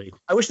 Absolutely.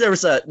 I wish there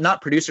was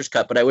not producer's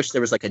cut, but I wish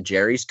there was like a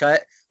Jerry's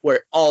cut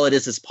where all it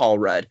is Paul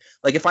Rudd.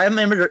 Like if I'm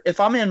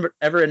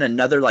ever in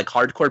another like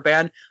hardcore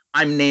band,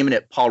 I'm naming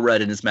it Paul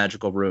Rudd and his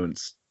Magical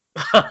Runes.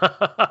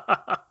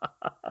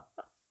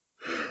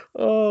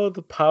 Oh,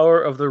 the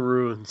power of the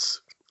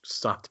runes.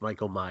 Stopped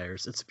Michael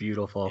Myers. It's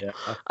beautiful.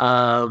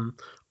 Yeah.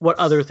 What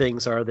other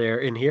things are there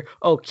in here?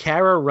 Oh,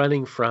 Kara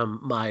running from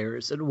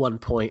Myers at one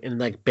point and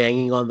like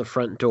banging on the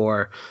front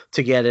door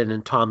to get in,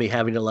 and Tommy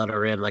having to let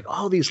her in. Like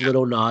all these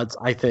little nods,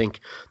 I think,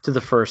 to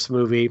the first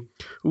movie.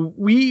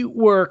 We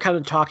were kind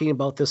of talking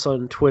about this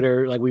on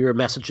Twitter, like we were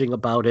messaging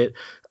about it.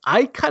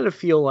 I kind of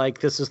feel like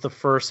this is the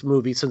first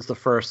movie since the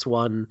first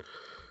one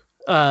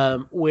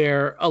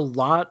where a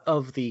lot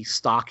of the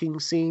stalking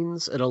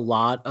scenes and a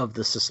lot of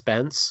the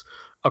suspense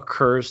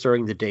occurs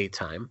during the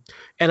daytime.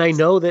 And I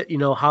know that,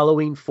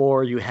 Halloween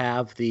 4, you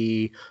have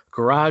the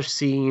garage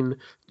scene.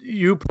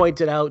 you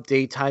pointed out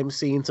daytime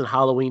scenes in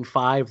Halloween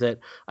 5 that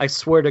I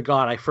swear to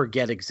God I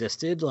forget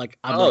existed. Like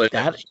I'm like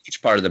that.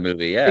 Each part of the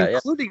movie, yeah,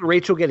 including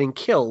Rachel getting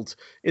killed,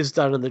 is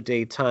done in the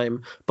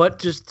daytime. But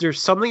just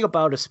there's something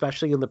about,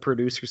 especially in the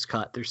producer's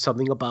cut, there's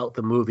something about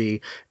the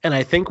movie, and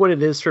I think what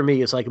it is for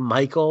me is like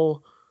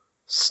Michael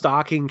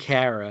stalking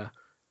Kara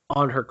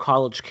on her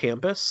college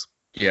campus.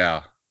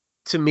 Yeah,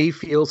 to me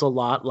feels a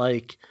lot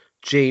like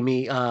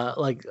Jamie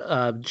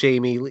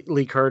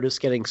Lee Curtis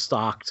getting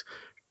stalked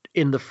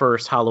in the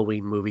first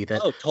Halloween movie.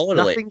 That totally.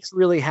 Nothing's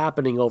really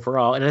happening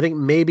overall, and I think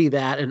maybe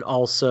that, and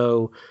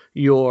also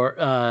your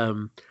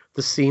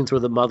the scenes where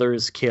the mother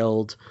is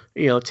killed,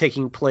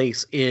 taking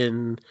place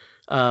in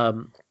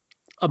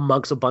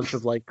amongst a bunch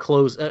of like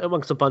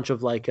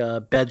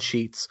bed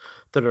sheets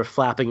that are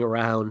flapping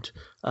around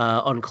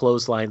on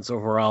clotheslines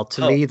overall.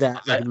 To me,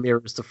 that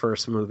mirrors the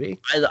first movie.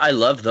 I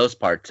love those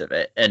parts of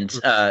it. And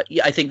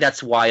I think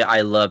that's why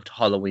I loved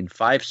Halloween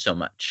 5 so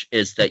much,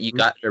 is that you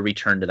got to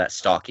return to that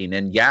stalking.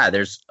 And yeah,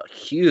 there's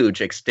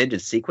huge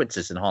extended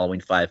sequences in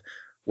Halloween 5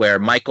 where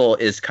Michael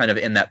is kind of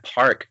in that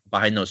park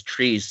behind those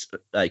trees,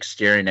 like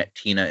staring at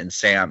Tina and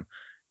Sam.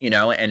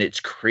 And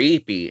it's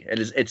creepy.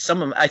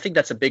 I think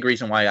that's a big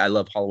reason why I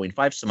love Halloween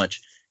 5 so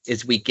much,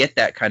 is we get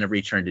that kind of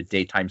return to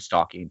daytime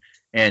stalking.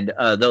 And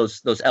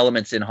those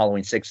elements in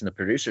Halloween 6 in the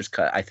producer's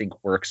cut, I think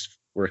works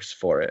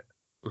for it.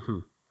 Mm-hmm.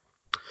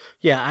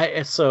 Yeah,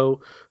 I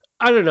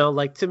don't know.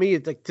 Like to me,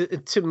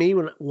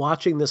 when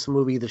watching this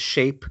movie, The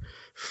Shape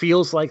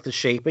feels like The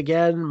Shape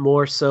again,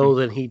 more so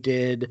than he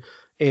did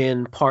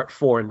in Part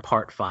 4 and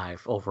Part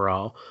 5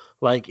 overall.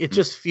 Like it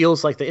just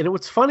feels like and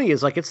what's funny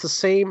is like it's the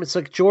same. It's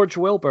like George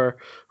Wilbur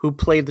who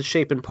played The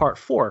Shape in Part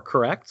 4,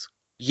 correct?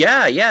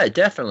 Yeah,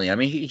 definitely. I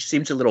mean, he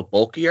seems a little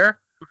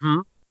bulkier,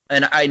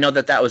 and I know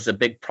that was a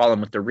big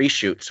problem with the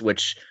reshoots.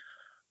 Which,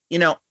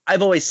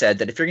 I've always said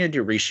that if you're going to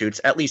do reshoots,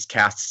 at least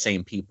cast the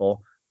same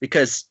people,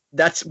 because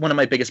that's one of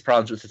my biggest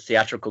problems with the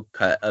theatrical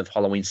cut of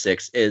Halloween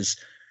 6 is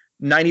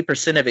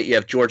 90% of it you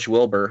have George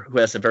Wilbur, who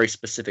has a very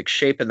specific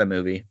shape in the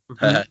movie,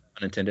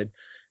 unintended.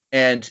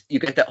 And you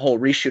get that whole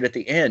reshoot at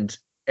the end,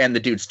 and the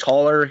dude's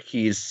taller.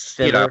 He's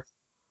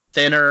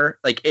thinner.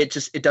 Like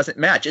it doesn't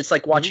match. It's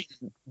like watching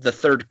the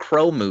third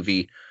Crow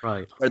movie,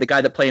 right? Where the guy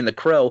that played in the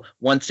Crow,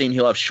 one scene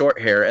he'll have short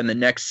hair, and the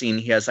next scene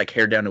he has like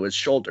hair down to his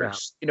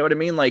shoulders. Yeah. You know what I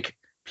mean? Like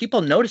people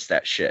notice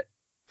that shit.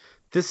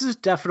 This is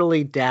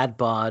definitely dad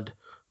bod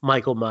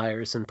Michael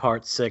Myers in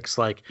Part 6.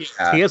 Like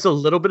he has a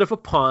little bit of a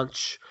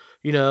paunch.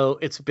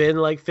 It's been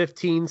like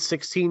 15,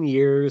 16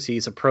 years.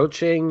 He's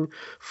approaching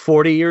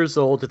 40 years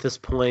old at this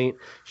point.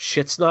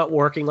 Shit's not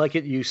working like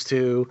it used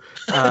to.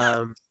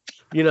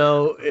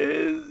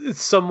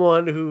 It's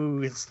someone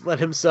who has let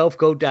himself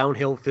go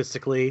downhill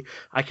physically.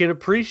 I can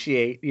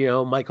appreciate,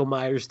 Michael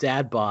Myers'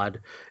 dad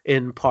bod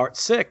in Part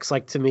 6.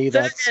 Like, to me,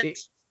 that's...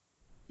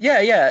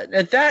 Yeah.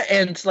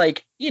 And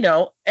like,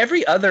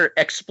 every other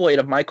exploit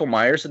of Michael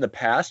Myers in the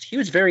past, he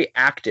was very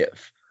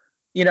active.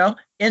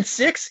 In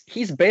 6,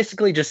 he's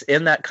basically just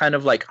in that kind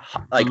of like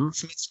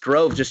Smith's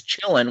Grove, just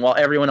chilling while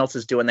everyone else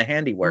is doing the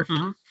handiwork.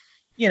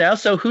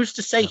 So who's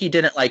to say he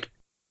didn't like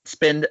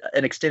spend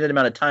an extended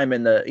amount of time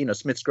in the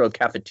Smith's Grove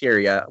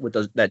cafeteria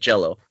with that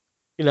Jello?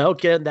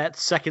 Getting that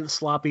second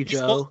sloppy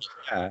Joe.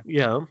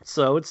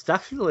 So it's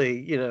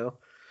definitely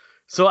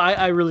So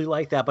I really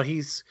like that, but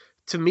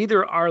to me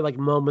there are like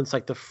moments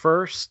like the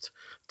first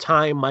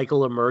time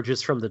Michael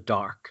emerges from the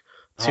dark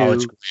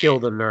to kill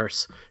the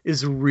nurse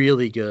is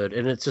really good,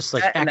 and it's just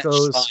like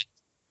echoes.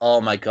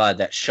 Oh my god,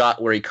 that shot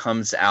where he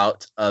comes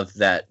out of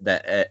that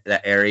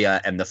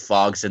area and the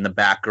fog's in the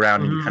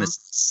background and you kind of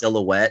see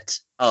silhouette.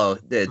 Oh,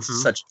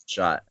 it's such a good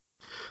shot.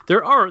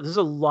 There's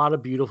a lot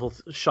of beautiful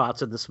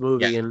shots in this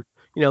movie, and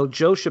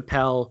Joe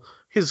Chappelle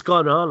has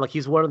gone on, like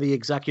he's one of the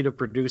executive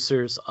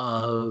producers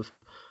of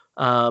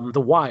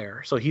The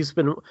Wire. So he's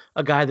been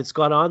a guy that's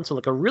gone on to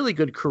like a really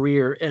good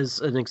career as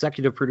an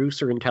executive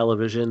producer in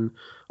television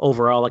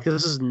overall. Like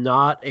this is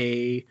not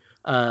a,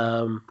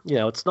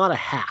 it's not a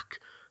hack.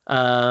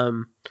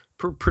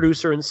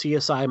 Producer in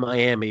CSI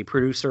Miami,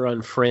 producer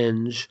on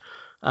Fringe.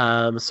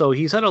 So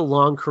he's had a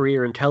long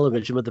career in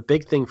television, but the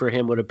big thing for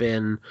him would have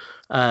been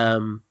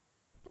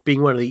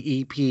being one of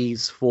the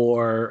EPs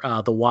for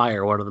The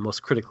Wire, one of the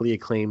most critically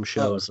acclaimed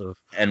shows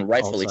and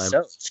rightfully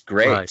so. It's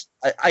great. Right.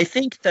 I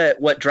think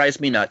that what drives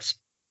me nuts,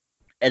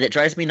 and it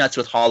drives me nuts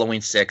with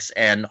Halloween 6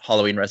 and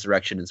Halloween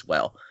Resurrection as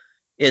well,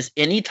 is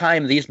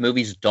anytime these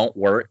movies don't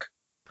work,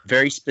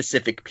 very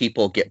specific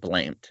people get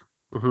blamed.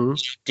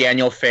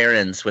 Daniel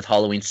Farrans with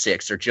Halloween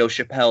 6 or Joe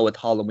Chappelle with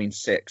Halloween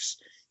 6.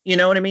 You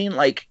know what I mean?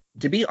 Like,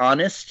 to be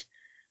honest,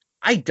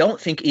 I don't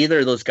think either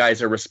of those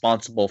guys are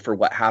responsible for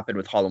what happened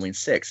with Halloween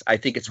 6. I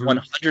think it's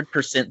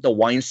 100% the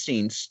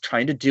Weinsteins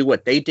trying to do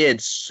what they did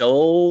so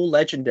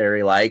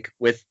legendary like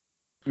with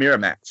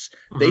Miramax.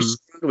 They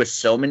screwed with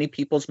so many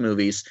people's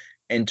movies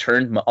and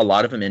turned a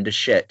lot of them into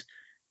shit.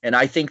 And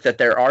I think that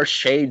there are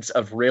shades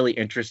of really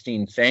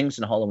interesting things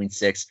in Halloween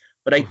 6,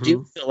 but I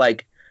do feel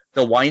like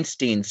the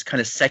Weinsteins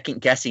kind of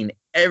second guessing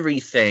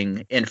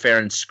everything in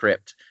Farron's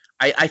script.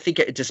 I think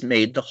it just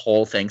made the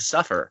whole thing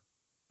suffer.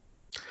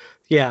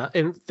 Yeah,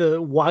 and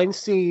the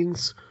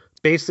Weinsteins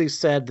basically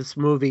said this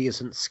movie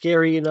isn't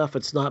scary enough,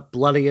 it's not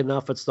bloody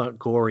enough, it's not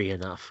gory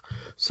enough.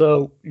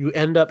 So you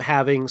end up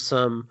having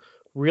some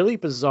really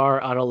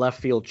bizarre out of left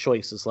field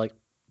choices. Like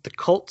the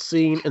cult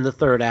scene in the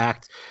third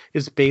act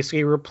is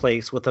basically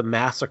replaced with a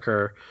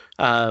massacre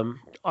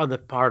on the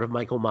part of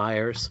Michael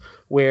Myers,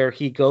 where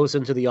he goes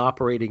into the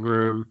operating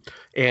room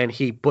and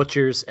he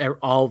butchers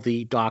all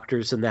the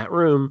doctors in that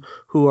room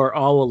who are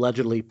all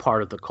allegedly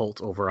part of the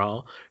cult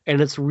overall. And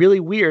it's really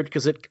weird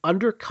because it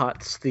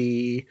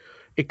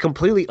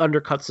completely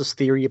undercuts this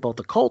theory about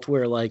the cult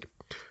where like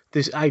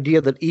this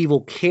idea that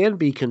evil can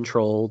be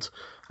controlled.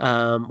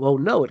 Well,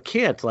 no, it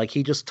can't. Like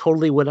he just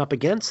totally went up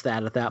against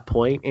that at that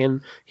point,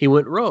 and he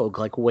went rogue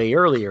like way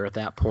earlier at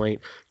that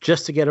point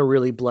just to get a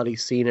really bloody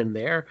scene in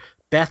there.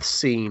 Beth's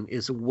scene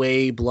is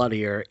way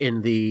bloodier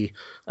in the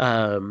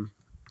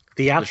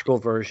theatrical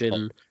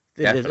version.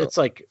 It's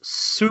like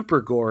super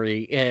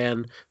gory,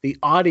 and the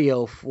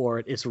audio for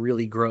it is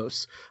really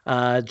gross.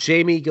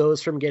 Jamie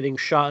goes from getting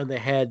shot in the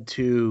head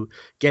to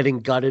getting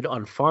gutted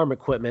on farm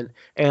equipment,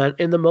 and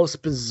in the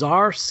most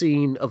bizarre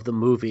scene of the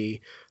movie,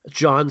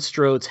 John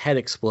Strode's head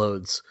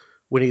explodes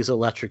when he's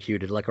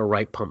electrocuted like a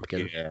ripe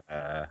pumpkin.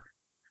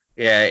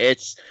 Yeah.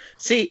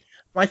 See,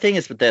 my thing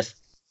is with this,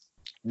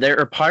 there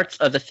are parts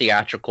of the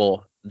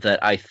theatrical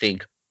that I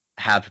think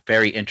have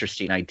very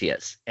interesting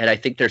ideas. And I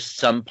think there's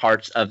some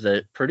parts of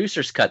the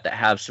producer's cut that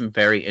have some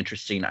very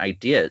interesting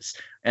ideas.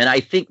 And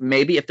I think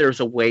maybe if there's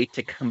a way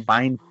to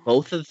combine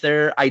both of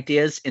their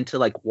ideas into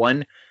like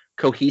one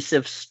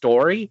cohesive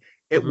story,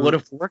 it would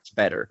have worked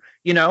better.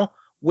 You know,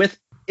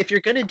 if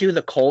you're going to do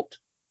the cult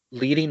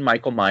leading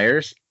Michael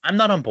Myers, I'm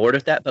not on board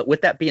with that. But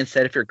with that being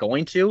said, if you're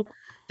going to,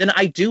 then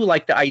I do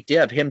like the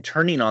idea of him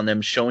turning on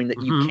them, showing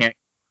that you can't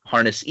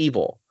harness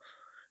evil.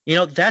 You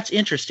know, that's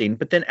interesting.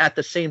 But then at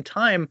the same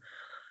time,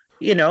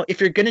 you know, if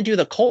you're going to do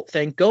the cult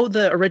thing, go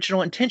the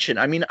original intention.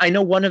 I mean, I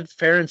know one of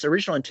Farrand's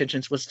original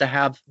intentions was to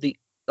have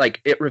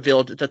it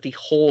revealed that the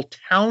whole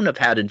town of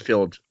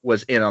Haddonfield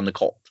was in on the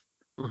cult.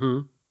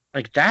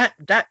 Like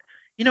that,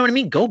 you know what I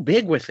mean? Go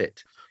big with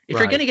it. If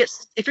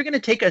you're going to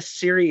take a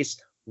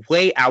series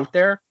way out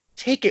there,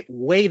 take it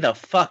way the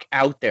fuck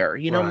out there.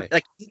 You know,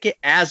 like make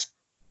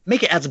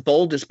it as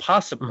bold as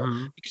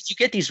possible, because you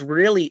get these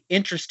really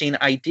interesting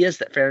ideas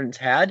that Farrand's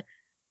had,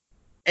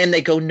 and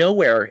they go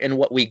nowhere in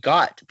what we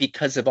got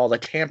because of all the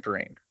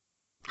tampering.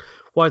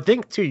 Well, I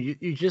think too,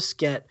 you just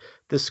get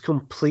this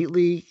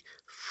completely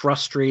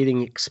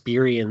frustrating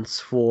experience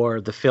for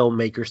the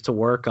filmmakers to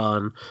work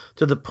on,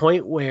 to the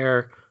point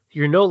where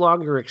you're no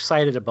longer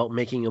excited about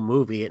making a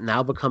movie. It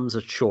now becomes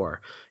a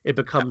chore. It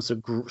becomes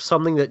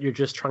something that you're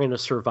just trying to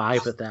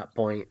survive at that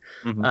point.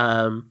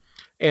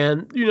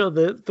 And, you know,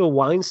 the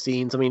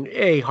Weinsteins, I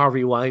mean,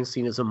 Harvey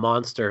Weinstein is a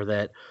monster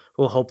that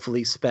will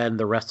hopefully spend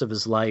the rest of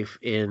his life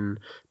in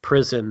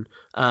prison.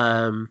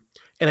 And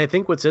I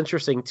think what's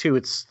interesting, too,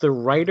 it's the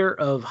writer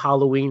of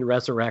Halloween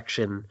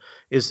Resurrection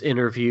is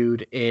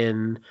interviewed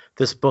in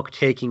this book,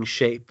 Taking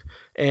Shape.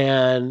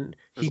 And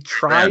he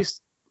tries...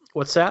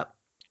 What's that?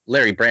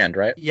 Larry Brand,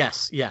 right?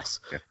 Yes. Yeah.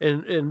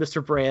 And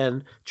Mr.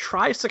 Brand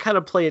tries to kind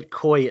of play it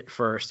coy at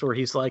first, where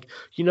he's like,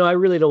 you know, I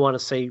really don't want to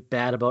say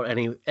bad about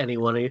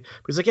anyone.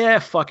 He's like, yeah,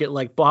 fuck it.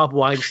 Like, Bob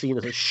Weinstein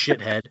is a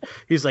shithead.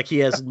 He's like, he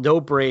has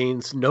no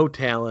brains, no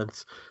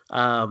talents.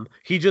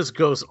 He just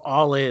goes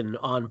all in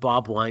on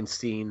Bob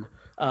Weinstein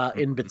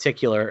in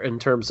particular, in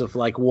terms of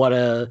like what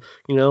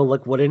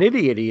an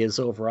idiot he is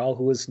overall,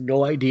 who has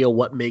no idea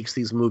what makes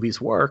these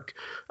movies work,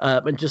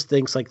 and just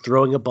thinks like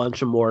throwing a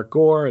bunch of more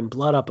gore and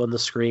blood up on the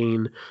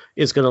screen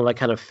is going to like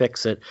kind of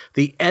fix it.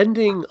 The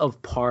ending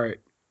of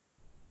part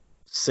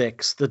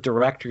 6,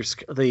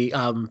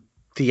 the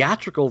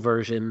theatrical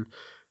version,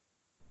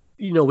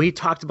 you know, we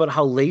talked about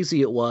how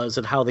lazy it was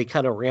and how they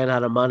kind of ran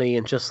out of money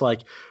and just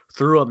like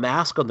threw a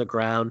mask on the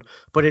ground,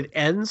 but it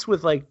ends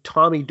with like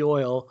Tommy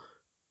Doyle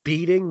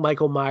beating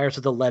Michael Myers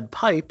with a lead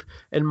pipe,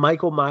 and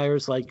Michael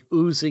Myers like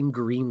oozing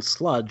green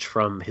sludge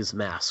from his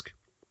mask.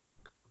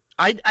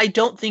 I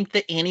don't think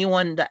that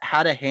anyone that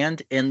had a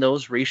hand in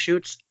those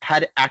reshoots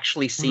had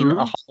actually seen a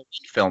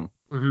Halloween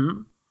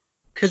film.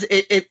 Because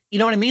it, you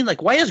know what I mean?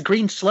 Like, why is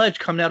green sludge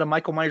coming out of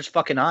Michael Myers'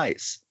 fucking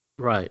eyes?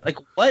 Right. Like,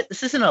 what?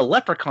 This isn't a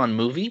Leprechaun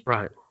movie.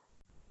 Right.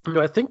 You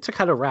know, I think to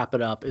kind of wrap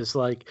it up is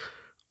like,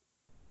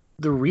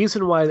 the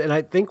reason why, and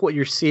I think what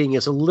you're seeing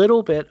is a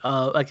little bit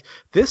of like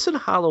this and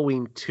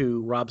Halloween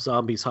 2, Rob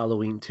Zombie's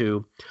Halloween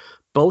 2,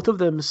 both of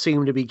them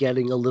seem to be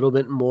getting a little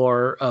bit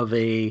more of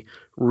a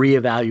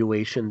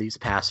reevaluation these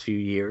past few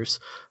years.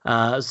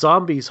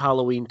 Zombies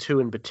Halloween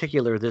 2 in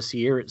particular this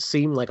year, it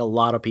seemed like a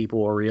lot of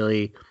people were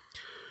really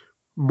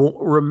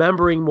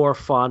remembering more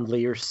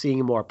fondly or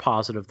seeing more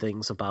positive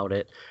things about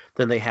it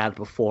than they had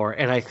before.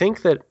 And I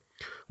think that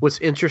what's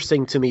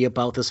interesting to me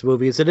about this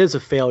movie is it is a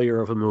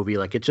failure of a movie.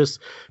 Like, it just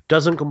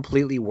doesn't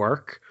completely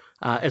work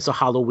as a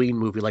Halloween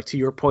movie. Like, to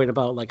your point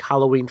about like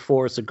Halloween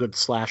 4 is a good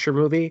slasher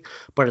movie,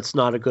 but it's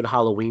not a good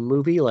Halloween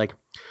movie. Like,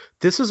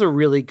 this is a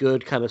really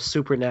good kind of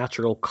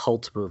supernatural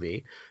cult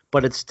movie,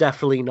 but it's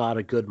definitely not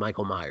a good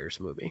Michael Myers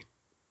movie.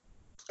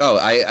 Oh,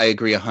 I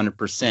agree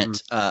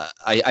 100%.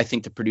 I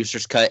think the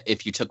producer's cut,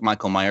 if you took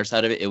Michael Myers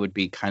out of it, it would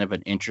be kind of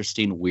an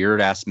interesting,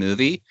 weird-ass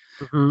movie.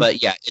 Mm-hmm.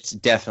 But yeah, it's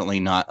definitely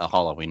not a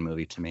Halloween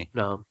movie to me.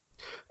 No.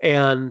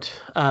 And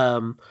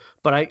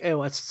but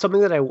it's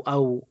something that I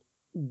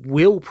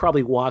will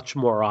probably watch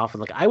more often.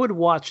 Like I would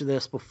watch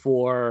this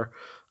before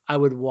I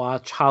would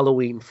watch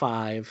Halloween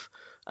 5.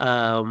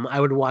 I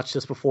would watch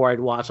this before I'd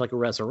watch like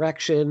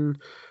Resurrection,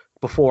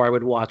 before I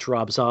would watch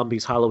Rob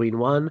Zombie's Halloween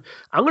 1.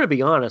 I'm going to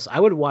be honest,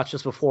 I would watch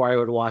this before I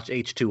would watch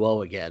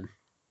H2O again.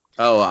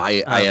 Oh,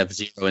 I have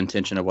zero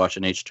intention of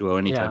watching H2O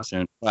anytime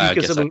soon. Well, I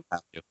guess I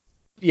have to.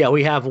 Yeah,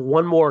 we have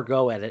one more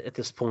go at it at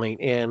this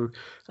point, and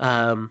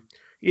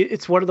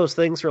it's one of those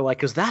things where, like,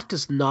 because that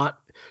does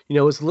not,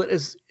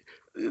 as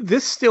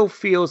this still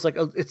feels like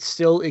it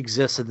still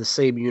exists in the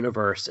same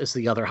universe as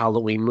the other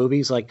Halloween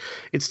movies. Like,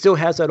 it still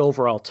has that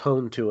overall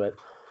tone to it,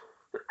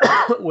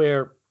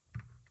 where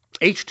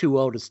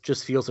H2O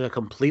just feels like a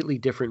completely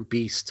different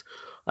beast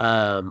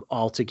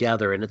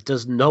altogether, and it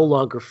does no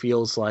longer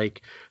feels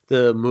like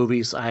the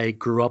movies I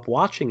grew up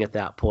watching at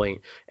that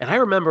point. And I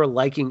remember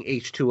liking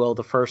H2O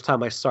the first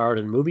time I saw it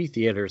in movie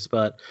theaters,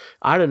 but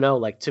I don't know,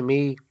 like, to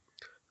me,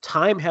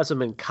 time hasn't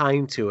been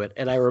kind to it.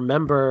 And I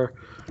remember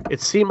it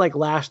seemed like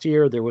last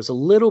year there was a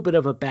little bit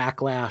of a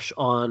backlash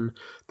on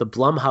the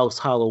Blumhouse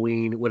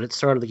Halloween when it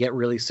started to get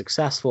really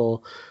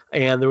successful,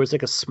 and there was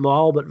like a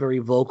small but very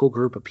vocal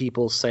group of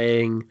people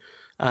saying,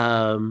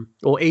 well,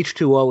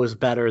 H2O is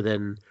better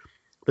than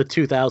the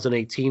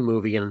 2018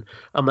 movie. And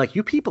I'm like,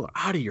 you people are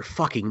out of your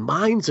fucking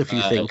minds if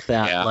you think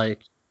that. Yeah.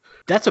 Like,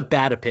 that's a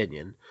bad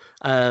opinion.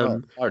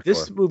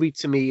 This movie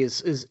to me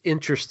is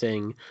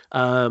interesting.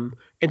 And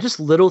just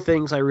little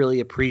things I really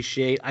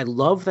appreciate. I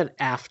love that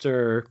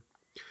after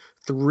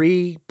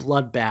 3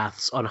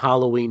 bloodbaths on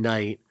Halloween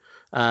night,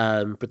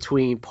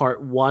 between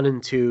part 1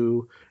 and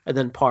 2, and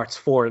then parts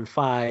 4 and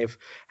 5,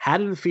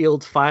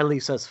 Haddonfield finally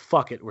says,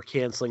 fuck it, we're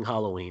canceling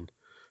Halloween.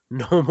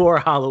 No more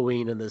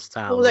Halloween in this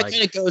town. Well, that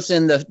kind of goes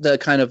in the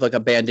kind of like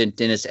abandoned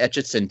Dennis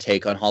Etchison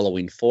take on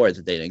Halloween 4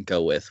 that they didn't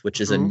go with,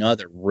 which is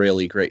another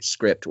really great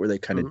script where they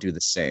kind of do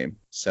the same.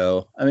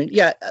 So, I mean,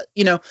 yeah,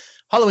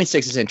 Halloween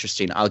 6 is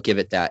interesting. I'll give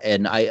it that.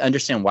 And I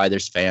understand why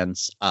there's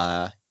fans.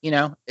 I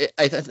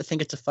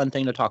think it's a fun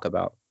thing to talk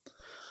about.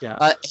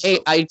 Yeah. Hey,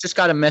 I just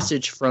got a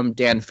message from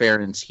Dan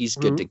Farrans. He's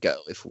good to go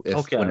if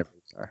okay. Whenever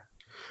you are.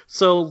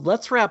 So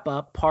let's wrap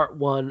up part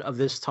 1 of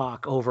this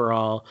talk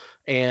overall,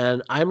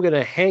 and I'm going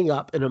to hang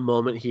up in a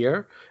moment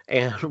here,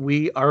 and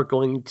we are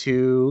going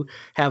to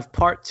have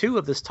part 2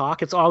 of this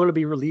talk. It's all going to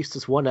be released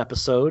as one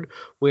episode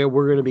where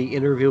we're going to be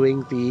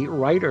interviewing the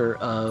writer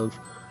of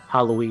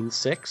Halloween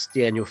 6,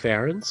 Daniel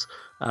Farrands.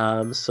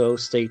 So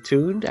stay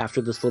tuned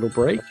after this little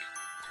break,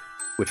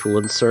 which we'll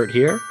insert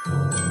here.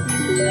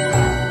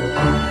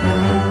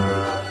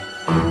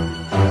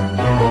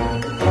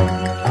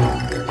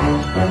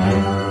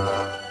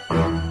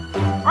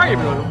 Hi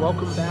everyone,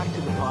 welcome back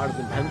to the Pod of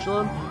the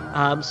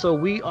Pendulum. So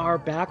we are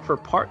back for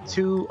part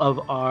 2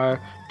 of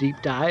our deep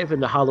dive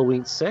into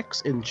Halloween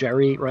 6, and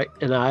Jerry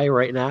and I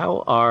right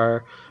now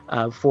are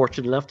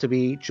fortunate enough to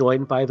be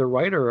joined by the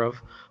writer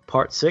of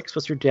part 6,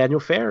 Mr. Daniel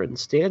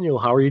Farrands. Daniel,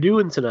 how are you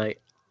doing tonight?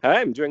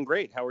 Hi, I'm doing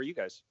great. How are you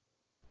guys?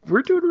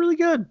 We're doing really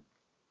good.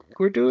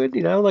 We're doing,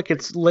 like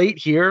it's late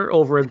here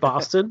over in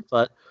Boston,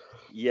 but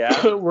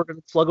yeah, we're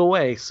going to plug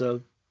away,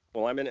 so...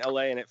 Well, I'm in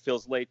LA and it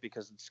feels late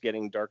because it's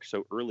getting dark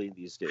so early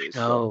these days.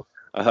 Oh.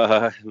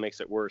 So, it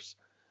makes it worse.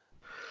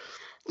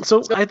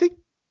 So I think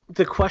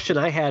the question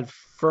I had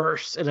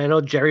first, and I know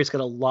Jerry's got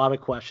a lot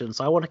of questions,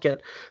 so I want to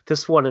get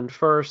this one in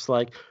first.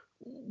 Like,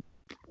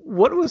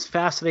 what was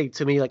fascinating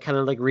to me, like kind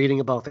of like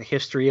reading about the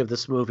history of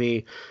this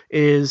movie,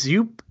 is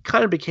you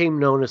kind of became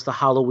known as the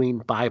Halloween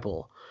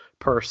Bible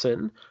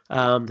person.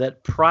 That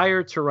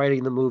prior to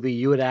writing the movie,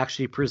 you had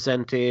actually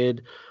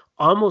presented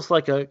almost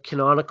like a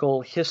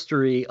canonical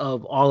history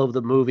of all of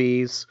the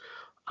movies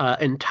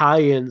and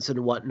tie-ins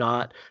and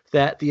whatnot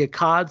that the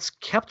Accads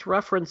kept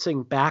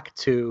referencing back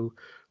to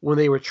when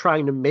they were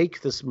trying to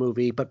make this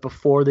movie, but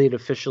before they'd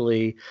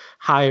officially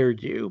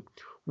hired you.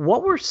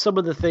 What were some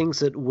of the things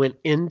that went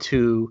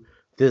into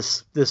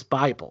this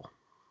Bible?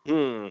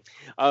 You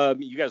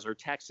guys are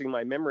taxing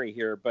my memory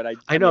here, but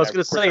I know I was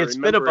going to say it's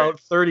been about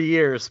 30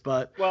 years,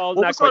 but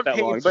not quite that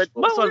long. But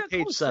on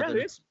page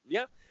 7?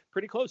 Yeah,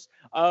 pretty close.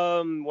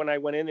 When I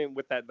went in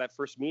with that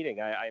first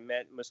meeting, I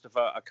met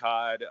Mustafa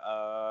Akkad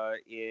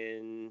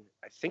in,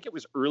 I think it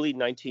was early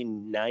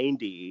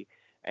 1990,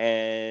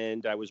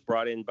 and I was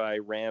brought in by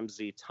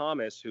Ramsey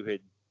Thomas, who had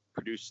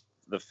produced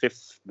the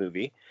 5th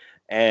movie,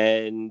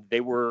 and they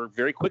were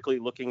very quickly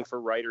looking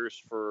for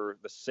writers for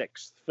the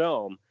 6th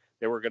film.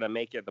 They were going to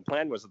make it, the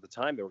plan was at the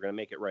time, they were going to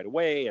make it right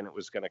away, and it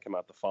was going to come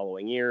out the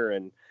following year,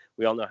 and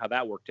we all know how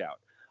that worked out.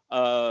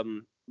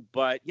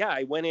 But yeah,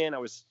 I went in, I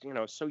was,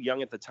 so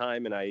young at the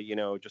time, and I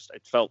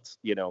felt,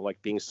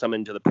 like being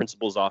summoned to the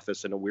principal's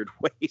office in a weird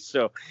way.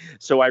 So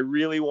I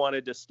really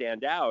wanted to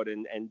stand out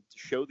and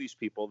show these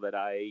people that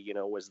I,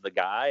 was the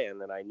guy,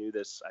 and that I knew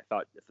this, I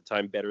thought at the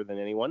time, better than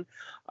anyone.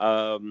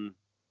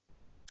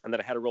 and that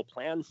I had a real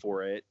plan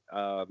for it,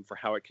 for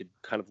how it could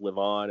kind of live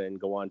on and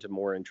go on to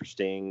more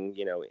interesting,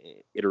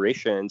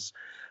 iterations.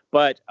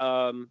 But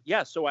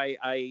yeah, so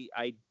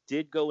I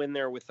did go in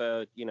there with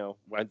a,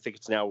 I think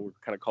it's now we're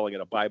kind of calling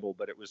it a Bible,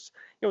 but it was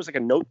like a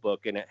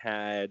notebook, and it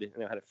had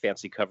a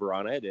fancy cover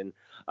on it, and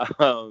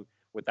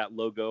with that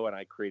logo, and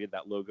I created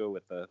that logo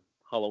with the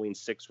Halloween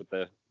 6 with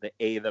the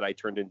A that I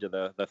turned into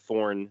the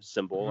thorn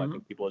symbol. I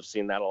think people have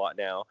seen that a lot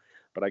now,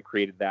 but I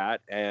created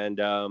that, and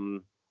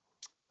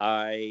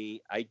I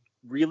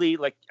really,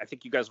 like, I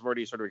think you guys have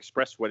already sort of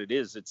expressed what it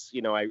is. It's,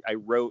 I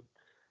wrote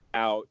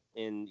out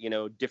in,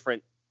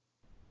 different,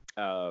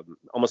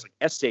 almost like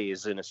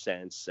essays in a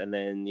sense, and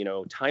then,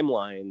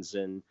 timelines,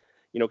 and,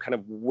 kind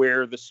of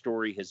where the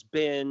story has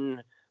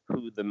been,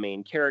 who the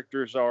main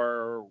characters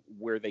are,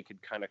 where they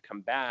could kind of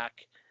come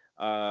back,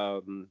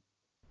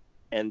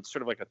 and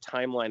sort of like a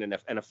timeline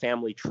and a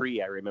family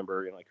tree. I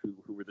remember, like, who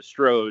were the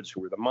Strodes, who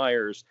were the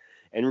Myers,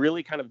 and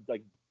really kind of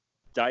like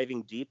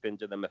diving deep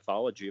into the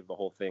mythology of the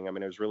whole thing. I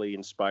mean, I was really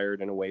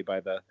inspired in a way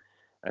by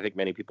I think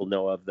many people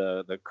know of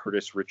the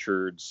Curtis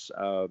Richards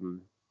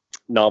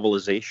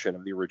novelization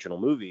of the original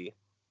movie,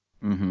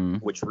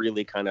 which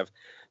really kind of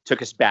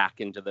took us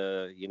back into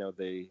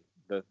the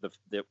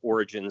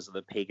origins of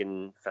the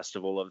pagan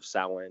festival of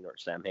Samhain or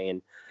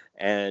Samhain,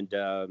 and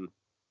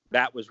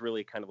that was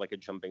really kind of like a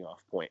jumping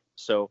off point.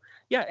 So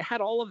yeah, it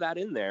had all of that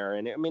in there.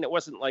 And I mean, it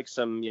wasn't like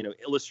some,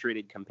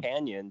 illustrated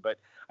companion, but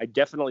I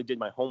definitely did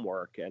my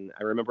homework. And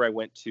I remember I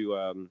went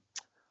to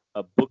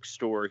a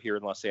bookstore here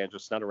in Los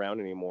Angeles, not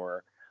around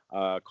anymore,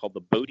 called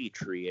the Bodhi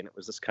Tree. And it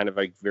was this kind of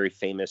like very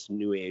famous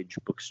New Age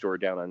bookstore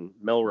down on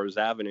Melrose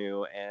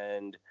Avenue.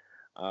 And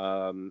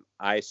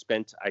I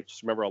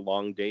just remember a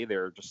long day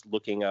there just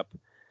looking up,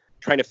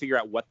 trying to figure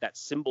out what that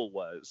symbol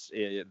was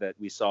that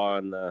we saw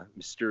on the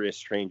mysterious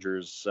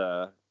stranger's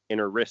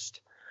inner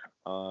wrist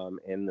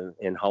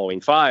in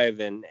Halloween 5,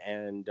 and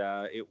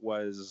it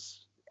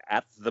was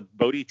at the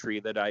Bodhi Tree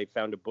that I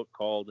found a book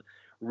called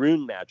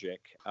Rune Magic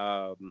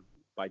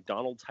by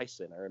Donald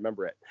Tyson. I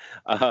remember it.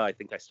 I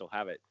think I still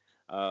have it,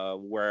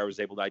 where I was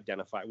able to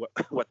identify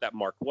what that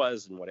mark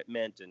was and what it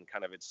meant, and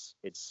kind of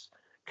its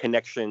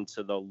connection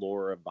to the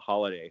lore of the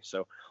holiday.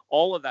 So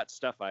all of that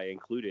stuff I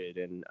included,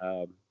 and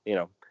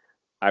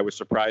I was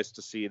surprised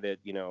to see that,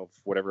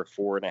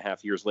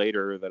 4.5 years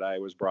later, that I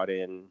was brought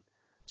in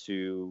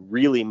to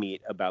really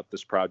meet about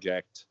this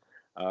project,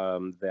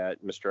 that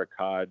Mr.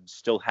 Akkad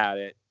still had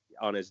it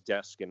on his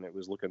desk and it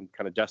was looking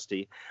kind of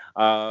dusty.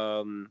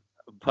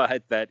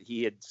 But that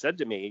he had said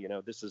to me,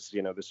 this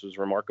was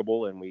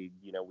remarkable. And we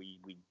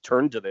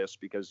turned to this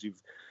because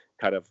you've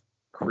kind of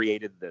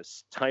created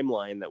this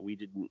timeline that we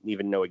didn't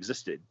even know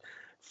existed.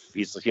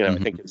 He's, I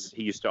think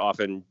he used to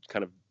often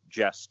kind of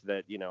jest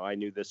that, I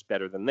knew this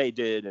better than they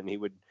did, and he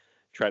would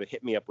try to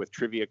hit me up with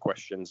trivia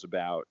questions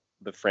about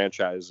the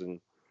franchise, and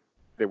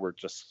they were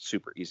just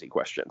super easy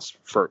questions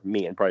for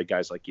me and probably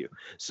guys like you.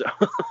 So,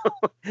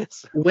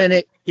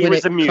 he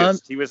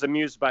was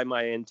amused by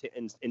my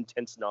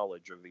intense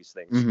knowledge of these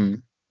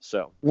things.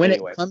 So when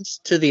it comes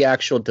to the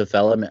actual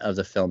development of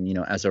the film,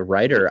 as a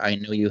writer, I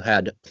know you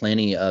had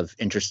plenty of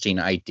interesting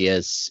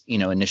ideas,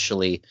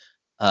 initially,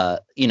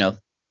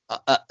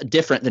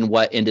 different than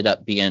what ended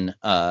up being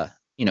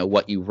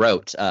what you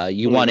wrote.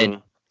 You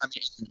wanted,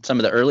 some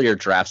of the earlier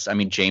drafts,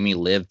 Jamie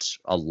lived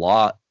a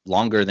lot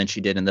longer than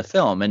she did in the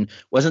film. And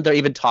wasn't there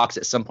even talks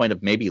at some point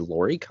of maybe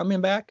Laurie coming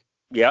back?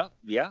 Yeah.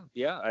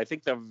 I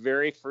think the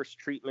very first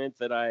treatment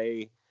that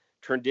I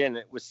turned in,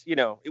 it was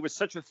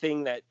such a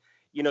thing that,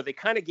 they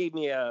kind of gave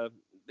me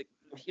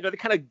they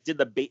kind of did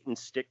the bait and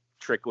stick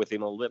trick with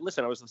him a little.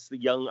 Listen, I was this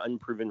young,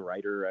 unproven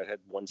writer. I had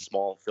one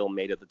small film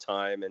made at the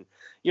time, and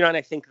and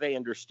I think they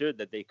understood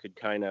that they could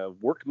kind of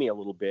work me a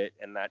little bit,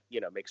 and that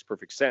makes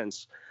perfect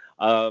sense.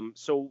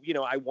 So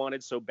I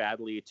wanted so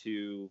badly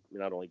to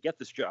not only get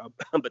this job,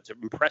 but to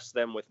impress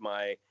them with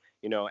my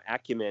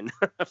acumen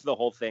of the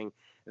whole thing,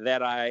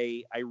 that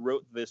I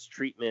wrote this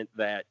treatment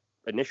that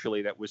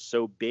initially that was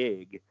so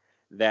big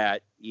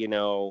that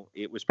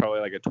it was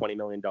probably like a $20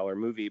 million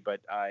movie, but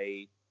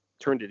I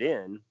turned it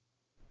in.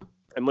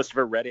 And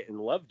Mustafa read it and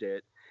loved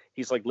it.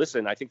 He's like,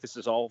 listen, I think this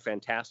is all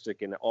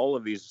fantastic, and all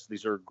of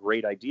these are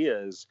great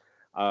ideas,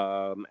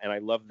 and I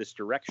love this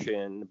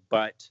direction,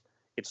 but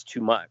it's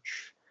too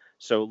much.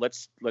 So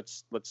let's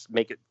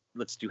make it.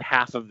 Let's do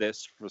half of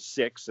this for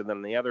 6, and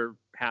then the other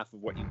half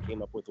of what you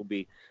came up with will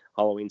be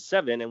Halloween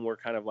 7, and we're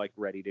kind of like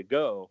ready to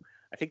go.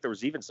 I think there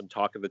was even some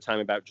talk at the time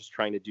about just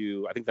trying to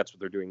do. I think that's what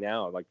they're doing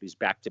now, like these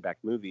back-to-back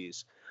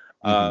movies.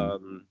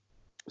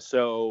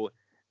 So.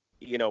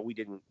 We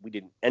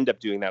didn't end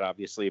up doing that,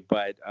 obviously,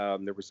 but I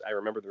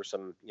remember there was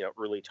some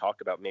early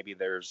talk about maybe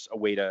there's a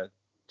way to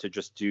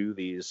just do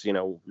these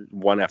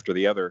one after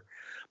the other,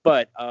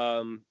 but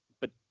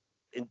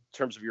in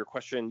terms of your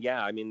question,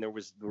 yeah, there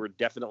were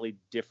definitely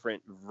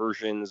different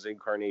versions,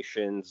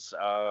 incarnations,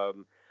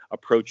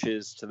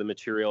 approaches to the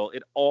material.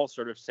 It all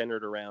sort of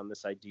centered around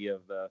this idea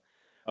of the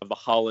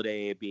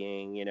holiday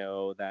being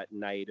that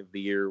night of the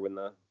year when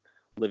the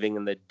living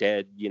and the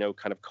dead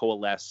kind of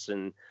coalesce,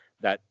 and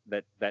that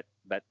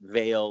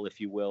veil,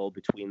 if you will,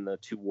 between the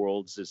two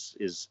worlds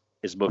is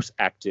most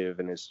active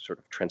and is sort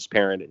of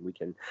transparent, and we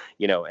can,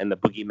 and the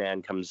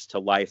boogeyman comes to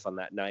life on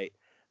that night.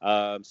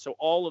 So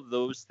all of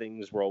those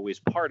things were always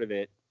part of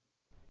it.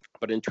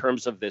 But in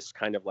terms of this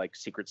kind of like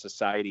secret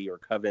society or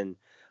coven,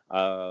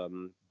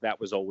 that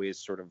was always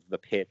sort of the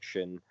pitch.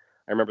 And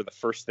I remember the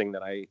first thing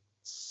that I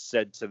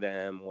said to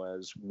them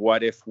was,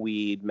 what if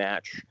we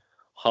match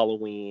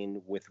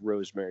Halloween with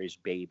Rosemary's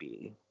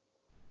Baby?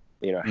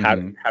 How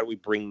do we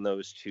bring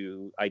those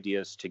two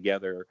ideas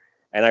together?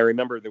 And I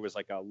remember there was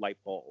like a light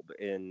bulb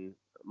in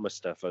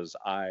Mustafa's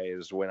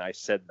eyes when I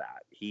said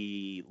that.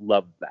 He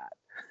loved that.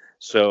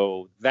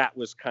 So that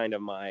was kind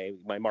of my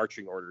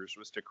marching orders,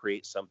 was to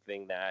create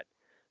something that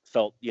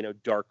felt,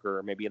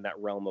 darker, maybe in that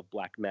realm of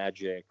black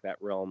magic, that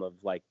realm of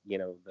like,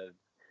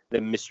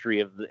 the mystery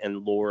of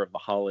and lore of the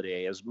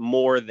holiday, as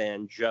more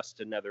than just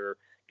another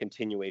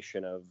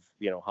continuation of,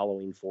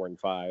 Halloween 4 and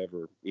 5,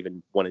 or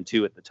even 1 and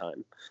 2 at the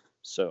time.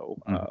 So,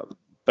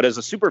 but as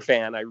a super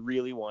fan, I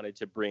really wanted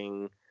to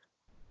bring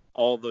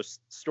all those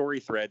story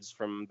threads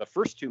from the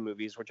first two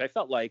movies, which I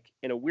felt like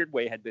in a weird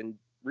way had been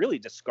really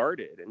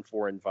discarded in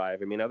 4 and 5.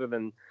 I mean, other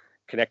than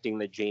connecting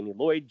the Jamie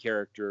Lloyd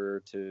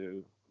character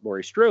to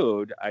Laurie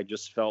Strode, I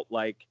just felt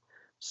like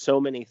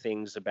so many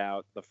things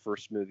about the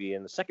first movie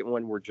and the second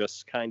one were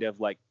just kind of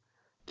like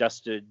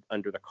dusted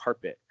under the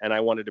carpet, and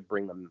I wanted to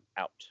bring them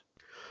out.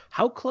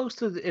 How close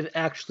did it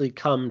actually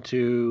come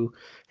to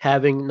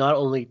having not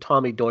only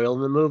Tommy Doyle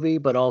in the movie,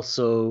 but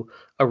also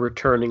a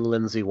returning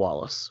Lindsay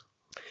Wallace?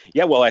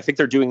 Yeah, well, I think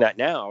they're doing that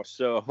now.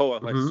 So,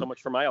 so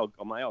much for my old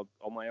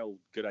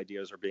good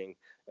ideas are being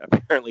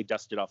apparently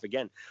dusted off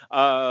again.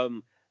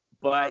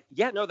 But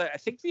yeah, no, I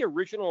think the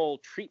original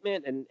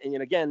treatment,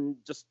 and again,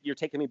 just you're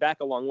taking me back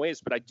a long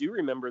ways, but I do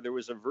remember there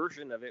was a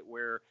version of it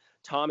where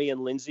Tommy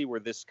and Lindsay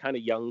were this kind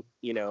of young,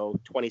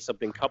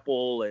 20-something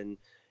couple,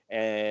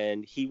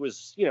 and he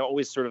was,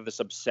 always sort of this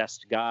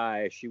obsessed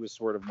guy. She was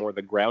sort of more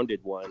the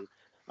grounded one.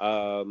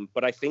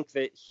 But I think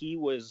that he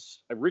was,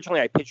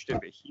 originally I pitched him,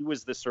 but he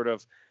was this sort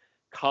of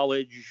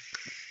college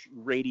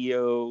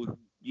radio,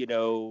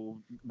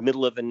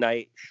 middle of the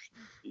night,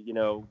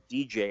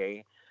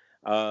 DJ,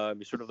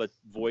 sort of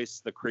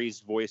the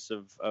crazed voice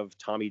of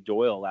Tommy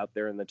Doyle out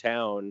there in the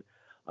town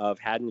of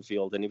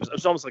Haddonfield. And it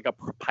was almost like a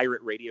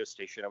pirate radio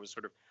station. I was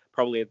sort of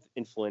probably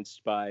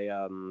influenced by,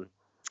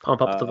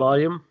 Pump Up the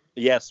Volume.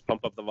 Yes,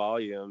 Pump Up the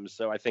Volume.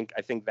 So I think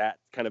that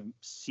kind of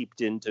seeped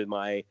into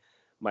my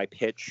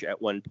pitch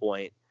at one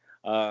point.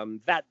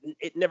 That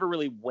it never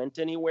really went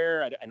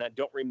anywhere, and I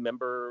don't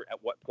remember at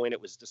what point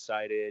it was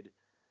decided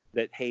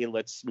that, hey,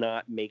 let's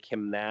not make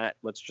him that.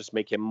 Let's just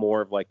make him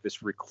more of like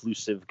this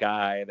reclusive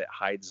guy that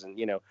hides, and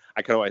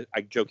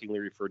I jokingly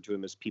referred to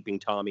him as Peeping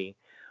Tommy.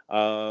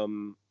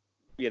 Kind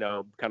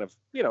of,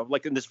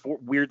 like in this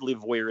weirdly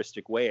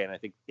voyeuristic way. And I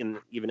think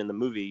even in the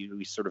movie,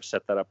 we sort of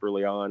set that up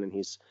early on, and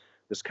he's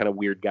this kind of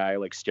weird guy,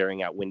 like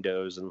staring out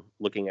windows and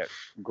looking at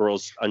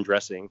girls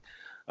undressing.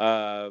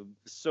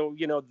 So,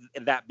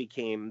 that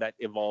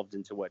evolved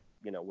into what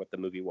the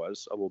movie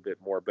was a little bit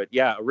more. But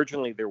yeah,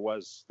 originally there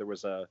was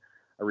a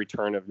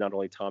return of not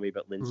only Tommy,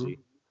 but Lindsay.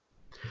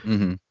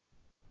 Mm-hmm.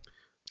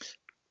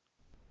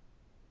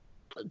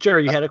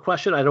 Jerry, you had a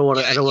question? I don't want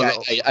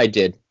to. I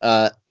did.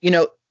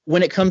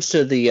 When it comes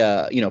to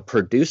the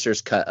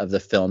producer's cut of the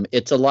film,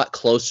 it's a lot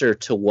closer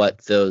to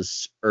what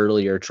those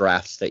earlier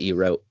drafts that you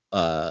wrote,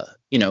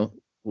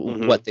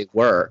 what they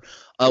were.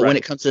 Right. When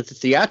it comes to the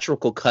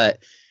theatrical cut,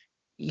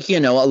 a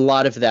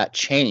lot of that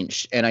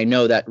changed, and I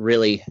know that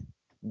really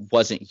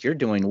wasn't your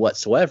doing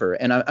whatsoever.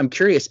 And I'm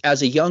curious,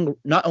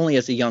 not only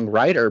as a young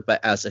writer,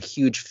 but as a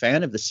huge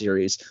fan of the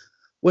series,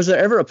 was there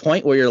ever a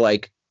point where you're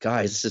like,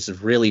 guys, this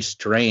is really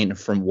strained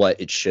from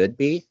what it should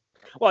be?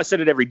 Well, I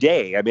said it every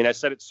day. I mean, I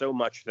said it so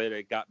much that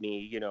it got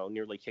me,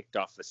 nearly kicked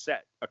off the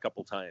set a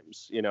couple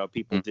times.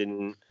 People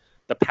didn't,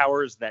 the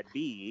powers that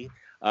be,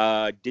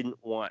 didn't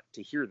want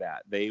to hear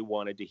that. They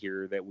wanted to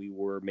hear that we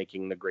were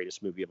making the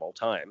greatest movie of all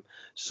time.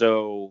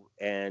 So,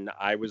 and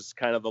I was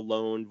kind of the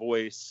lone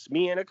voice,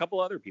 me and a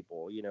couple other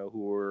people, who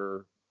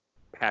were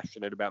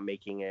passionate about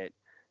making it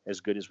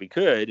as good as we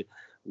could,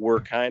 were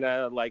kind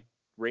of like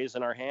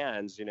raising our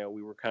hands.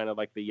 We were kind of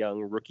like the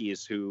young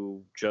rookies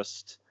who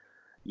just,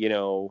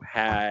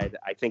 had,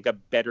 I think, a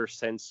better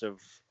sense of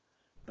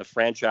the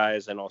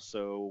franchise and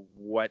also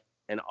what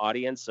an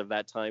audience of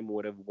that time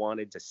would have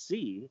wanted to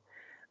see.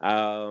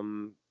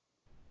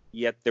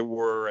 Yet there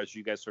were, as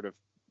you guys sort of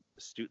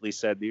astutely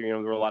said, there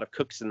were a lot of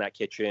cooks in that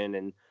kitchen,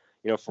 and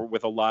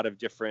with a lot of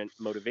different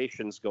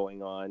motivations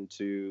going on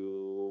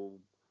to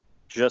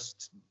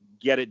just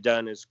get it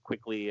done as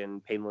quickly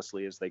and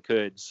painlessly as they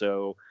could.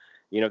 So,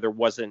 there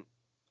wasn't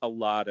a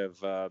lot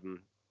of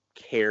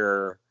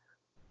care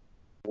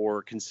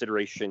or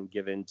consideration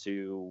given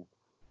to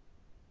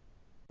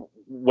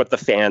what the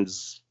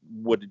fans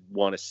would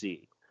want to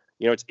see.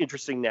 It's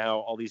interesting now,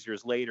 all these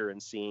years later,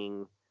 and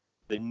seeing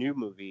the new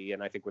movie,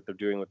 and I think what they're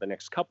doing with the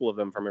next couple of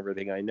them, from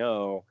everything I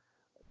know,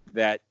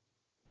 that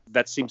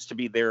seems to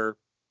be their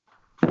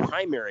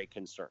primary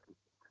concern,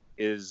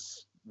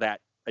 is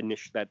that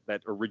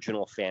that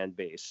original fan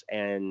base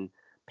and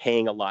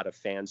paying a lot of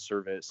fan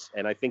service.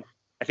 And I think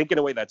in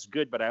a way that's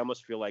good, but I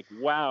almost feel like,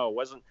 wow,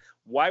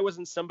 why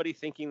wasn't somebody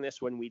thinking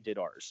this when we did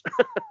ours?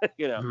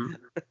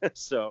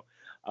 So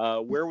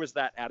where was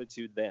that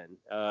attitude then?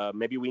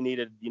 Maybe we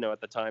needed,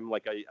 at the time,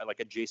 like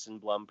a Jason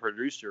Blum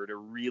producer to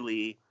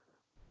really,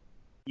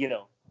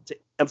 to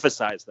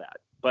emphasize that.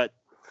 But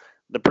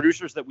the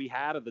producers that we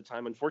had at the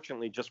time,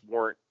 unfortunately, just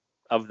weren't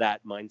of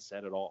that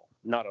mindset at all.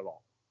 Not at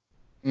all.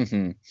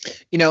 Mm-hmm.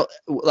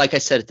 Like I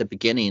said at the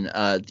beginning,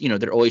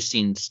 there always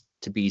seems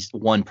to be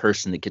one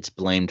person that gets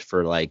blamed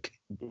for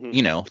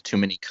too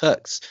many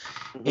cooks.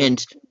 Mm-hmm.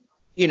 And,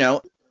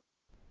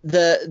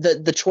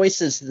 the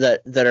choices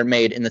that are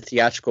made in the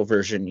theatrical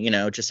version,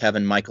 just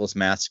having Michael's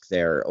mask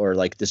there, or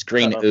like this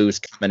green ooze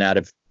coming out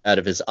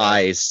of his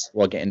eyes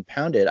while getting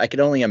pounded. I could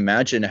only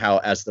imagine how,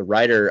 as the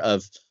writer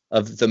of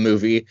the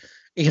movie,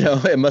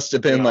 it must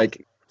have been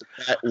like,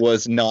 that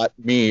was not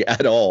me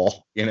at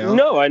all,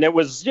 No, and it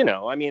was, at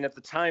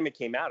the time it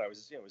came out,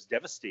 it was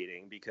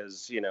devastating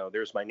because,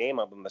 there's my name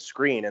up on the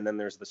screen, and then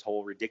there's this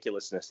whole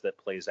ridiculousness that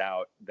plays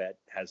out that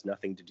has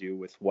nothing to do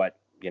with what,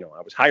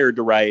 I was hired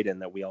to write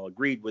and that we all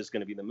agreed was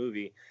going to be the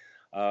movie.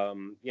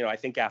 I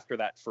think after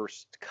that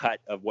first cut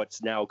of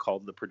what's now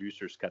called the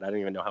producer's cut, I don't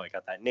even know how I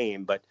got that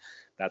name, but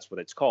that's what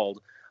it's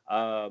called.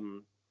 I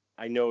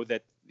know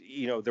that,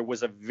 there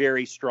was a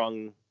very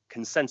strong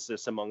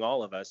consensus among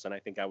all of us, and I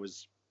think I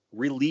was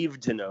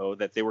relieved to know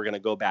that they were going to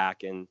go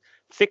back and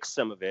fix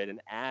some of it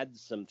and add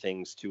some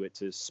things to it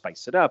to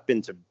spice it up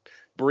and to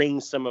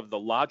bring some of the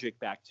logic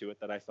back to it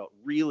that I felt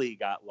really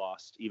got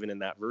lost even in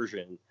that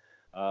version.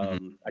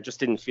 I just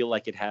didn't feel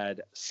like it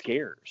had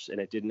scares and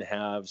it didn't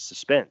have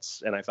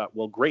suspense. And I thought,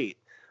 well, great,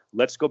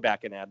 let's go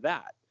back and add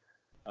that.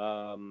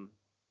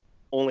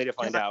 Only to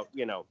find out,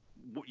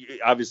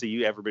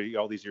 obviously everybody,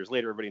 all these years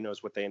later, everybody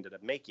knows what they ended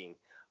up making.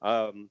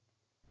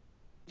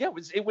 It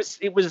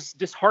was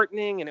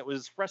disheartening and it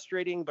was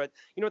frustrating, but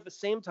at the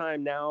same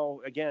time now,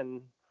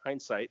 again,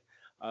 hindsight,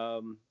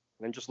 and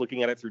just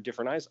looking at it through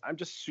different eyes, I'm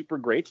just super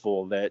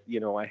grateful that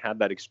I had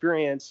that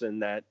experience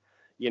and that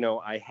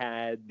I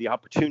had the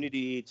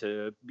opportunity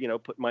to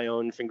put my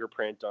own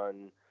fingerprint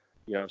on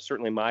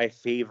certainly my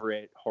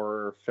favorite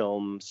horror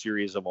film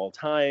series of all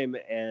time.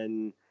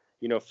 And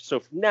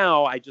so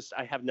now I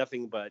have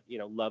nothing but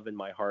love in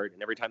my heart,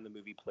 and every time the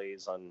movie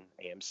plays on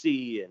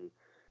AMC and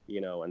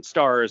and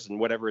Stars and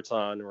whatever it's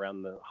on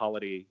around the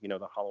holiday,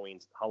 the Halloween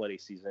holiday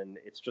season,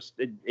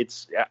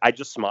 I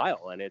just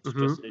smile, and it's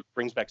just, it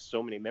brings back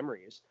so many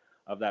memories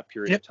of that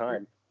period of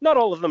time. Not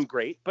all of them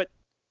great, but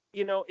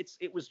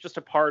it was just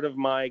a part of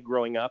my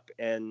growing up,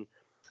 and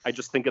I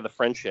just think of the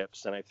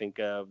friendships, and I think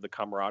of the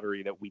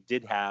camaraderie that we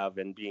did have,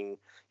 and being,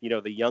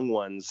 the young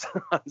ones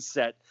on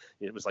set.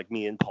 It was like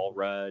me and Paul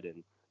Rudd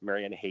and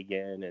Marianne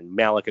Hagen and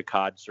Malik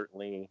Akkad,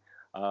 certainly.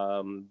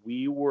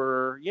 We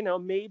were,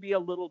 maybe a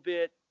little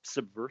bit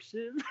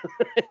subversive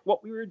in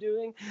what we were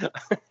doing.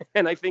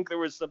 And I think there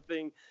was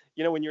something,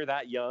 when you're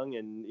that young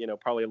and,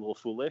 probably a little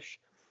foolish,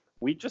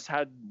 we just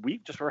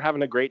were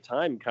having a great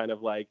time, kind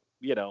of like,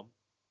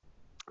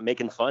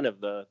 making fun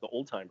of the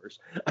old timers.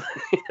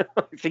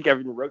 I think I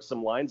even wrote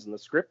some lines in the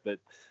script that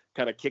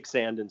kind of kick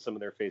sand in some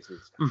of their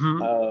faces.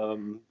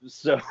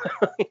 So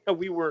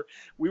we were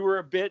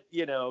a bit,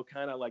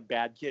 kind of like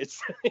bad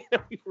kids.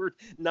 We were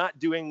not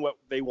doing what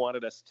they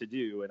wanted us to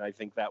do, and I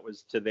think that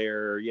was to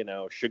their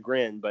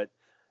chagrin, but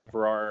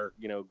for our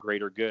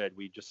greater good.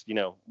 We just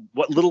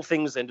what little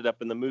things ended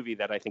up in the movie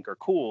that I think are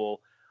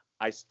cool,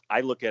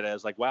 I look at it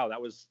as like, wow, that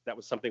was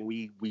something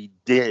we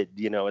did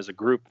as a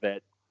group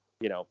that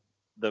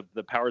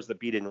the powers that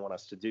be didn't want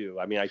us to do.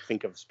 I mean, I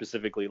think of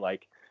specifically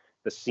like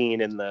the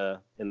scene in the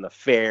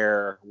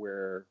fair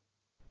where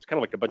it's kind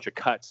of like a bunch of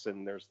cuts,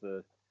 and there's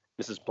the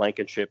Mrs.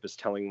 Blankenship is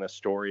telling the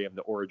story of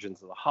the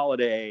origins of the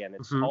holiday, and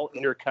it's all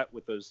intercut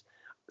with those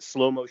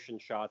slow motion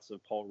shots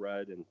of Paul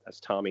Rudd and as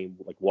Tommy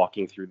like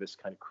walking through this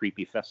kind of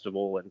creepy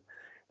festival, and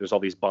there's all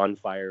these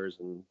bonfires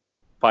and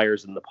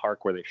fires in the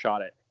park where they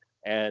shot it.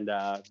 And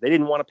they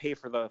didn't want to pay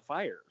for the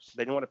fires.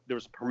 They didn't want to. There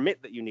was a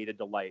permit that you needed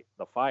to light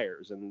the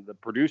fires, and the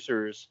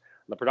producers,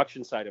 the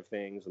production side of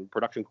things, and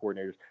production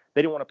coordinators,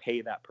 they didn't want to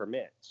pay that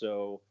permit.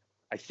 So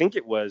I think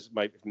it was,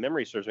 if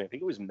memory serves me, I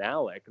think it was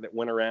Malik that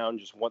went around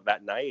just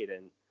that night,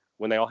 and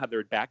when they all had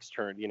their backs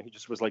turned, he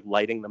just was like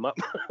lighting them up.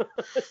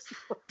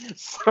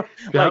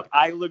 Like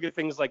I look at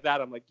things like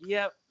that, I'm like,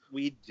 yeah,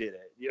 we did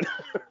it.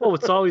 Well,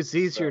 it's always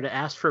easier to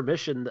ask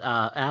permission,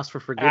 ask for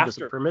forgiveness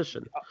and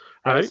permission.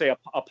 I would say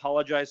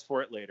apologize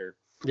for it later.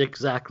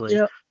 Exactly.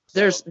 Yeah.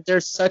 There's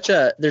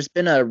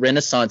been a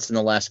renaissance in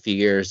the last few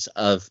years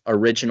of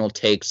original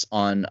takes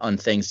on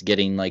things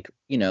getting like,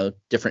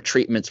 different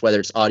treatments,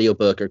 whether it's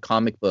audiobook or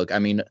comic book. I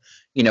mean,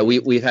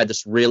 we've had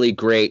this really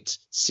great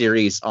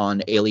series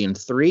on Alien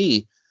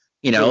 3,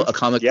 a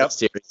comic book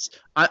series.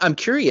 I'm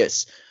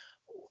curious,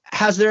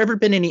 has there ever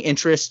been any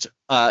interest,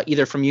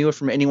 either from you or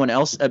from anyone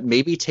else, at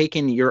maybe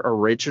taking your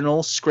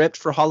original script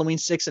for Halloween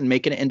 6 and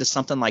making it into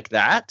something like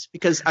that?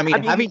 Because I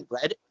mean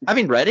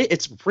having read it,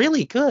 it's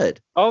really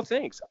good. Oh,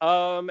 thanks.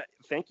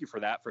 thank you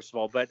for that, first of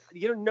all. But,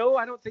 no,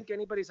 I don't think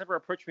anybody's ever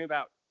approached me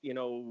about,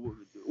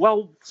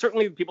 well,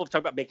 certainly people have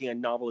talked about making a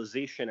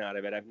novelization out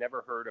of it. I've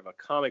never heard of a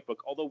comic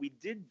book, although we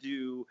did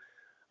do,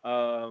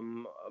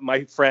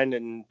 my friend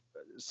and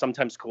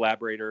sometimes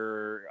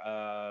collaborator,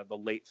 the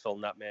late Phil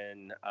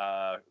Nutman,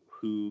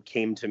 who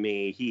came to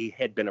me, he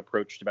had been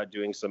approached about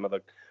doing some of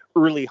the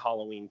early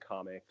Halloween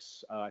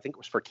comics. I think it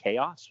was for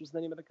Chaos was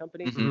the name of the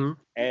company. Mm-hmm.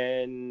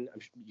 And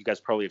I'm sure you guys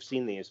probably have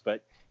seen these,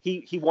 but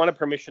he wanted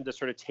permission to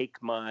sort of take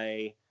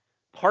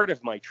part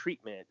of my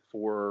treatment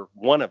for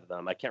one of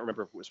them. I can't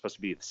remember if it was supposed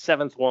to be the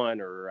seventh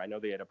one, or I know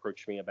they had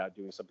approached me about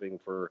doing something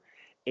for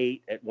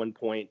 8 at one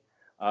point.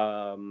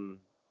 And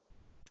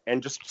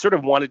just sort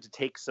of wanted to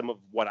take some of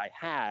what I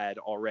had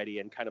already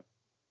and kind of,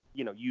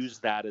 use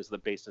that as the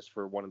basis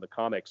for one of the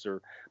comics, or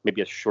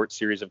maybe a short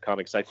series of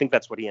comics. I think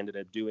that's what he ended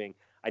up doing.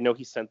 I know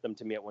he sent them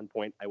to me at one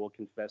point. I will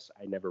confess,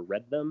 I never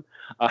read them.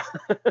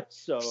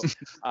 It's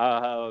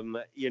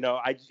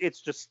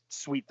just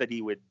sweet that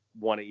he would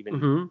want to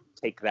even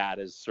take that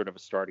as sort of a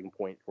starting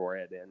point for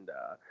it. And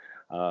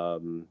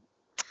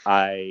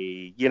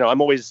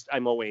I'm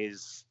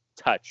always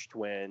touched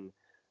when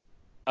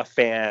a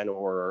fan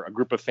or a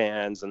group of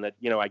fans, and that,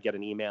 I get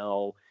an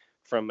email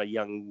from a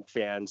young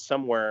fan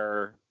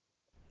somewhere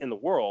in the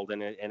world,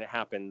 and it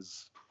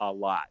happens a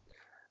lot,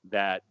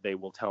 that they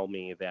will tell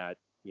me that,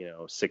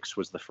 6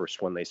 was the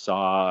first one they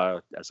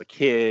saw as a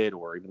kid,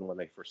 or even when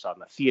they first saw it in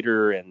the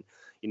theater, and,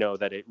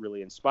 that it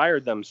really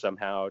inspired them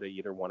somehow to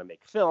either want to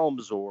make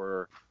films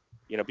or,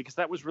 because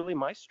that was really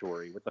my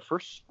story with the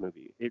first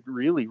movie. It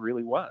really,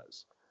 really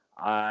was.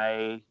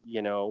 I,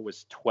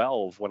 was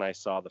 12 when I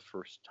saw the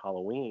first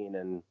Halloween,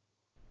 and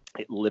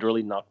it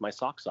literally knocked my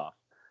socks off.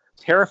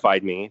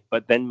 Terrified me,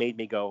 but then made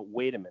me go,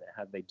 wait a minute,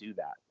 how'd they do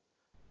that?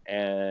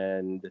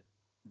 And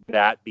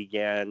that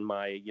began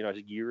my,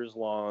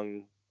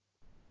 years-long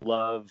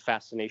love,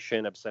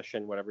 fascination,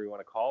 obsession, whatever you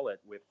want to call it,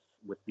 with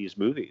these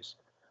movies.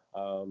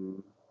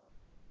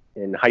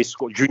 In high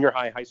school, junior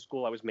high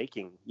school, I was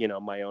making,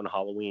 my own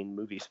Halloween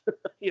movies,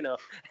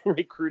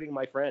 recruiting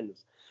my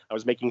friends. I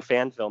was making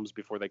fan films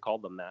before they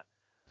called them that.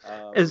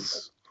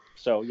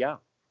 So, yeah.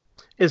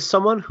 Is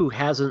someone who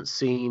hasn't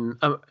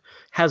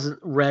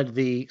read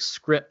the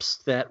scripts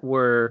that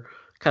were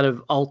kind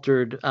of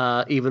altered,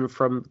 even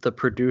from the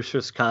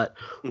producer's cut,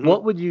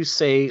 what would you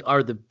say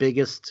are the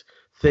biggest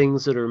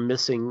things that are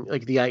missing,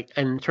 like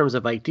in terms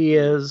of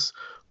ideas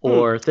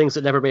or things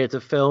that never made it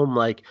to film?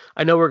 Like,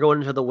 I know we're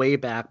going into the way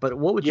back, but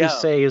what would you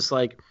say is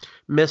like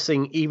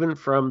missing even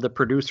from the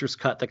producer's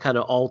cut that kind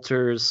of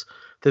alters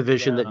the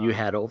vision that you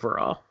had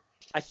overall?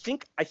 I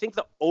think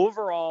the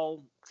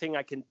overall thing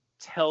I can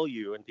tell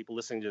you, and people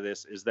listening to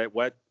this, is that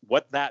what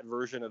that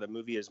version of the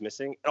movie is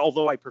missing,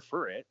 although I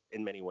prefer it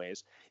in many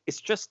ways, it's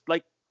just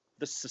like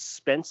the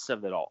suspense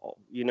of it all,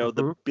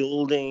 the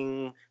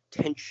building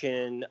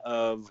tension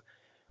of,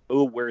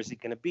 oh, where is he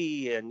going to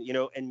be? And,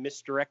 and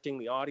misdirecting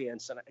the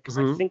audience. And because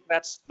I think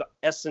that's the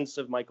essence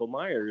of Michael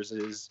Myers,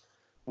 is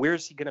where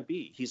is he going to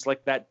be? He's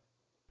like that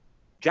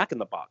Jack in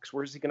the Box.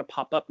 Where is he going to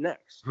pop up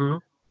next?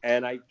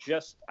 And I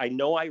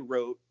know I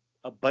wrote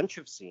a bunch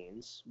of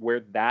scenes where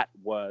that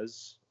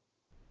was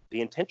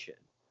the intention.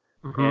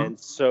 And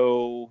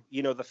so,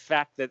 the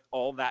fact that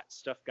all that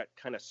stuff got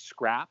kind of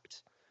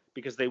scrapped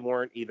because they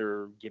weren't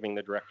either giving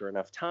the director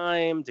enough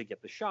time to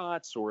get the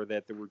shots, or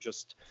that there were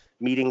just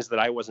meetings that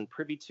I wasn't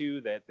privy to,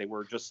 that they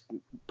were just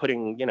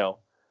putting,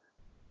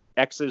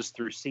 X's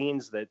through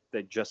scenes that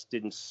just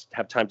didn't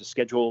have time to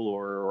schedule,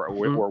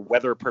 or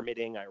weather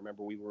permitting. I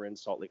remember we were in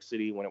Salt Lake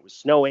City when it was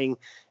snowing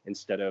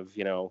instead of,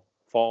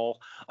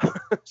 fall.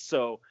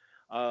 So,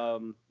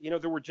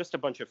 there were just a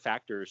bunch of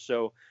factors.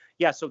 So,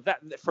 yeah, so that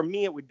for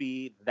me, it would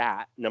be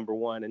that, number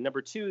one. And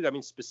number two, I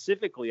mean,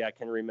 specifically, I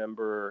can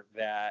remember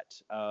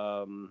that,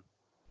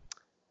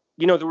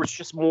 there was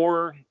just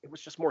more, it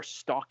was just more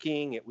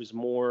stalking. It was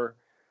more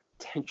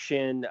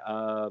tension.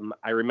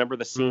 I remember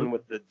the scene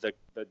with the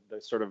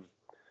sort of,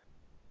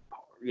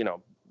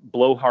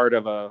 blowhard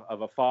of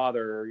a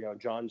father.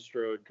 John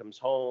Strode comes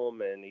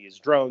home and he's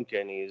drunk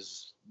and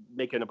he's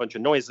making a bunch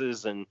of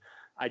noises. And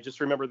I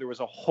just remember there was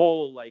a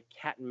whole like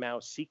cat and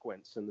mouse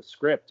sequence in the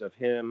script of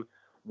him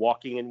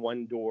walking in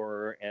one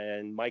door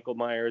and Michael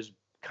Myers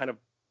kind of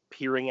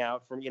peering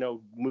out from,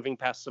 moving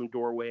past some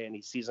doorway, and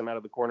he sees him out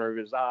of the corner of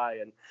his eye,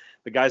 and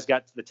the guy's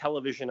got the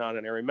television on,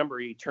 and I remember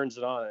he turns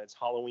it on and it's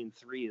Halloween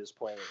 3 is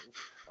playing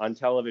on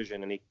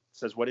television, and he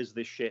says, "What is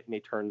this shit?" And he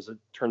turns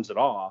it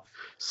off.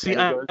 See,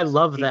 I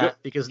love that,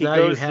 because now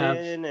you have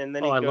in, and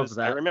then he goes,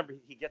 I remember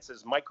he gets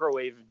his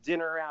microwave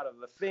dinner out of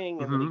the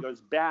thing, and then he goes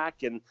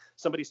back and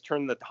somebody's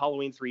turned the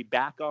Halloween 3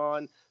 back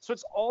on. So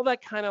it's all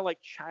that kind of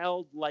like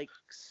childlike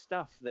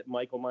stuff that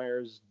Michael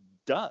Myers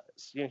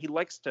does. He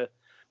likes to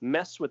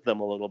mess with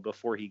them a little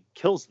before he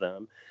kills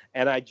them,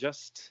 and I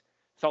just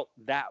felt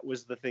that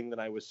was the thing that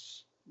I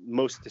was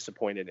most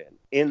disappointed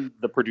in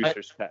the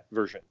producer's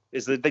version,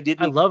 is that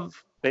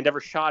they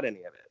never shot any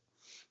of it.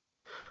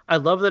 I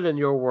love that in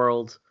your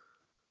world,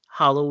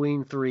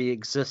 Halloween 3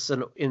 exists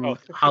in Oh.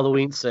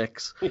 Halloween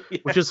 6,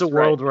 which is a Yes,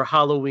 world where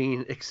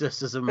Halloween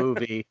exists as a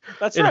movie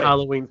That's in right.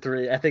 Halloween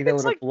 3. I think that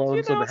It's would have like,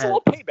 blown some it's a heads.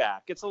 little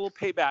payback. It's a little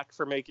payback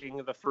for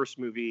making the first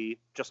movie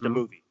just a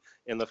movie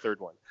in the third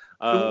one.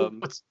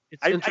 It's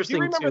I do interesting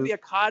remember too. the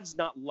Akkads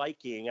not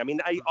liking. I mean,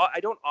 I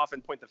don't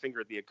often point the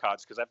finger at the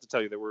Akkads because I have to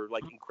tell you they were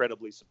like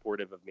incredibly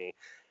supportive of me.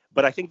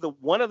 But I think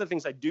one of the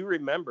things I do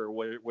remember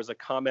was a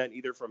comment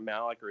either from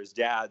Malik or his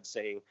dad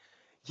saying,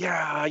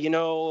 "Yeah,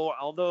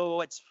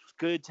 although it's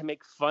good to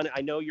make fun,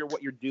 I know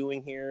what you're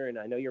doing here, and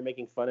I know you're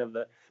making fun of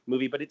the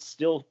movie, but it's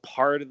still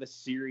part of the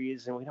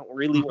series, and we don't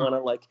really want to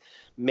like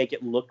make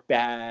it look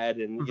bad."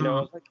 And I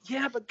was like,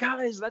 "Yeah, but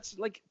guys, that's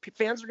like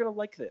fans are gonna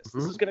like this.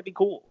 This is gonna be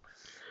cool."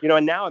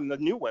 And now in the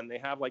new one, they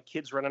have like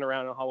kids running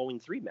around in Halloween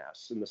 3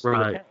 masks in the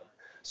town.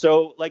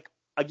 So like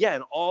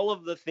again, all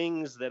of the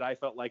things that I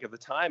felt like at the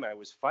time I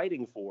was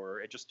fighting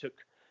for, it just took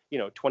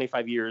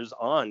 25 years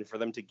on for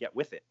them to get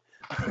with it.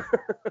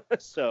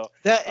 So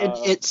that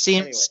it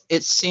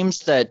seems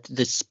that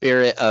the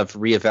spirit of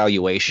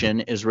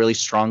reevaluation is really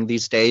strong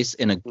these days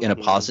in a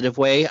positive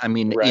way. I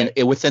mean,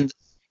 within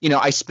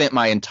I spent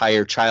my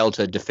entire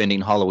childhood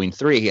defending Halloween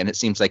 3, and it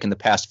seems like in the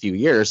past few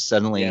years,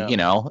 suddenly,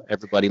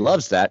 everybody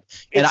loves that.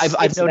 And I've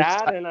noticed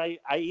that, and I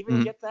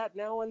even get that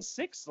now on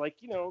 6. Like,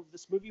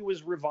 this movie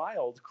was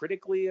reviled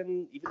critically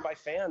and even by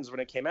fans when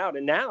it came out,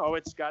 and now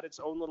it's got its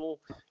own little,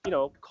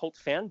 cult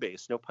fan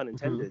base. No pun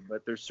intended,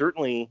 but there's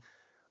certainly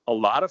a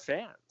lot of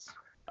fans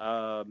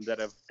that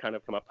have kind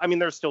of come up. I mean,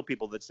 there's still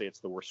people that say it's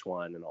the worst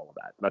one and all of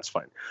that. That's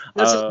fine.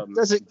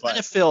 Does it kind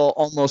of feel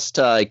almost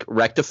like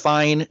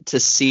rectifying to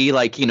see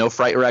like,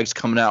 Fright Rags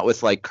coming out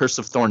with like Curse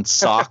of Thorns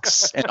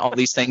socks and all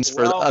these things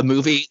for a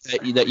movie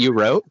that you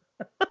wrote?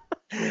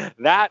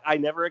 That I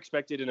never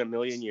expected in a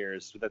million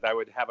years that I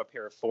would have a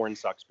pair of thorn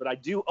socks, but I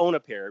do own a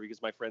pair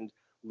because my friend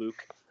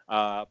Luke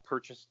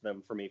purchased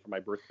them for me for my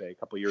birthday a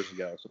couple years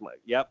ago. So I'm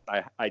like, yep,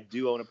 I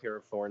do own a pair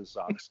of thorn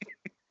socks.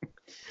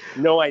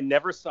 No, I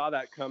never saw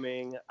that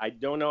coming. I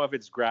don't know if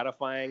it's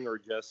gratifying or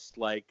just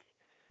like,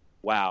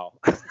 wow,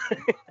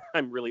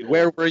 I'm really old.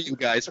 Where were you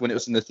guys when it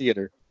was in the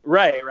theater?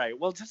 Right.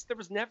 Well, just there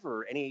was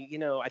never any,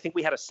 I think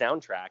we had a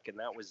soundtrack and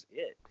that was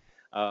it.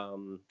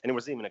 And it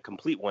wasn't even a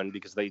complete one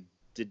because they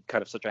did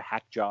kind of such a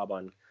hack job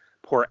on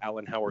poor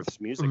Alan Howarth's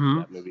music in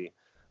that movie.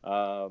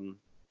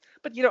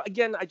 But,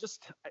 again, I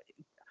just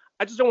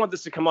don't want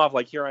this to come off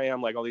like here I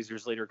am, like all these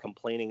years later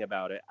complaining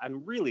about it.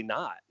 I'm really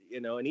not,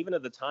 and even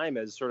at the time,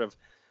 as sort of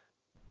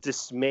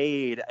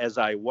dismayed as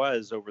I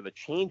was over the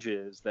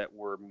changes that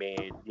were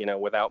made,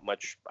 without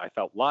much, I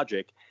felt,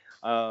 logic.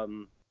 I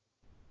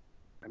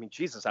mean,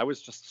 Jesus, I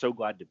was just so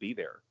glad to be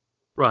there.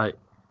 Right.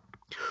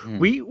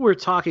 We were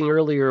talking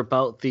earlier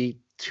about the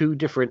two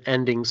different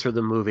endings for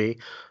the movie,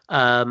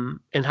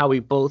 and how we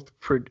both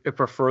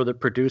prefer the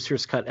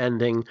producer's cut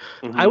ending.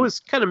 I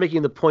was kind of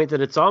making the point that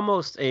it's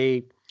almost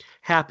a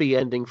happy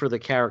ending for the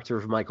character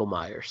of Michael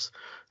Myers.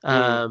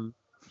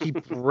 He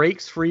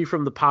breaks free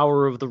from the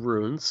power of the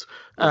runes.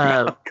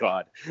 Oh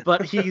God!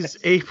 But he's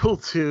able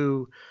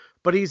to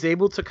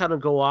kind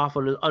of go off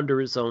under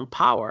his own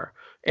power.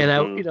 And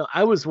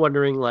I was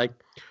wondering, like,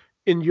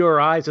 in your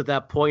eyes at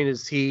that point,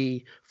 is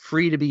he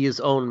free to be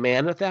his own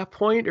man at that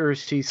point, or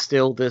is he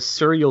still this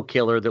serial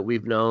killer that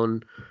we've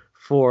known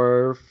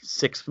for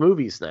 6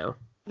 movies now?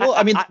 Well,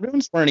 I mean, the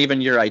runes weren't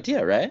even your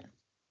idea, right?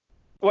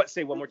 What?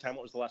 Say one more time.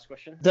 What was the last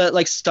question? The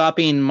like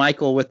stopping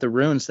Michael with the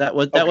runes. That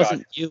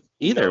wasn't you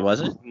either, was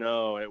it?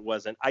 No, it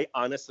wasn't. I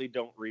honestly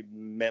don't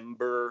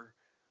remember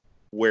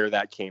where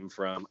that came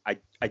from. I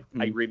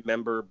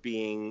remember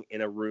being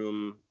in a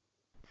room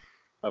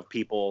of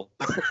people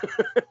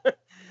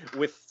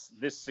with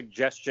this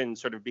suggestion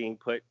sort of being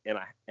put in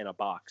a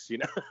box,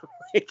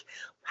 like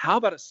how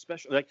about a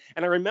special, like,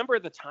 and I remember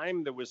at the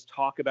time there was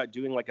talk about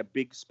doing like a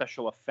big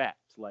special effect,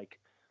 like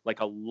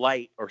a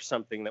light or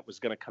something that was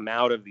going to come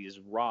out of these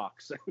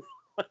rocks.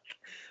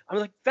 I'm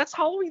like, that's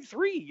Halloween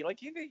 3. Like,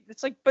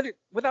 it's like, but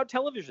without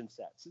television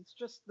sets, it's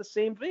just the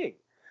same thing.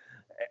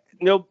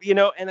 No,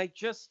 and I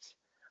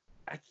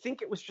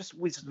think it was just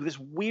this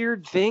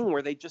weird thing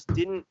where they just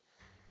didn't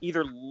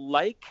either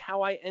like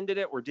how I ended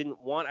it or didn't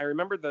want. I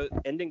remember the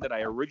ending that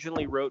I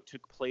originally wrote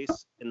took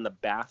place in the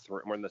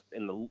bathroom or in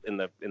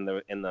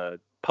the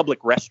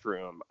public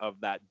restroom of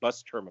that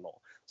bus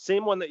terminal.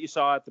 Same one that you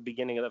saw at the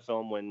beginning of the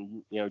film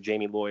when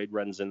Jamie Lloyd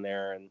runs in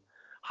there and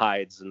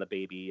hides and the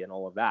baby and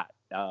all of that.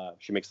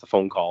 She makes the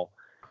phone call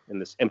in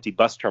this empty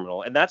bus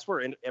terminal, and that's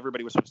where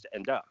everybody was supposed to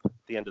end up at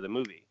the end of the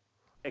movie,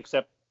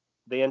 except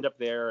they end up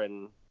there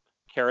and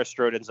Kara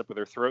Strode ends up with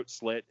her throat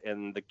slit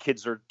and the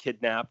kids are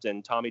kidnapped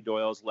and Tommy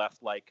Doyle's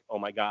left like, oh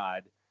my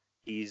God,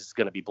 he's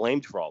going to be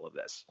blamed for all of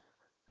this.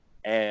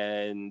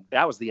 And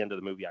that was the end of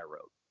the movie I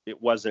wrote.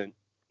 It wasn't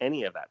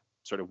any of that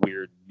sort of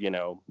weird,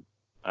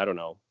 I don't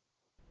know,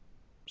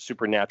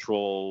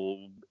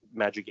 supernatural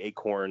magic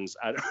acorns.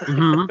 I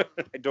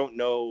don't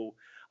know.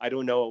 I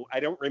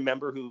don't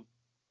remember who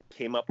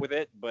came up with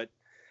it, but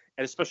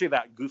and especially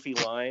that goofy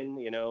line,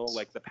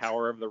 like the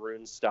power of the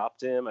runes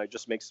stopped him. It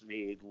just makes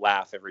me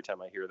laugh every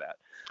time I hear that.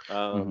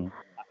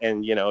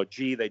 And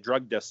gee, they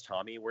drugged us,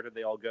 Tommy. Where did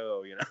they all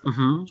go?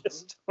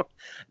 Just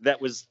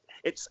that was.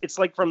 It's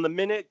like from the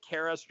minute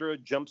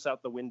Carastra jumps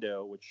out the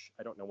window, which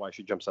I don't know why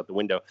she jumps out the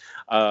window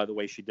the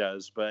way she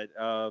does, but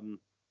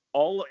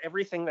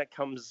everything that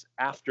comes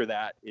after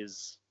that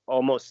is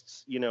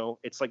almost,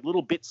 it's like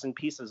little bits and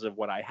pieces of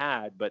what I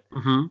had, but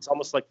it's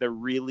almost like they're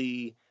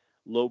really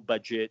low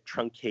budget,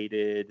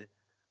 truncated.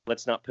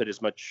 Let's not put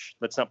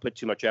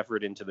too much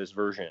effort into this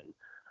version.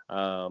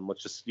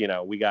 Let's just,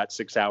 we got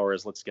 6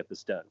 hours. Let's get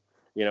this done.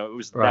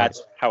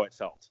 That's how it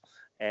felt.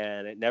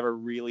 And it never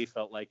really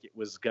felt like it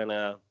was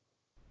gonna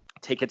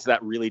take it to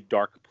that really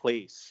dark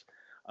place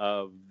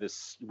of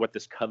what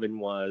this coven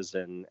was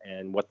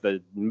and what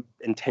the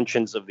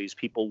intentions of these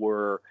people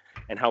were,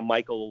 and how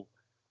Michael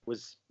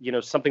was,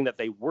 something that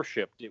they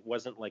worshipped. It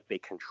wasn't like they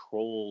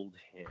controlled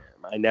him.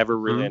 I never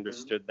really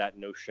understood that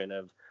notion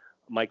of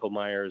Michael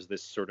Myers,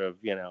 this sort of,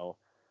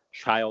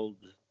 child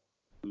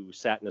who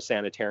sat in a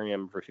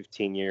sanitarium for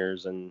 15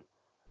 years and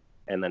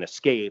then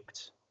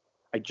escaped.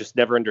 I just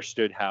never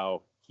understood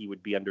how he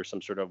would be under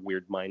some sort of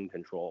weird mind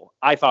control.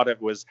 I thought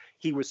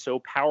he was so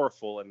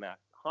powerful in that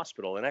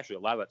hospital, and actually a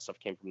lot of that stuff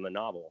came from the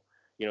novel,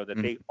 that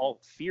they all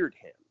feared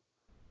him,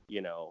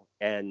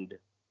 and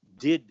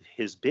did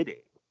his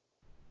bidding.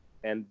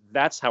 And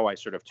that's how I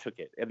sort of took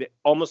it.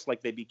 Almost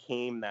like they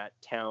became that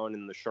town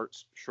in the short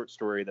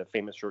story, the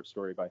famous short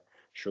story by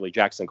Shirley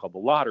Jackson called The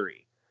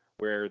Lottery,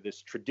 where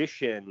this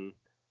tradition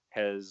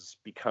has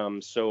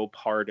become so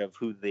part of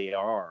who they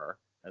are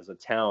as a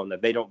town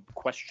that they don't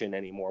question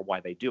anymore why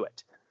they do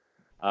it.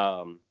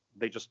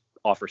 They just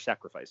offer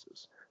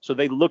sacrifices. So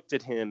they looked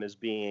at him as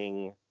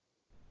being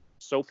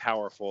so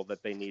powerful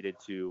that they needed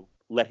to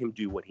let him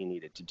do what he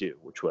needed to do,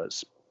 which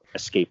was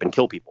escape and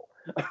kill people.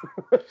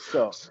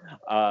 So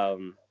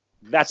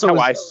that's how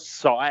I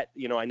saw it.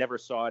 I never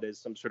saw it as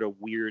some sort of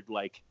weird,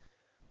 like,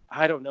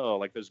 I don't know,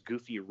 like those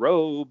goofy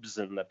robes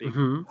and the big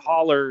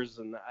collars.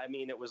 And I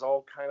mean, it was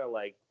all kind of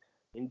like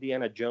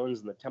Indiana Jones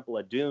and the Temple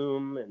of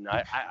Doom. And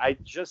I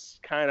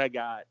just kind of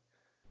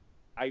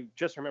I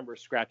just remember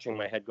scratching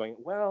my head going,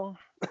 well,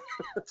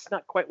 it's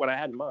not quite what I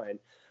had in mind.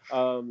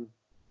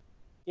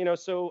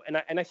 So,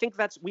 and I think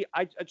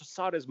I just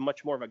saw it as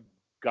much more of a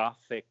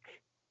gothic,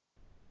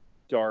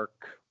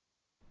 dark,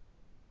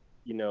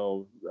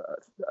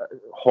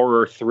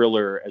 horror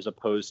thriller as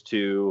opposed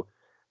to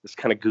this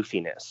kind of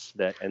goofiness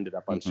that ended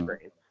up on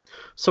screen.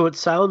 So it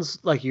sounds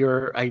like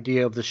your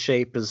idea of the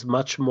shape is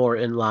much more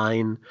in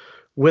line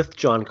with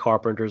John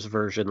Carpenter's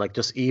version, like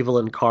just evil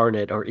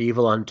incarnate or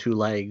evil on two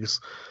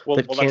legs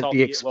that can't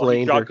be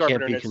explained or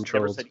can't be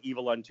controlled. Never said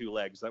evil on two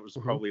legs. That was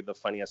probably the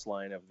funniest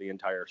line of the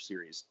entire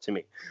series to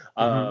me.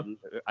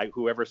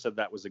 Whoever said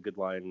that was a good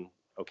line.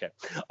 Okay.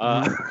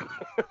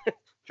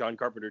 John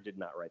Carpenter did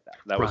not write that.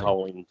 That was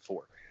Halloween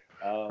 4.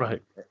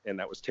 And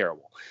that was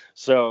terrible.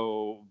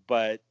 So,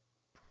 but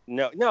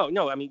no.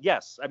 I mean,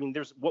 yes. I mean,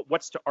 there's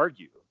what's to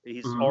argue?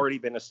 He's already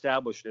been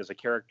established as a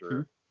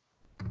character.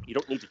 You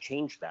don't need to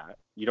change that.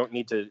 You don't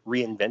need to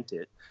reinvent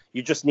it.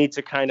 You just need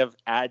to kind of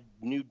add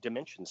new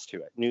dimensions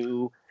to it,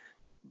 new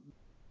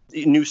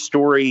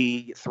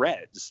story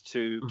threads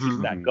to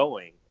keep that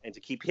going and to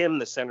keep him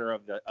the center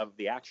of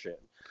the action.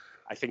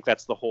 I think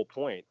that's the whole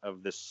point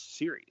of this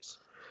series.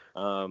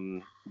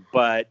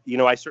 But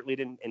I certainly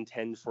didn't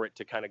intend for it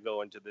to kind of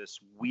go into this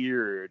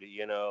weird,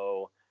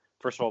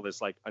 first of all,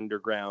 this like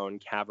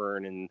underground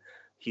cavern, and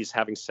he's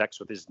having sex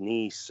with his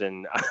niece,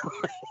 and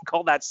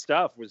all that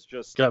stuff was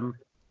just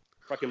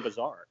fucking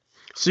bizarre.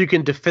 So you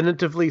can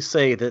definitively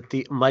say that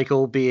the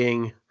Michael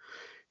being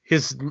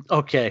his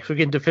so we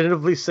can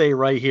definitively say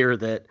right here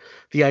that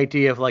the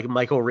idea of like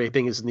Michael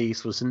raping his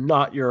niece was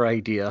not your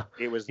idea.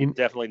 It was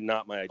definitely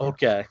not my idea.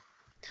 Okay.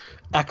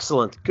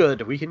 Excellent.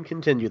 Good. We can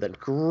continue then.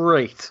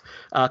 Great.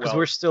 Because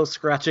we're still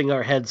scratching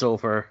our heads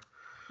over.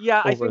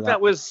 Yeah, I think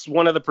that was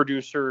one of the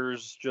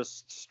producers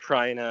just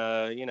trying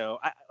to,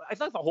 I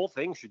thought the whole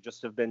thing should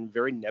just have been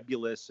very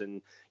nebulous.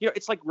 And,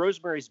 it's like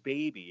Rosemary's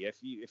Baby. If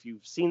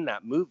you've seen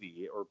that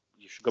movie, or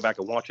you should go back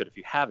and watch it if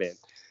you haven't,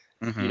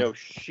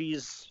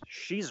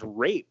 she's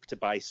raped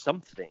by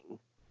something.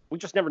 We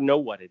just never know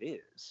what it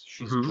is.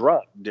 She's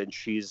drugged, and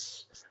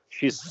she's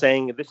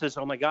saying, this is,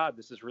 oh my God,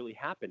 this is really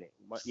happening.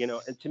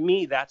 And to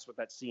me, that's what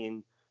that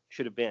scene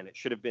should have been. It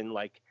should have been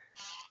like,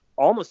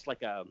 almost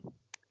like a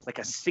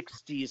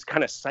 60s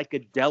kind of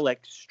psychedelic,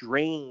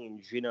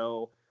 strange,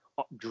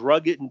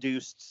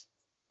 drug-induced,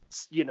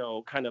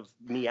 kind of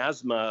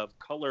miasma of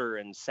color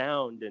and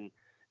sound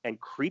and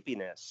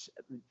creepiness.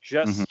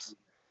 Just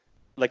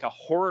like a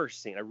horror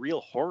scene, a real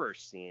horror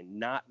scene,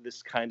 not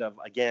this kind of,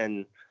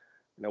 again,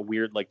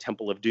 weird like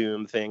Temple of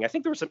Doom thing. I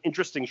think there were some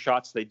interesting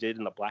shots they did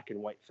in the black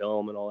and white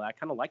film and all that. I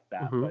kind of like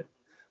that.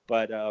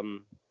 But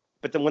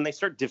then when they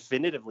start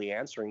definitively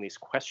answering these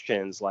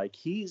questions, like,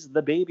 he's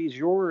the baby's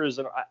yours,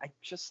 and I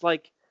just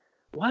like,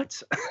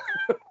 what?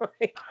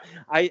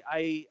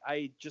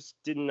 I just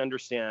didn't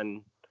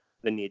understand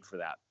the need for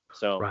that.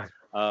 So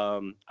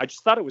I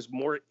just thought it was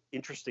more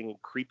interesting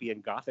and creepy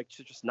and gothic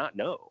to just not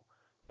know.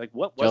 Like,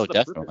 what's the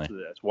definitely. purpose of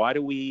this? Why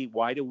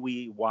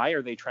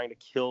are they trying to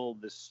kill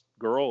this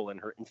girl and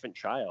her infant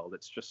child?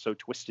 It's just so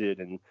twisted.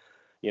 And,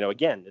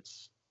 again,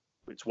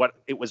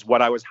 it was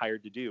what I was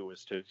hired to do,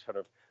 was to sort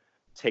of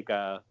take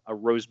a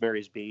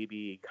Rosemary's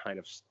Baby kind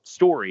of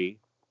story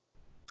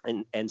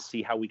and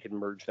see how we could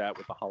merge that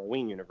with the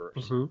Halloween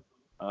universe.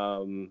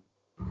 And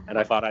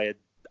I thought I had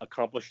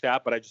accomplished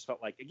that, but I just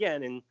felt like,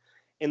 again,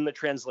 in the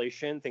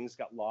translation, things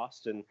got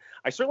lost. And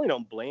I certainly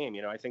don't blame,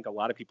 I think a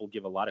lot of people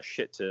give a lot of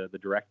shit to the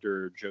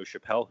director, Joe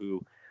Chappelle,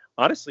 who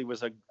honestly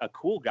was a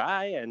cool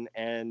guy.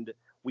 And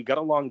we got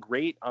along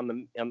great on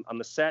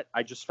the set.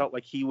 I just felt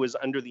like he was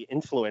under the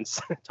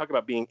influence, talk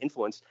about being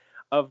influenced,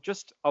 of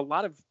just a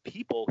lot of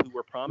people who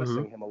were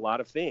promising him a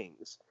lot of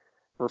things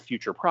for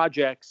future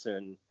projects.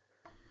 And,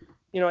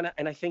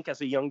 and I think as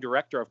a young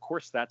director, of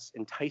course, that's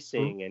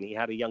enticing. And he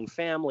had a young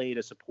family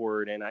to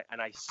support. And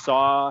I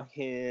saw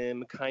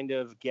him kind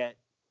of get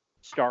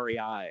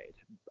starry-eyed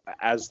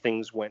as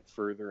things went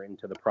further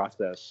into the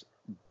process,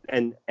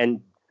 and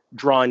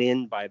drawn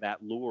in by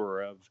that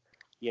lure of,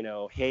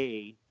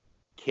 hey,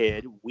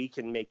 kid, we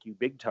can make you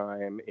big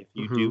time if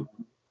you do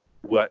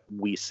what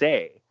we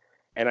say.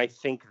 And I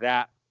think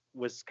that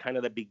was kind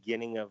of the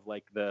beginning of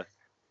like the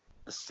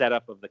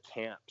setup of the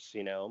camps,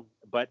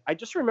 But I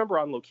just remember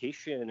on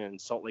location in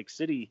Salt Lake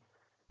City,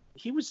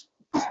 he was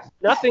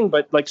nothing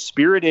but like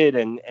spirited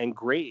and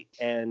great,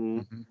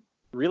 and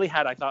really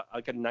had, I thought,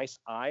 like a nice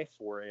eye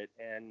for it.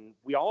 And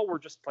we all were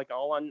just like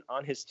all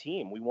on his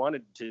team. We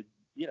wanted to,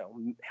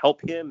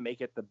 help him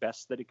make it the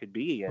best that it could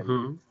be.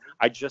 And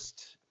I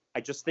just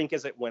think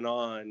as it went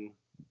on,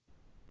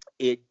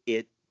 it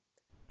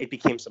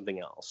became something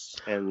else.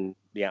 And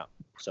yeah,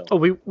 so. Oh,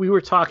 we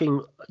were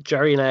talking,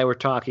 Jerry and I were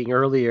talking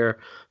earlier,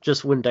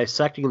 just when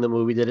dissecting the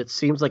movie, that it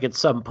seems like at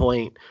some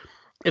point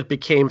it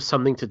became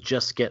something to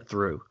just get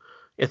through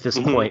at this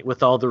point,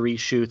 with all the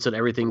reshoots and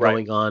everything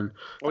going on.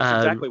 Well,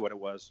 that's exactly what it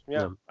was.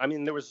 Yeah. I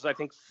mean, there was, I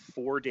think,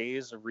 4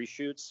 days of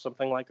reshoots,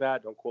 something like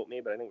that. Don't quote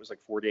me, but I think it was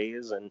like 4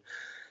 days. And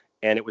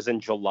it was in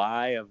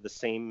July of the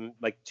same,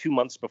 like 2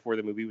 months before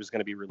the movie was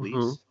going to be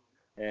released.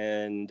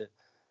 And,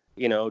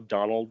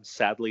 Donald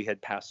sadly had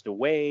passed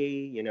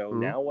away.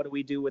 Now what do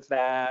we do with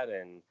that?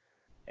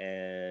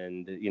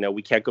 And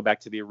we can't go back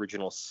to the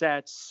original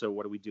sets. So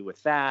what do we do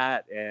with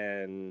that?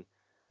 And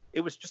it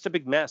was just a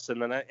big mess.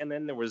 And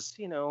then there was,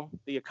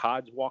 the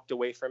Akkads walked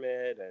away from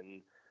it,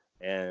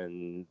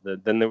 and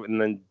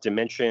then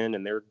Dimension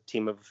and their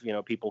team of,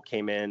 people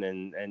came in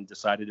and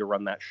decided to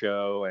run that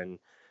show. And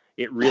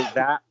it really,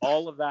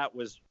 all of that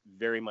was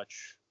very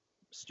much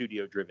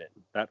studio driven,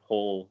 that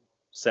whole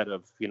set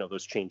of,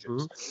 those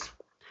changes.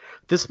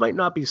 This might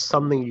not be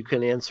something you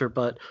can answer,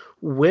 but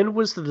when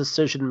was the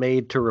decision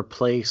made to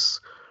replace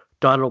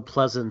Donald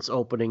Pleasant's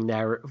opening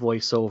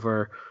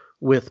voiceover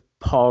with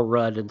Paul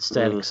Rudd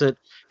instead? Because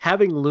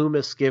having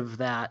Loomis give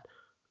that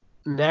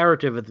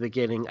narrative at the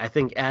beginning, I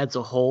think, adds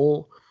a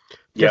whole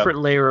different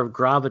layer of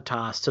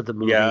gravitas to the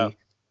movie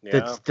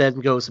that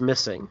then goes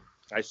missing.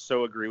 I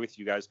so agree with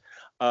you guys.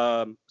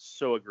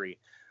 So agree.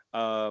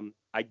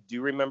 I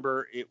do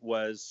remember it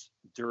was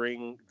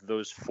during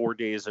those 4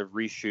 days of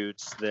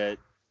reshoots that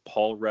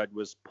Paul Rudd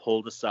was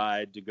pulled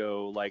aside to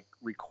go like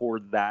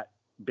record that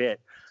bit.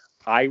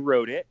 I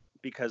wrote it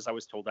because I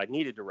was told I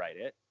needed to write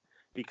it,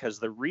 because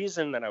the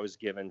reason that I was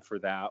given for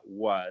that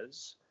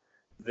was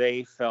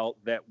they felt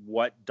that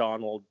what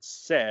Donald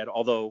said,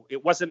 although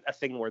it wasn't a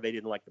thing where they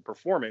didn't like the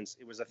performance,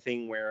 it was a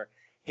thing where,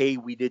 hey,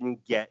 we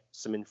didn't get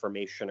some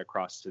information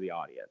across to the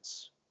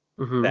audience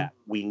that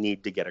we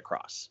need to get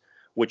across,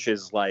 which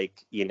is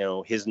like,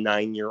 his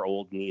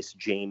 9-year-old niece,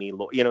 Jamie,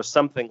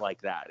 something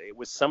like that. It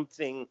was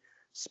something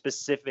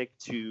specific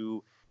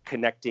to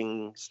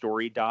connecting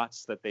story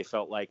dots that they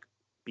felt like,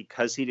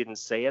 because he didn't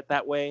say it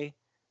that way,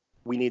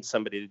 we need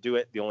somebody to do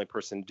it. The only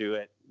person to do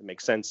it that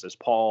makes sense is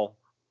Paul.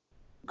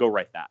 Go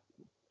write that.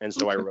 And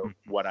so I wrote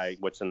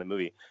what's in the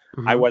movie.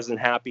 I wasn't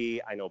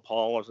happy. I know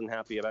Paul wasn't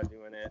happy about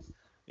doing it.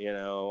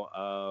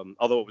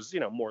 Although it was,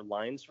 more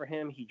lines for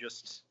him. He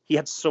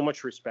had so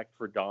much respect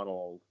for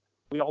Donald.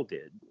 We all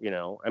did,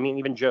 I mean,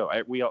 even Joe,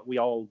 we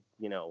all,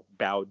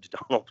 bowed to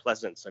Donald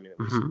Pleasance. I mean, it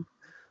was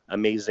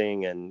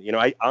amazing. And,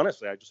 I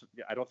honestly,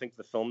 I don't think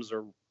the films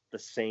are the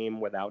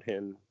same without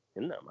him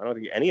in them. I don't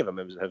think any of them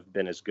have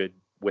been as good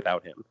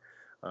without him.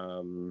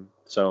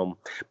 So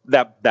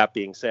that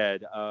being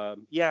said,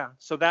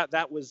 so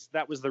that was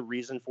the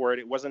reason for it.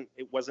 It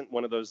wasn't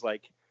one of those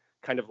like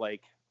kind of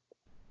like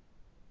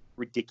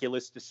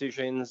ridiculous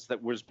decisions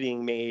that was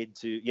being made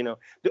to,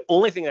 the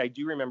only thing I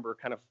do remember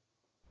kind of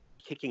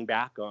kicking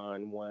back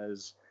on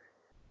was,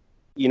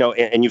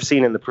 and you've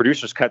seen in the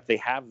producer's cut, they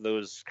have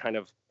those kind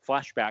of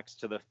flashbacks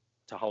to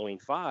Halloween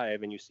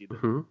 5, and you see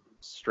the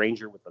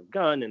stranger with a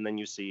gun, and then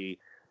you see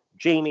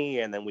Jamie,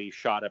 and then we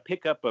shot a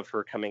pickup of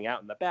her coming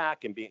out in the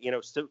back and being,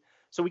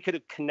 so we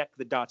could connect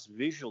the dots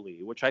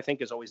visually, which I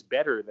think is always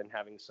better than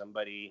having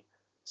somebody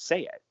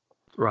say it.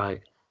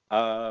 Right.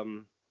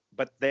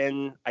 But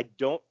then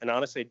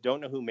honestly, I don't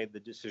know who made the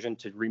decision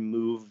to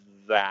remove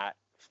that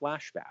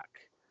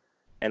flashback.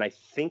 And I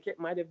think it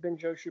might have been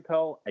Joe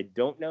Chappelle. I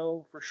don't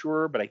know for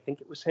sure, but I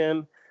think it was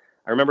him.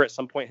 I remember at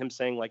some point him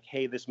saying like,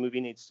 hey, this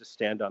movie needs to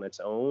stand on its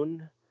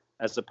own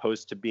as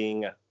opposed to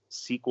being a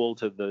sequel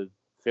to the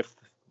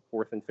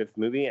fourth and fifth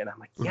movie. And I'm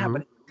like, yeah,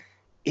 but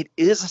it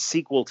is a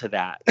sequel to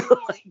that.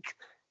 Like,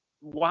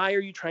 why are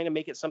you trying to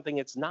make it something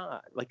it's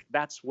not? Like,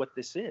 that's what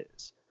this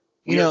is.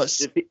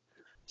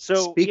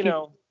 So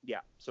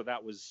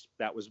that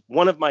was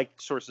one of my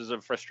sources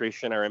of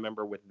frustration. I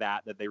remember with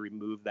that they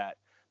removed that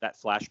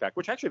flashback,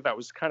 which actually I thought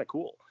was kind of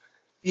cool.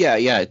 Yeah,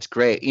 it's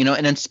great.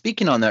 And then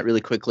speaking on that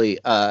really quickly,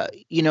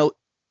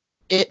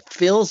 it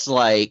feels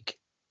like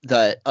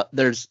that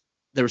there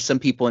were some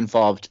people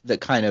involved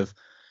that kind of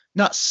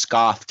not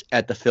scoffed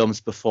at the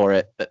films before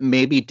it, but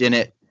maybe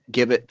didn't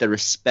give it the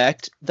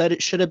respect that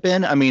it should have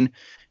been. I mean,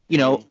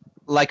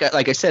 like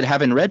I said,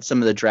 having read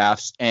some of the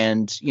drafts,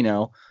 and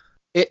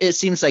it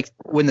seems like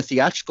when the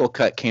theatrical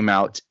cut came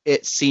out,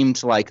 it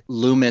seemed like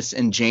Loomis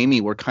and Jamie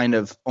were kind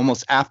of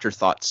almost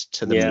afterthoughts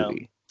to the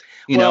movie.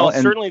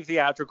 Certainly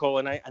theatrical,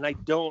 and I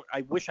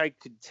wish I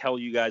could tell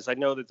you guys. I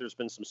know that there's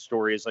been some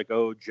stories like,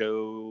 oh,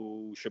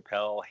 Joe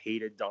Chappelle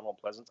hated Donald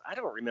Pleasance. I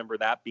don't remember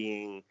that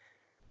being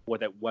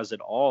what it was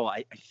at all.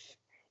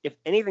 If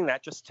anything,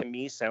 that just to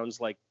me sounds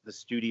like the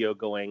studio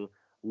going,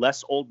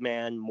 less old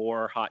man,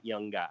 more hot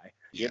young guy.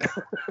 You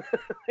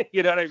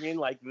know what I mean?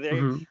 Like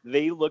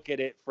they look at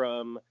it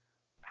from,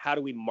 how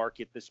do we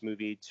market this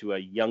movie to a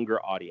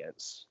younger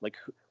audience? Like,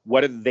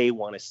 what do they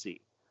want to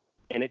see?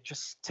 And it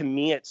just, to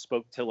me, it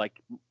spoke to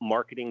like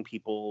marketing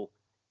people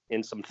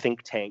in some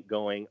think tank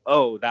going,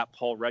 oh, that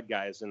Paul Rudd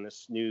guy is in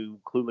this new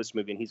Clueless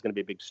movie and he's going to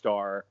be a big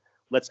star.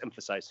 Let's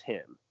emphasize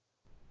him.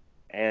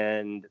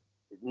 And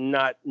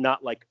not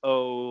like,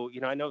 oh,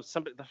 I know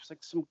there's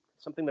like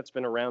something that's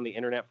been around the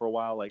internet for a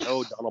while, like,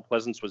 oh, Donald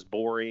Pleasance was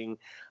boring.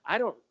 I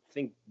don't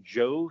think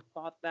Joe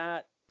thought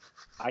that.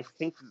 I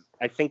think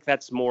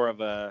that's more of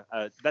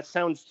that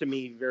sounds to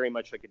me very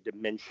much like a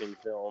Dimension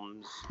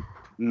Films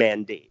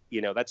mandate.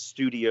 That's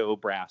studio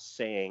brass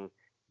saying,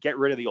 get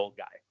rid of the old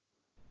guy.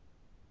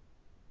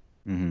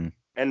 Mm-hmm.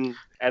 And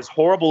as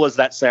horrible as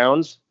that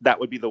sounds, that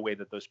would be the way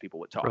that those people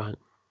would talk. Right.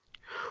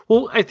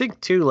 Well, I think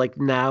too, like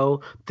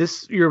now,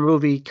 your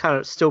movie kind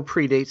of still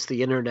predates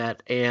the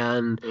internet,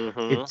 and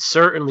it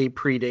certainly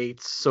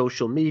predates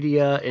social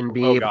media and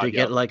being able to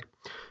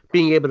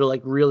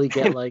really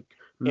get like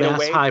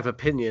mass hive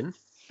opinion.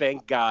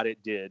 Thank God it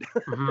did.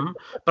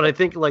 But I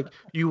think like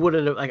you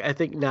wouldn't have, like, I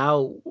think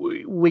now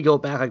we go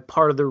back, like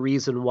part of the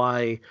reason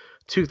why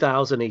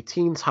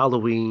 2018's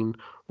Halloween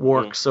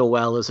works so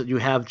well is that you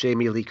have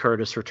Jamie Lee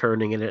Curtis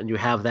returning in it, and you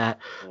have that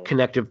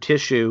connective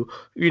tissue,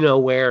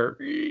 where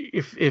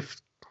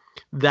if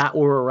that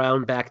were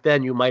around back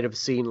then, you might have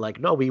seen like,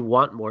 no, we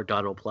want more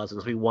Donald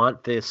Pleasance. We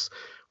want this.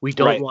 We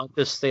don't want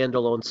this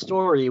standalone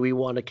story. We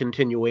want a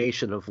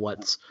continuation of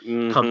what's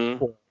come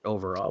forward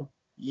overall.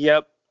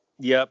 Yep.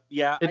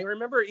 Yeah. I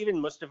remember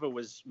even Mustafa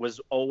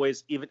was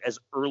always, even as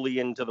early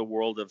into the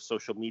world of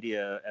social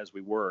media as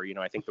we were,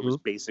 I think there was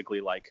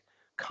basically like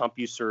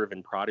CompuServe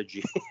and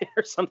Prodigy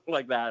or something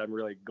like that. I'm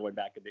really going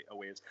back a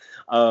ways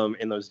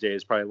in those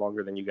days, probably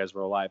longer than you guys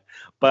were alive.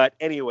 But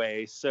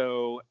anyway,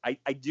 so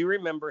I do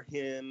remember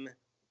him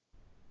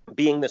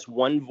being this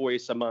one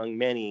voice among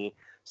many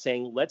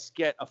saying, let's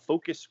get a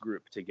focus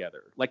group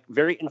together, like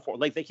very informal,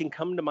 like they can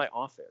come to my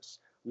office.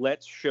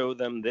 Let's show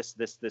them this,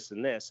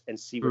 and this, and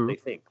see what they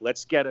think.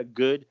 Let's get a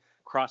good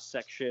cross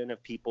section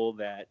of people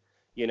that,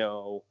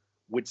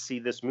 would see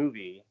this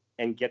movie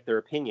and get their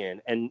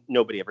opinion. And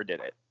nobody ever did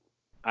it.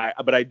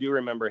 But I do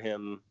remember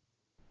him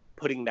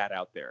putting that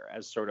out there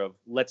as sort of,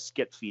 let's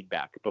get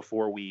feedback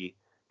before we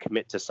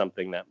commit to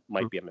something that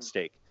might be a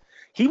mistake.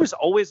 He was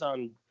always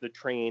on the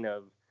train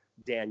of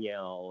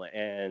Danielle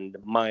and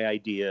my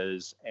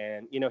ideas.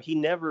 And,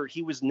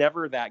 he was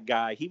never that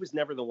guy. He was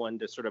never the one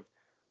to sort of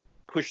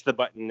push the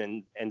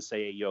button and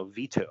say,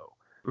 veto.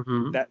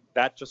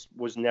 That just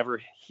was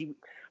never, he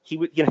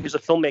was a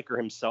filmmaker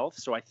himself.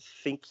 So I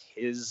think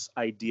his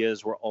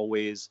ideas were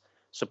always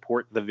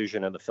support the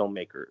vision of the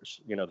filmmakers,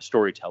 the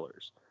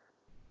storytellers.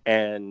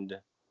 And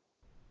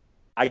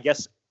I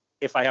guess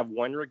if I have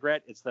one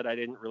regret, it's that I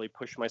didn't really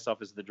push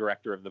myself as the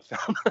director of the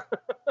film,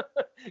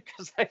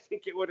 because I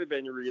think it would have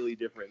been really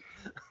different.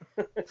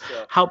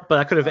 But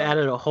I could have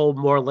added a whole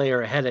more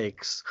layer of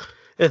headaches.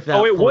 It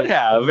would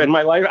have. And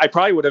my life, I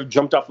probably would have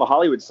jumped off the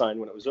Hollywood sign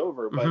when it was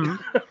over.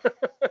 But,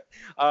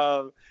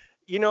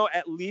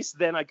 at least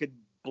then I could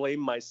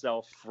blame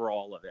myself for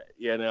all of it.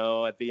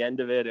 At the end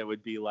of it, it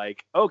would be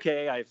like,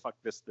 okay, I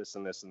fucked this,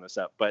 and this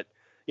up. But,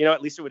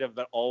 at least it would have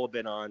all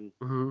been on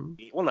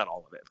me. Well, not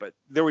all of it, but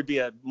there would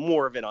be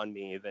more of it on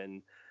me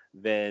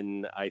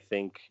than I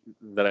think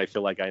that I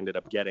feel like I ended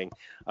up getting.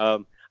 I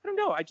don't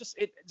know. It's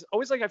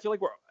always like, I feel like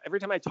every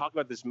time I talk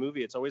about this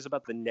movie, it's always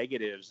about the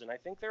negatives. And I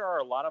think there are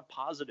a lot of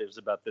positives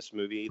about this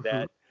movie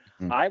that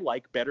I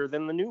like better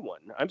than the new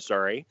one. I'm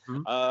sorry.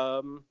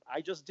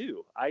 I just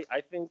do. I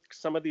think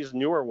some of these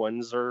newer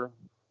ones are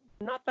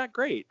not that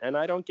great, and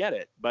I don't get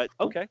it. But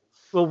okay.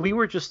 Well, we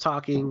were just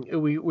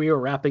talking. We were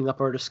wrapping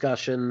up our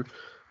discussion,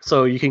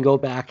 so you can go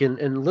back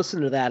and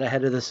listen to that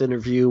ahead of this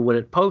interview when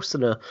it posts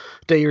in a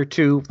day or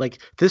two. Like,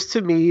 this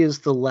to me is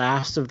the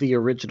last of the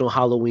original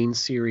Halloween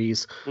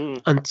series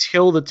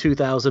until the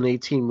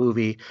 2018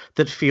 movie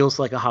that feels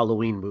like a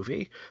Halloween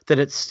movie. That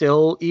it's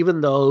still,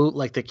 even though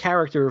like the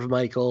character of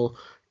Michael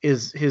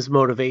is, his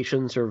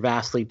motivations are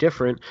vastly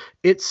different,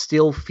 it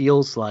still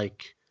feels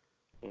like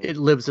it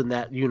lives in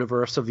that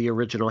universe of the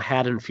original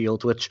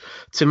Haddonfield, which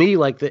to me,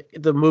 like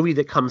the movie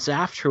that comes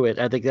after it,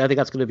 I think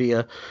that's going to be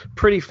a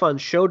pretty fun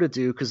show to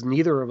do, because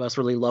neither of us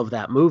really love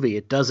that movie.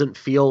 It doesn't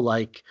feel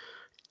like,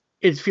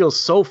 it feels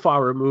so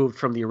far removed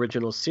from the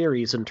original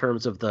series in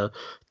terms of the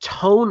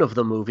tone of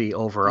the movie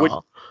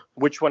overall.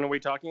 Which one are we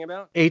talking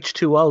about?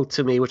 H2O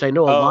to me, which I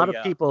know a lot of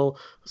yeah. people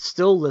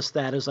still list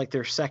that as like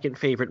their second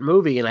favorite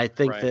movie, and I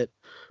think that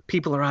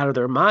people are out of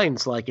their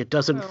minds. Like, it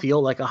doesn't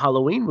feel like a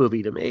Halloween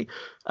movie to me.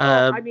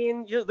 Well, I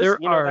mean,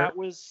 that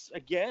was,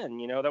 again,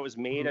 that was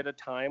made at a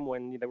time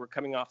when they were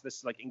coming off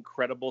this like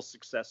incredible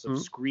success of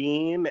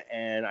Scream,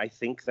 and I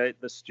think that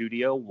the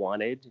studio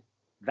wanted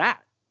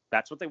that.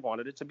 That's what they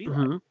wanted it to be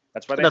like.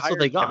 That's why they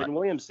hired Kevin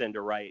Williamson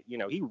to write.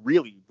 He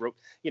really wrote.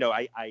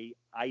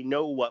 I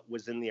know what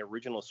was in the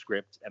original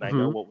script, and I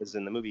know what was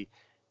in the movie.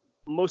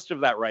 Most of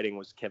that writing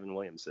was Kevin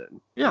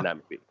Williamson in that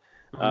movie.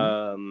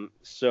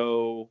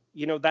 So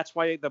that's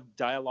why the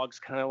dialogue's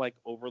kind of like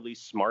overly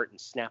smart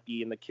and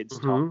snappy, and the kids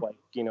talk like,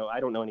 I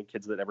don't know any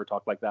kids that ever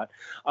talk like that.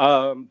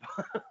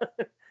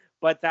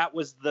 But that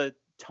was the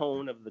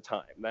tone of the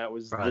time. That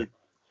was the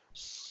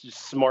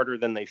smarter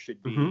than they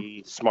should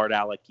be, smart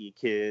alecky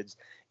kids.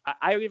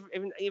 I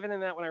even in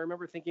that one, I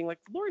remember thinking like,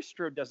 Laurie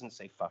Strode doesn't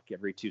say fuck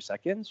every 2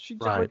 seconds. She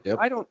I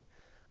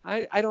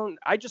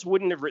just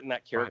wouldn't have written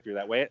that character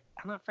that way.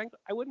 I'm not frankly,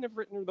 I wouldn't have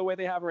written her the way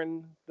they have her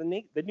in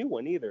the new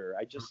one either.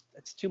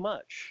 It's too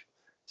much.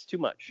 It's too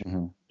much.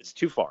 It's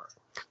too far.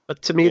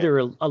 But to me, there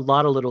are a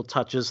lot of little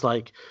touches,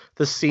 like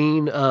the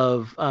scene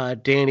of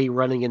Danny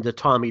running into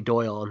Tommy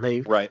Doyle, and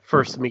they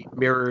first meet,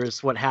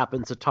 mirrors what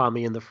happens to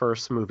Tommy in the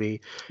first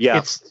movie.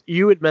 Yeah,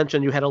 you had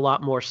mentioned you had a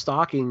lot more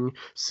stalking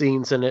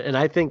scenes in it, and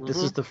I think this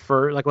is the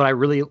first. Like, what I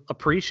really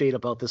appreciate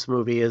about this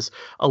movie is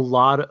a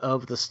lot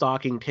of the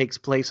stalking takes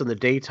place in the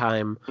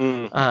daytime.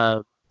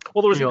 Well,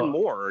 there was even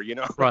more,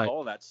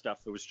 all that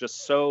stuff that was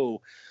just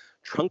so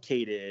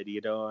truncated.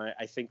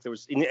 I think there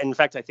was, in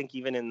fact, I think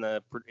even in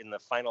the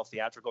final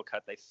theatrical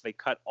cut, they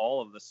cut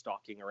all of the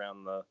stalking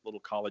around the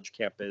little college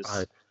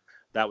campus.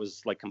 That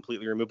was like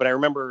completely removed. But I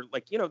remember,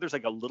 like, there's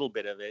like a little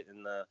bit of it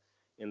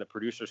in the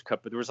producer's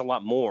cut, but there was a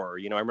lot more.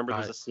 I remember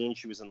there was a scene,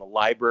 she was in the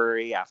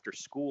library after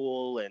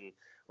school, and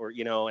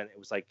it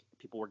was like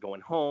people were going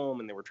home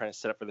and they were trying to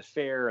set up for the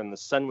fair, and the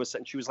sun was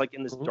setting. She was like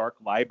in this dark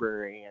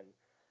library,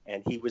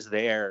 and he was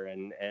there,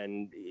 and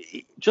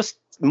just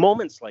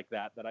moments like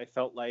that I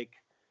felt like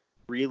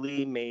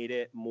really made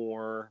it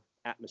more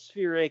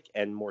atmospheric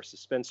and more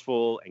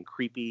suspenseful and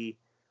creepy,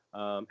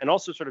 and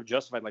also sort of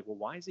justified, like, well,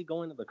 why is he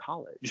going to the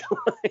college?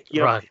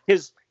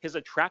 His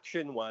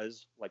attraction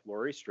was, like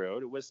Laurie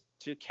Strode, it was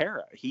to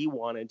Kara. He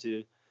wanted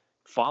to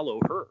follow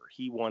her.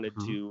 He wanted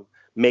to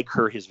make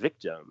her his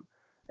victim,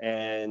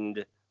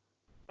 and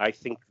I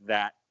think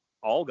that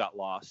all got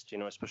lost,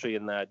 especially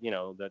in that,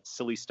 that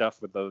silly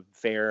stuff with the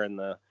fair and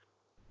the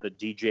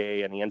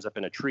DJ, and he ends up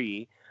in a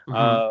tree.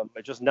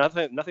 It just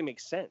nothing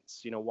makes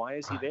sense. Why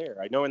is he there?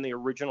 I know in the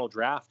original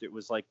draft, it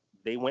was like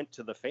they went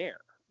to the fair.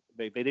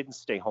 They didn't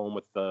stay home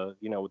with the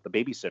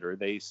babysitter.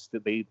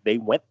 They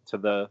went to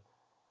the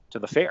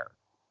fair.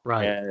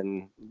 Right.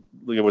 And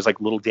it was like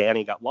little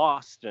Danny got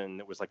lost, and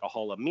it was like a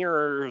hall of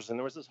mirrors, and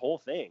there was this whole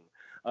thing.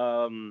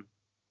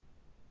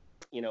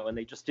 And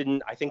they just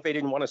didn't. I think they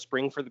didn't want to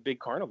spring for the big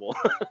carnival.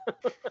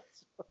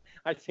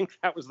 I think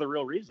that was the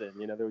real reason.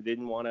 They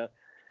didn't want to.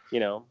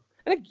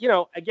 And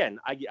again,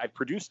 I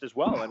produced as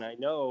well, and I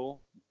know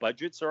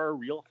budgets are a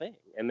real thing,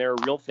 and they're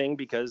a real thing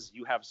because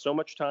you have so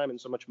much time and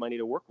so much money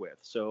to work with.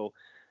 So,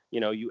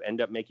 you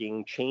end up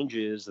making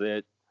changes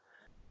that,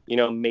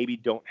 maybe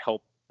don't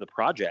help the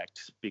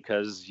project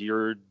because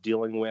you're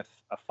dealing with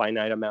a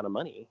finite amount of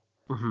money.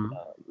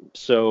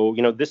 So,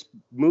 this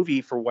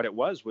movie, for what it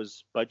was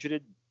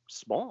budgeted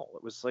small.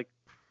 It was like,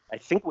 I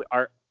think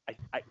I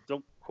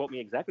don't quote me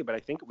exactly, but I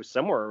think it was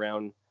somewhere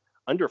around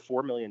under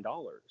 $4 million.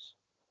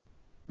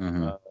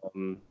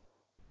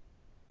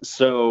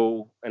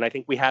 So, and I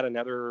think we had I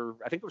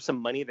think there was some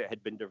money that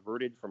had been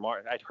diverted from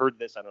I'd heard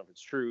this, I don't know if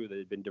it's true, that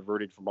had been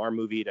diverted from our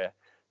movie to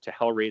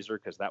Hellraiser,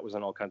 because that was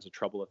in all kinds of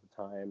trouble at the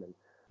time. And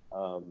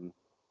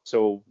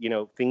so,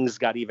 things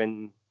got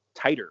even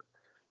tighter.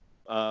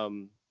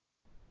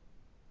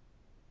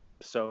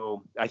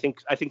 So I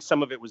think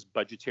some of it was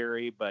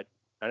budgetary, but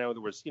I know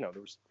there was.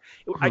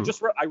 I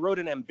wrote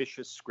an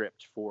ambitious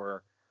script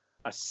for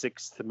a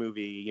 6th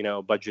movie,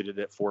 budgeted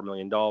at $4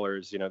 million.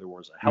 There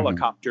was a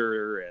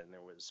helicopter, and there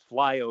was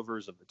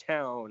flyovers of the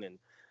town, and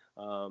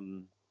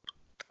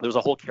there was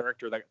a whole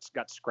character that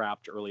got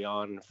scrapped early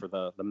on for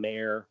the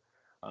mayor.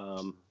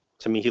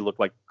 to me, he looked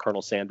like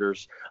Colonel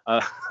Sanders.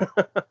 I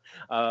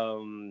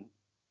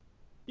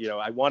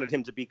wanted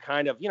him to be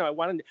kind of, I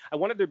wanted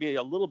there to be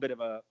a little bit of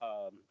a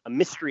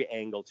mystery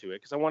angle to it,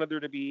 because I wanted there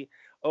to be,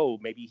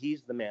 maybe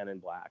he's the man in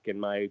black. And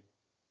my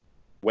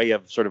way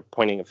of sort of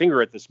pointing a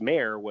finger at this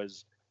mayor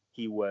was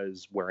he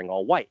was wearing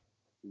all white.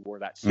 He wore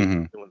that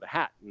suit with the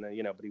hat, and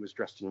but he was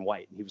dressed in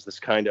white. And he was this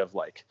kind of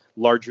like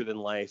larger than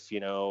life,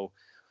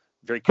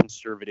 very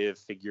conservative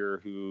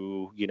figure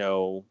who,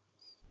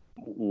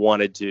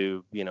 wanted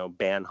to,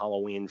 ban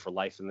Halloween for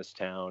life in this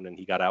town, and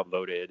he got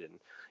outvoted. And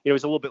it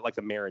was a little bit like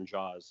the mayor in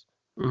Jaws.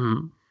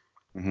 Dan,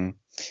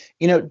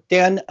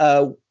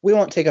 we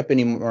won't take up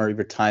any more of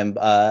your time.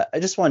 I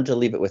just wanted to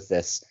leave it with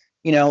this.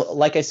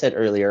 Like I said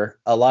earlier,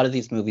 a lot of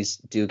these movies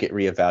do get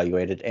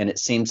reevaluated, and it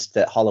seems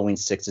that Halloween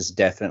 6 is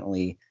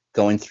definitely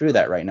going through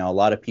that right now. A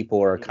lot of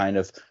people are kind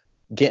of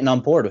getting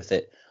on board with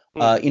it.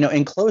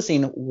 In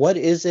closing, what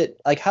is it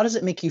like? How does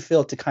it make you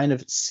feel to kind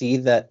of see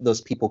that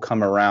those people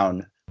come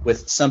around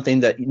with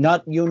something that you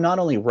not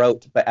only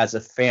wrote, but as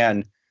a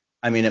fan,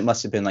 I mean, it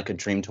must have been like a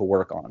dream to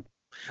work on.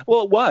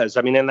 Well, it was.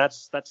 I mean, and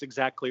that's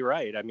exactly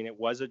right. I mean, it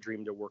was a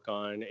dream to work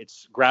on.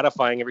 It's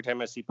gratifying every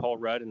time I see Paul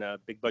Rudd in a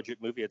big budget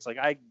movie. It's like,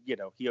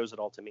 he owes it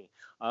all to me.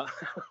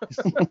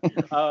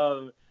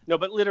 No,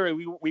 but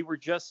literally, we were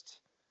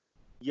just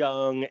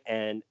young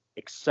and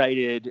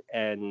excited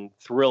and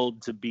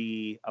thrilled to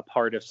be a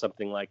part of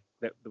something like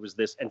that. There was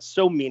this, and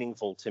so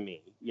meaningful to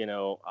me,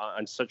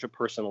 on such a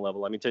personal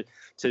level. I mean,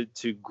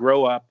 to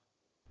grow up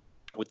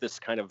with this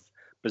kind of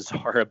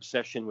bizarre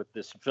obsession with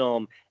this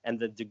film, and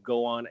then to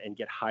go on and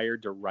get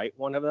hired to write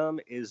one of them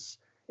it's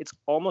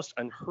almost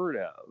unheard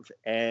of.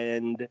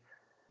 And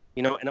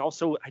and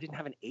also, I didn't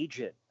have an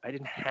agent, I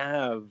didn't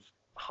have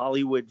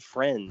Hollywood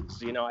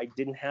friends, I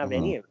didn't have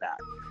any of that.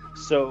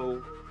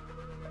 So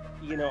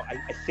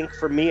I think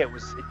for me it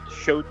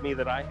showed me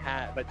that I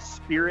had that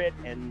spirit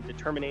and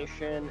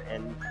determination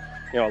and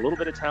a little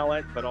bit of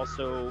talent, but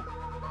also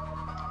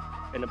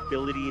an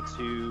ability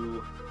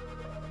to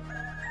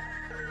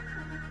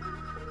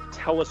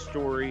tell a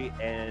story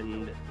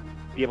and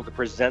be able to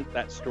present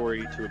that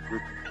story to a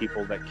group of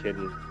people that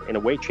can, in a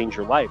way, change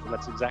your life. And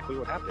that's exactly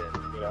what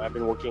happened. I've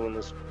been working in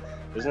this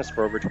business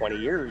for over 20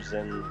 years,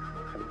 and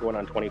I'm going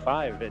on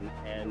 25, and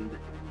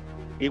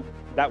I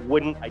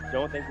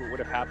don't think it would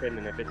have happened.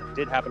 And if it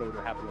did happen, it would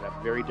have happened in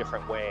a very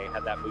different way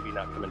had that movie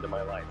not come into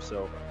my life.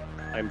 So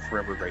I'm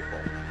forever grateful.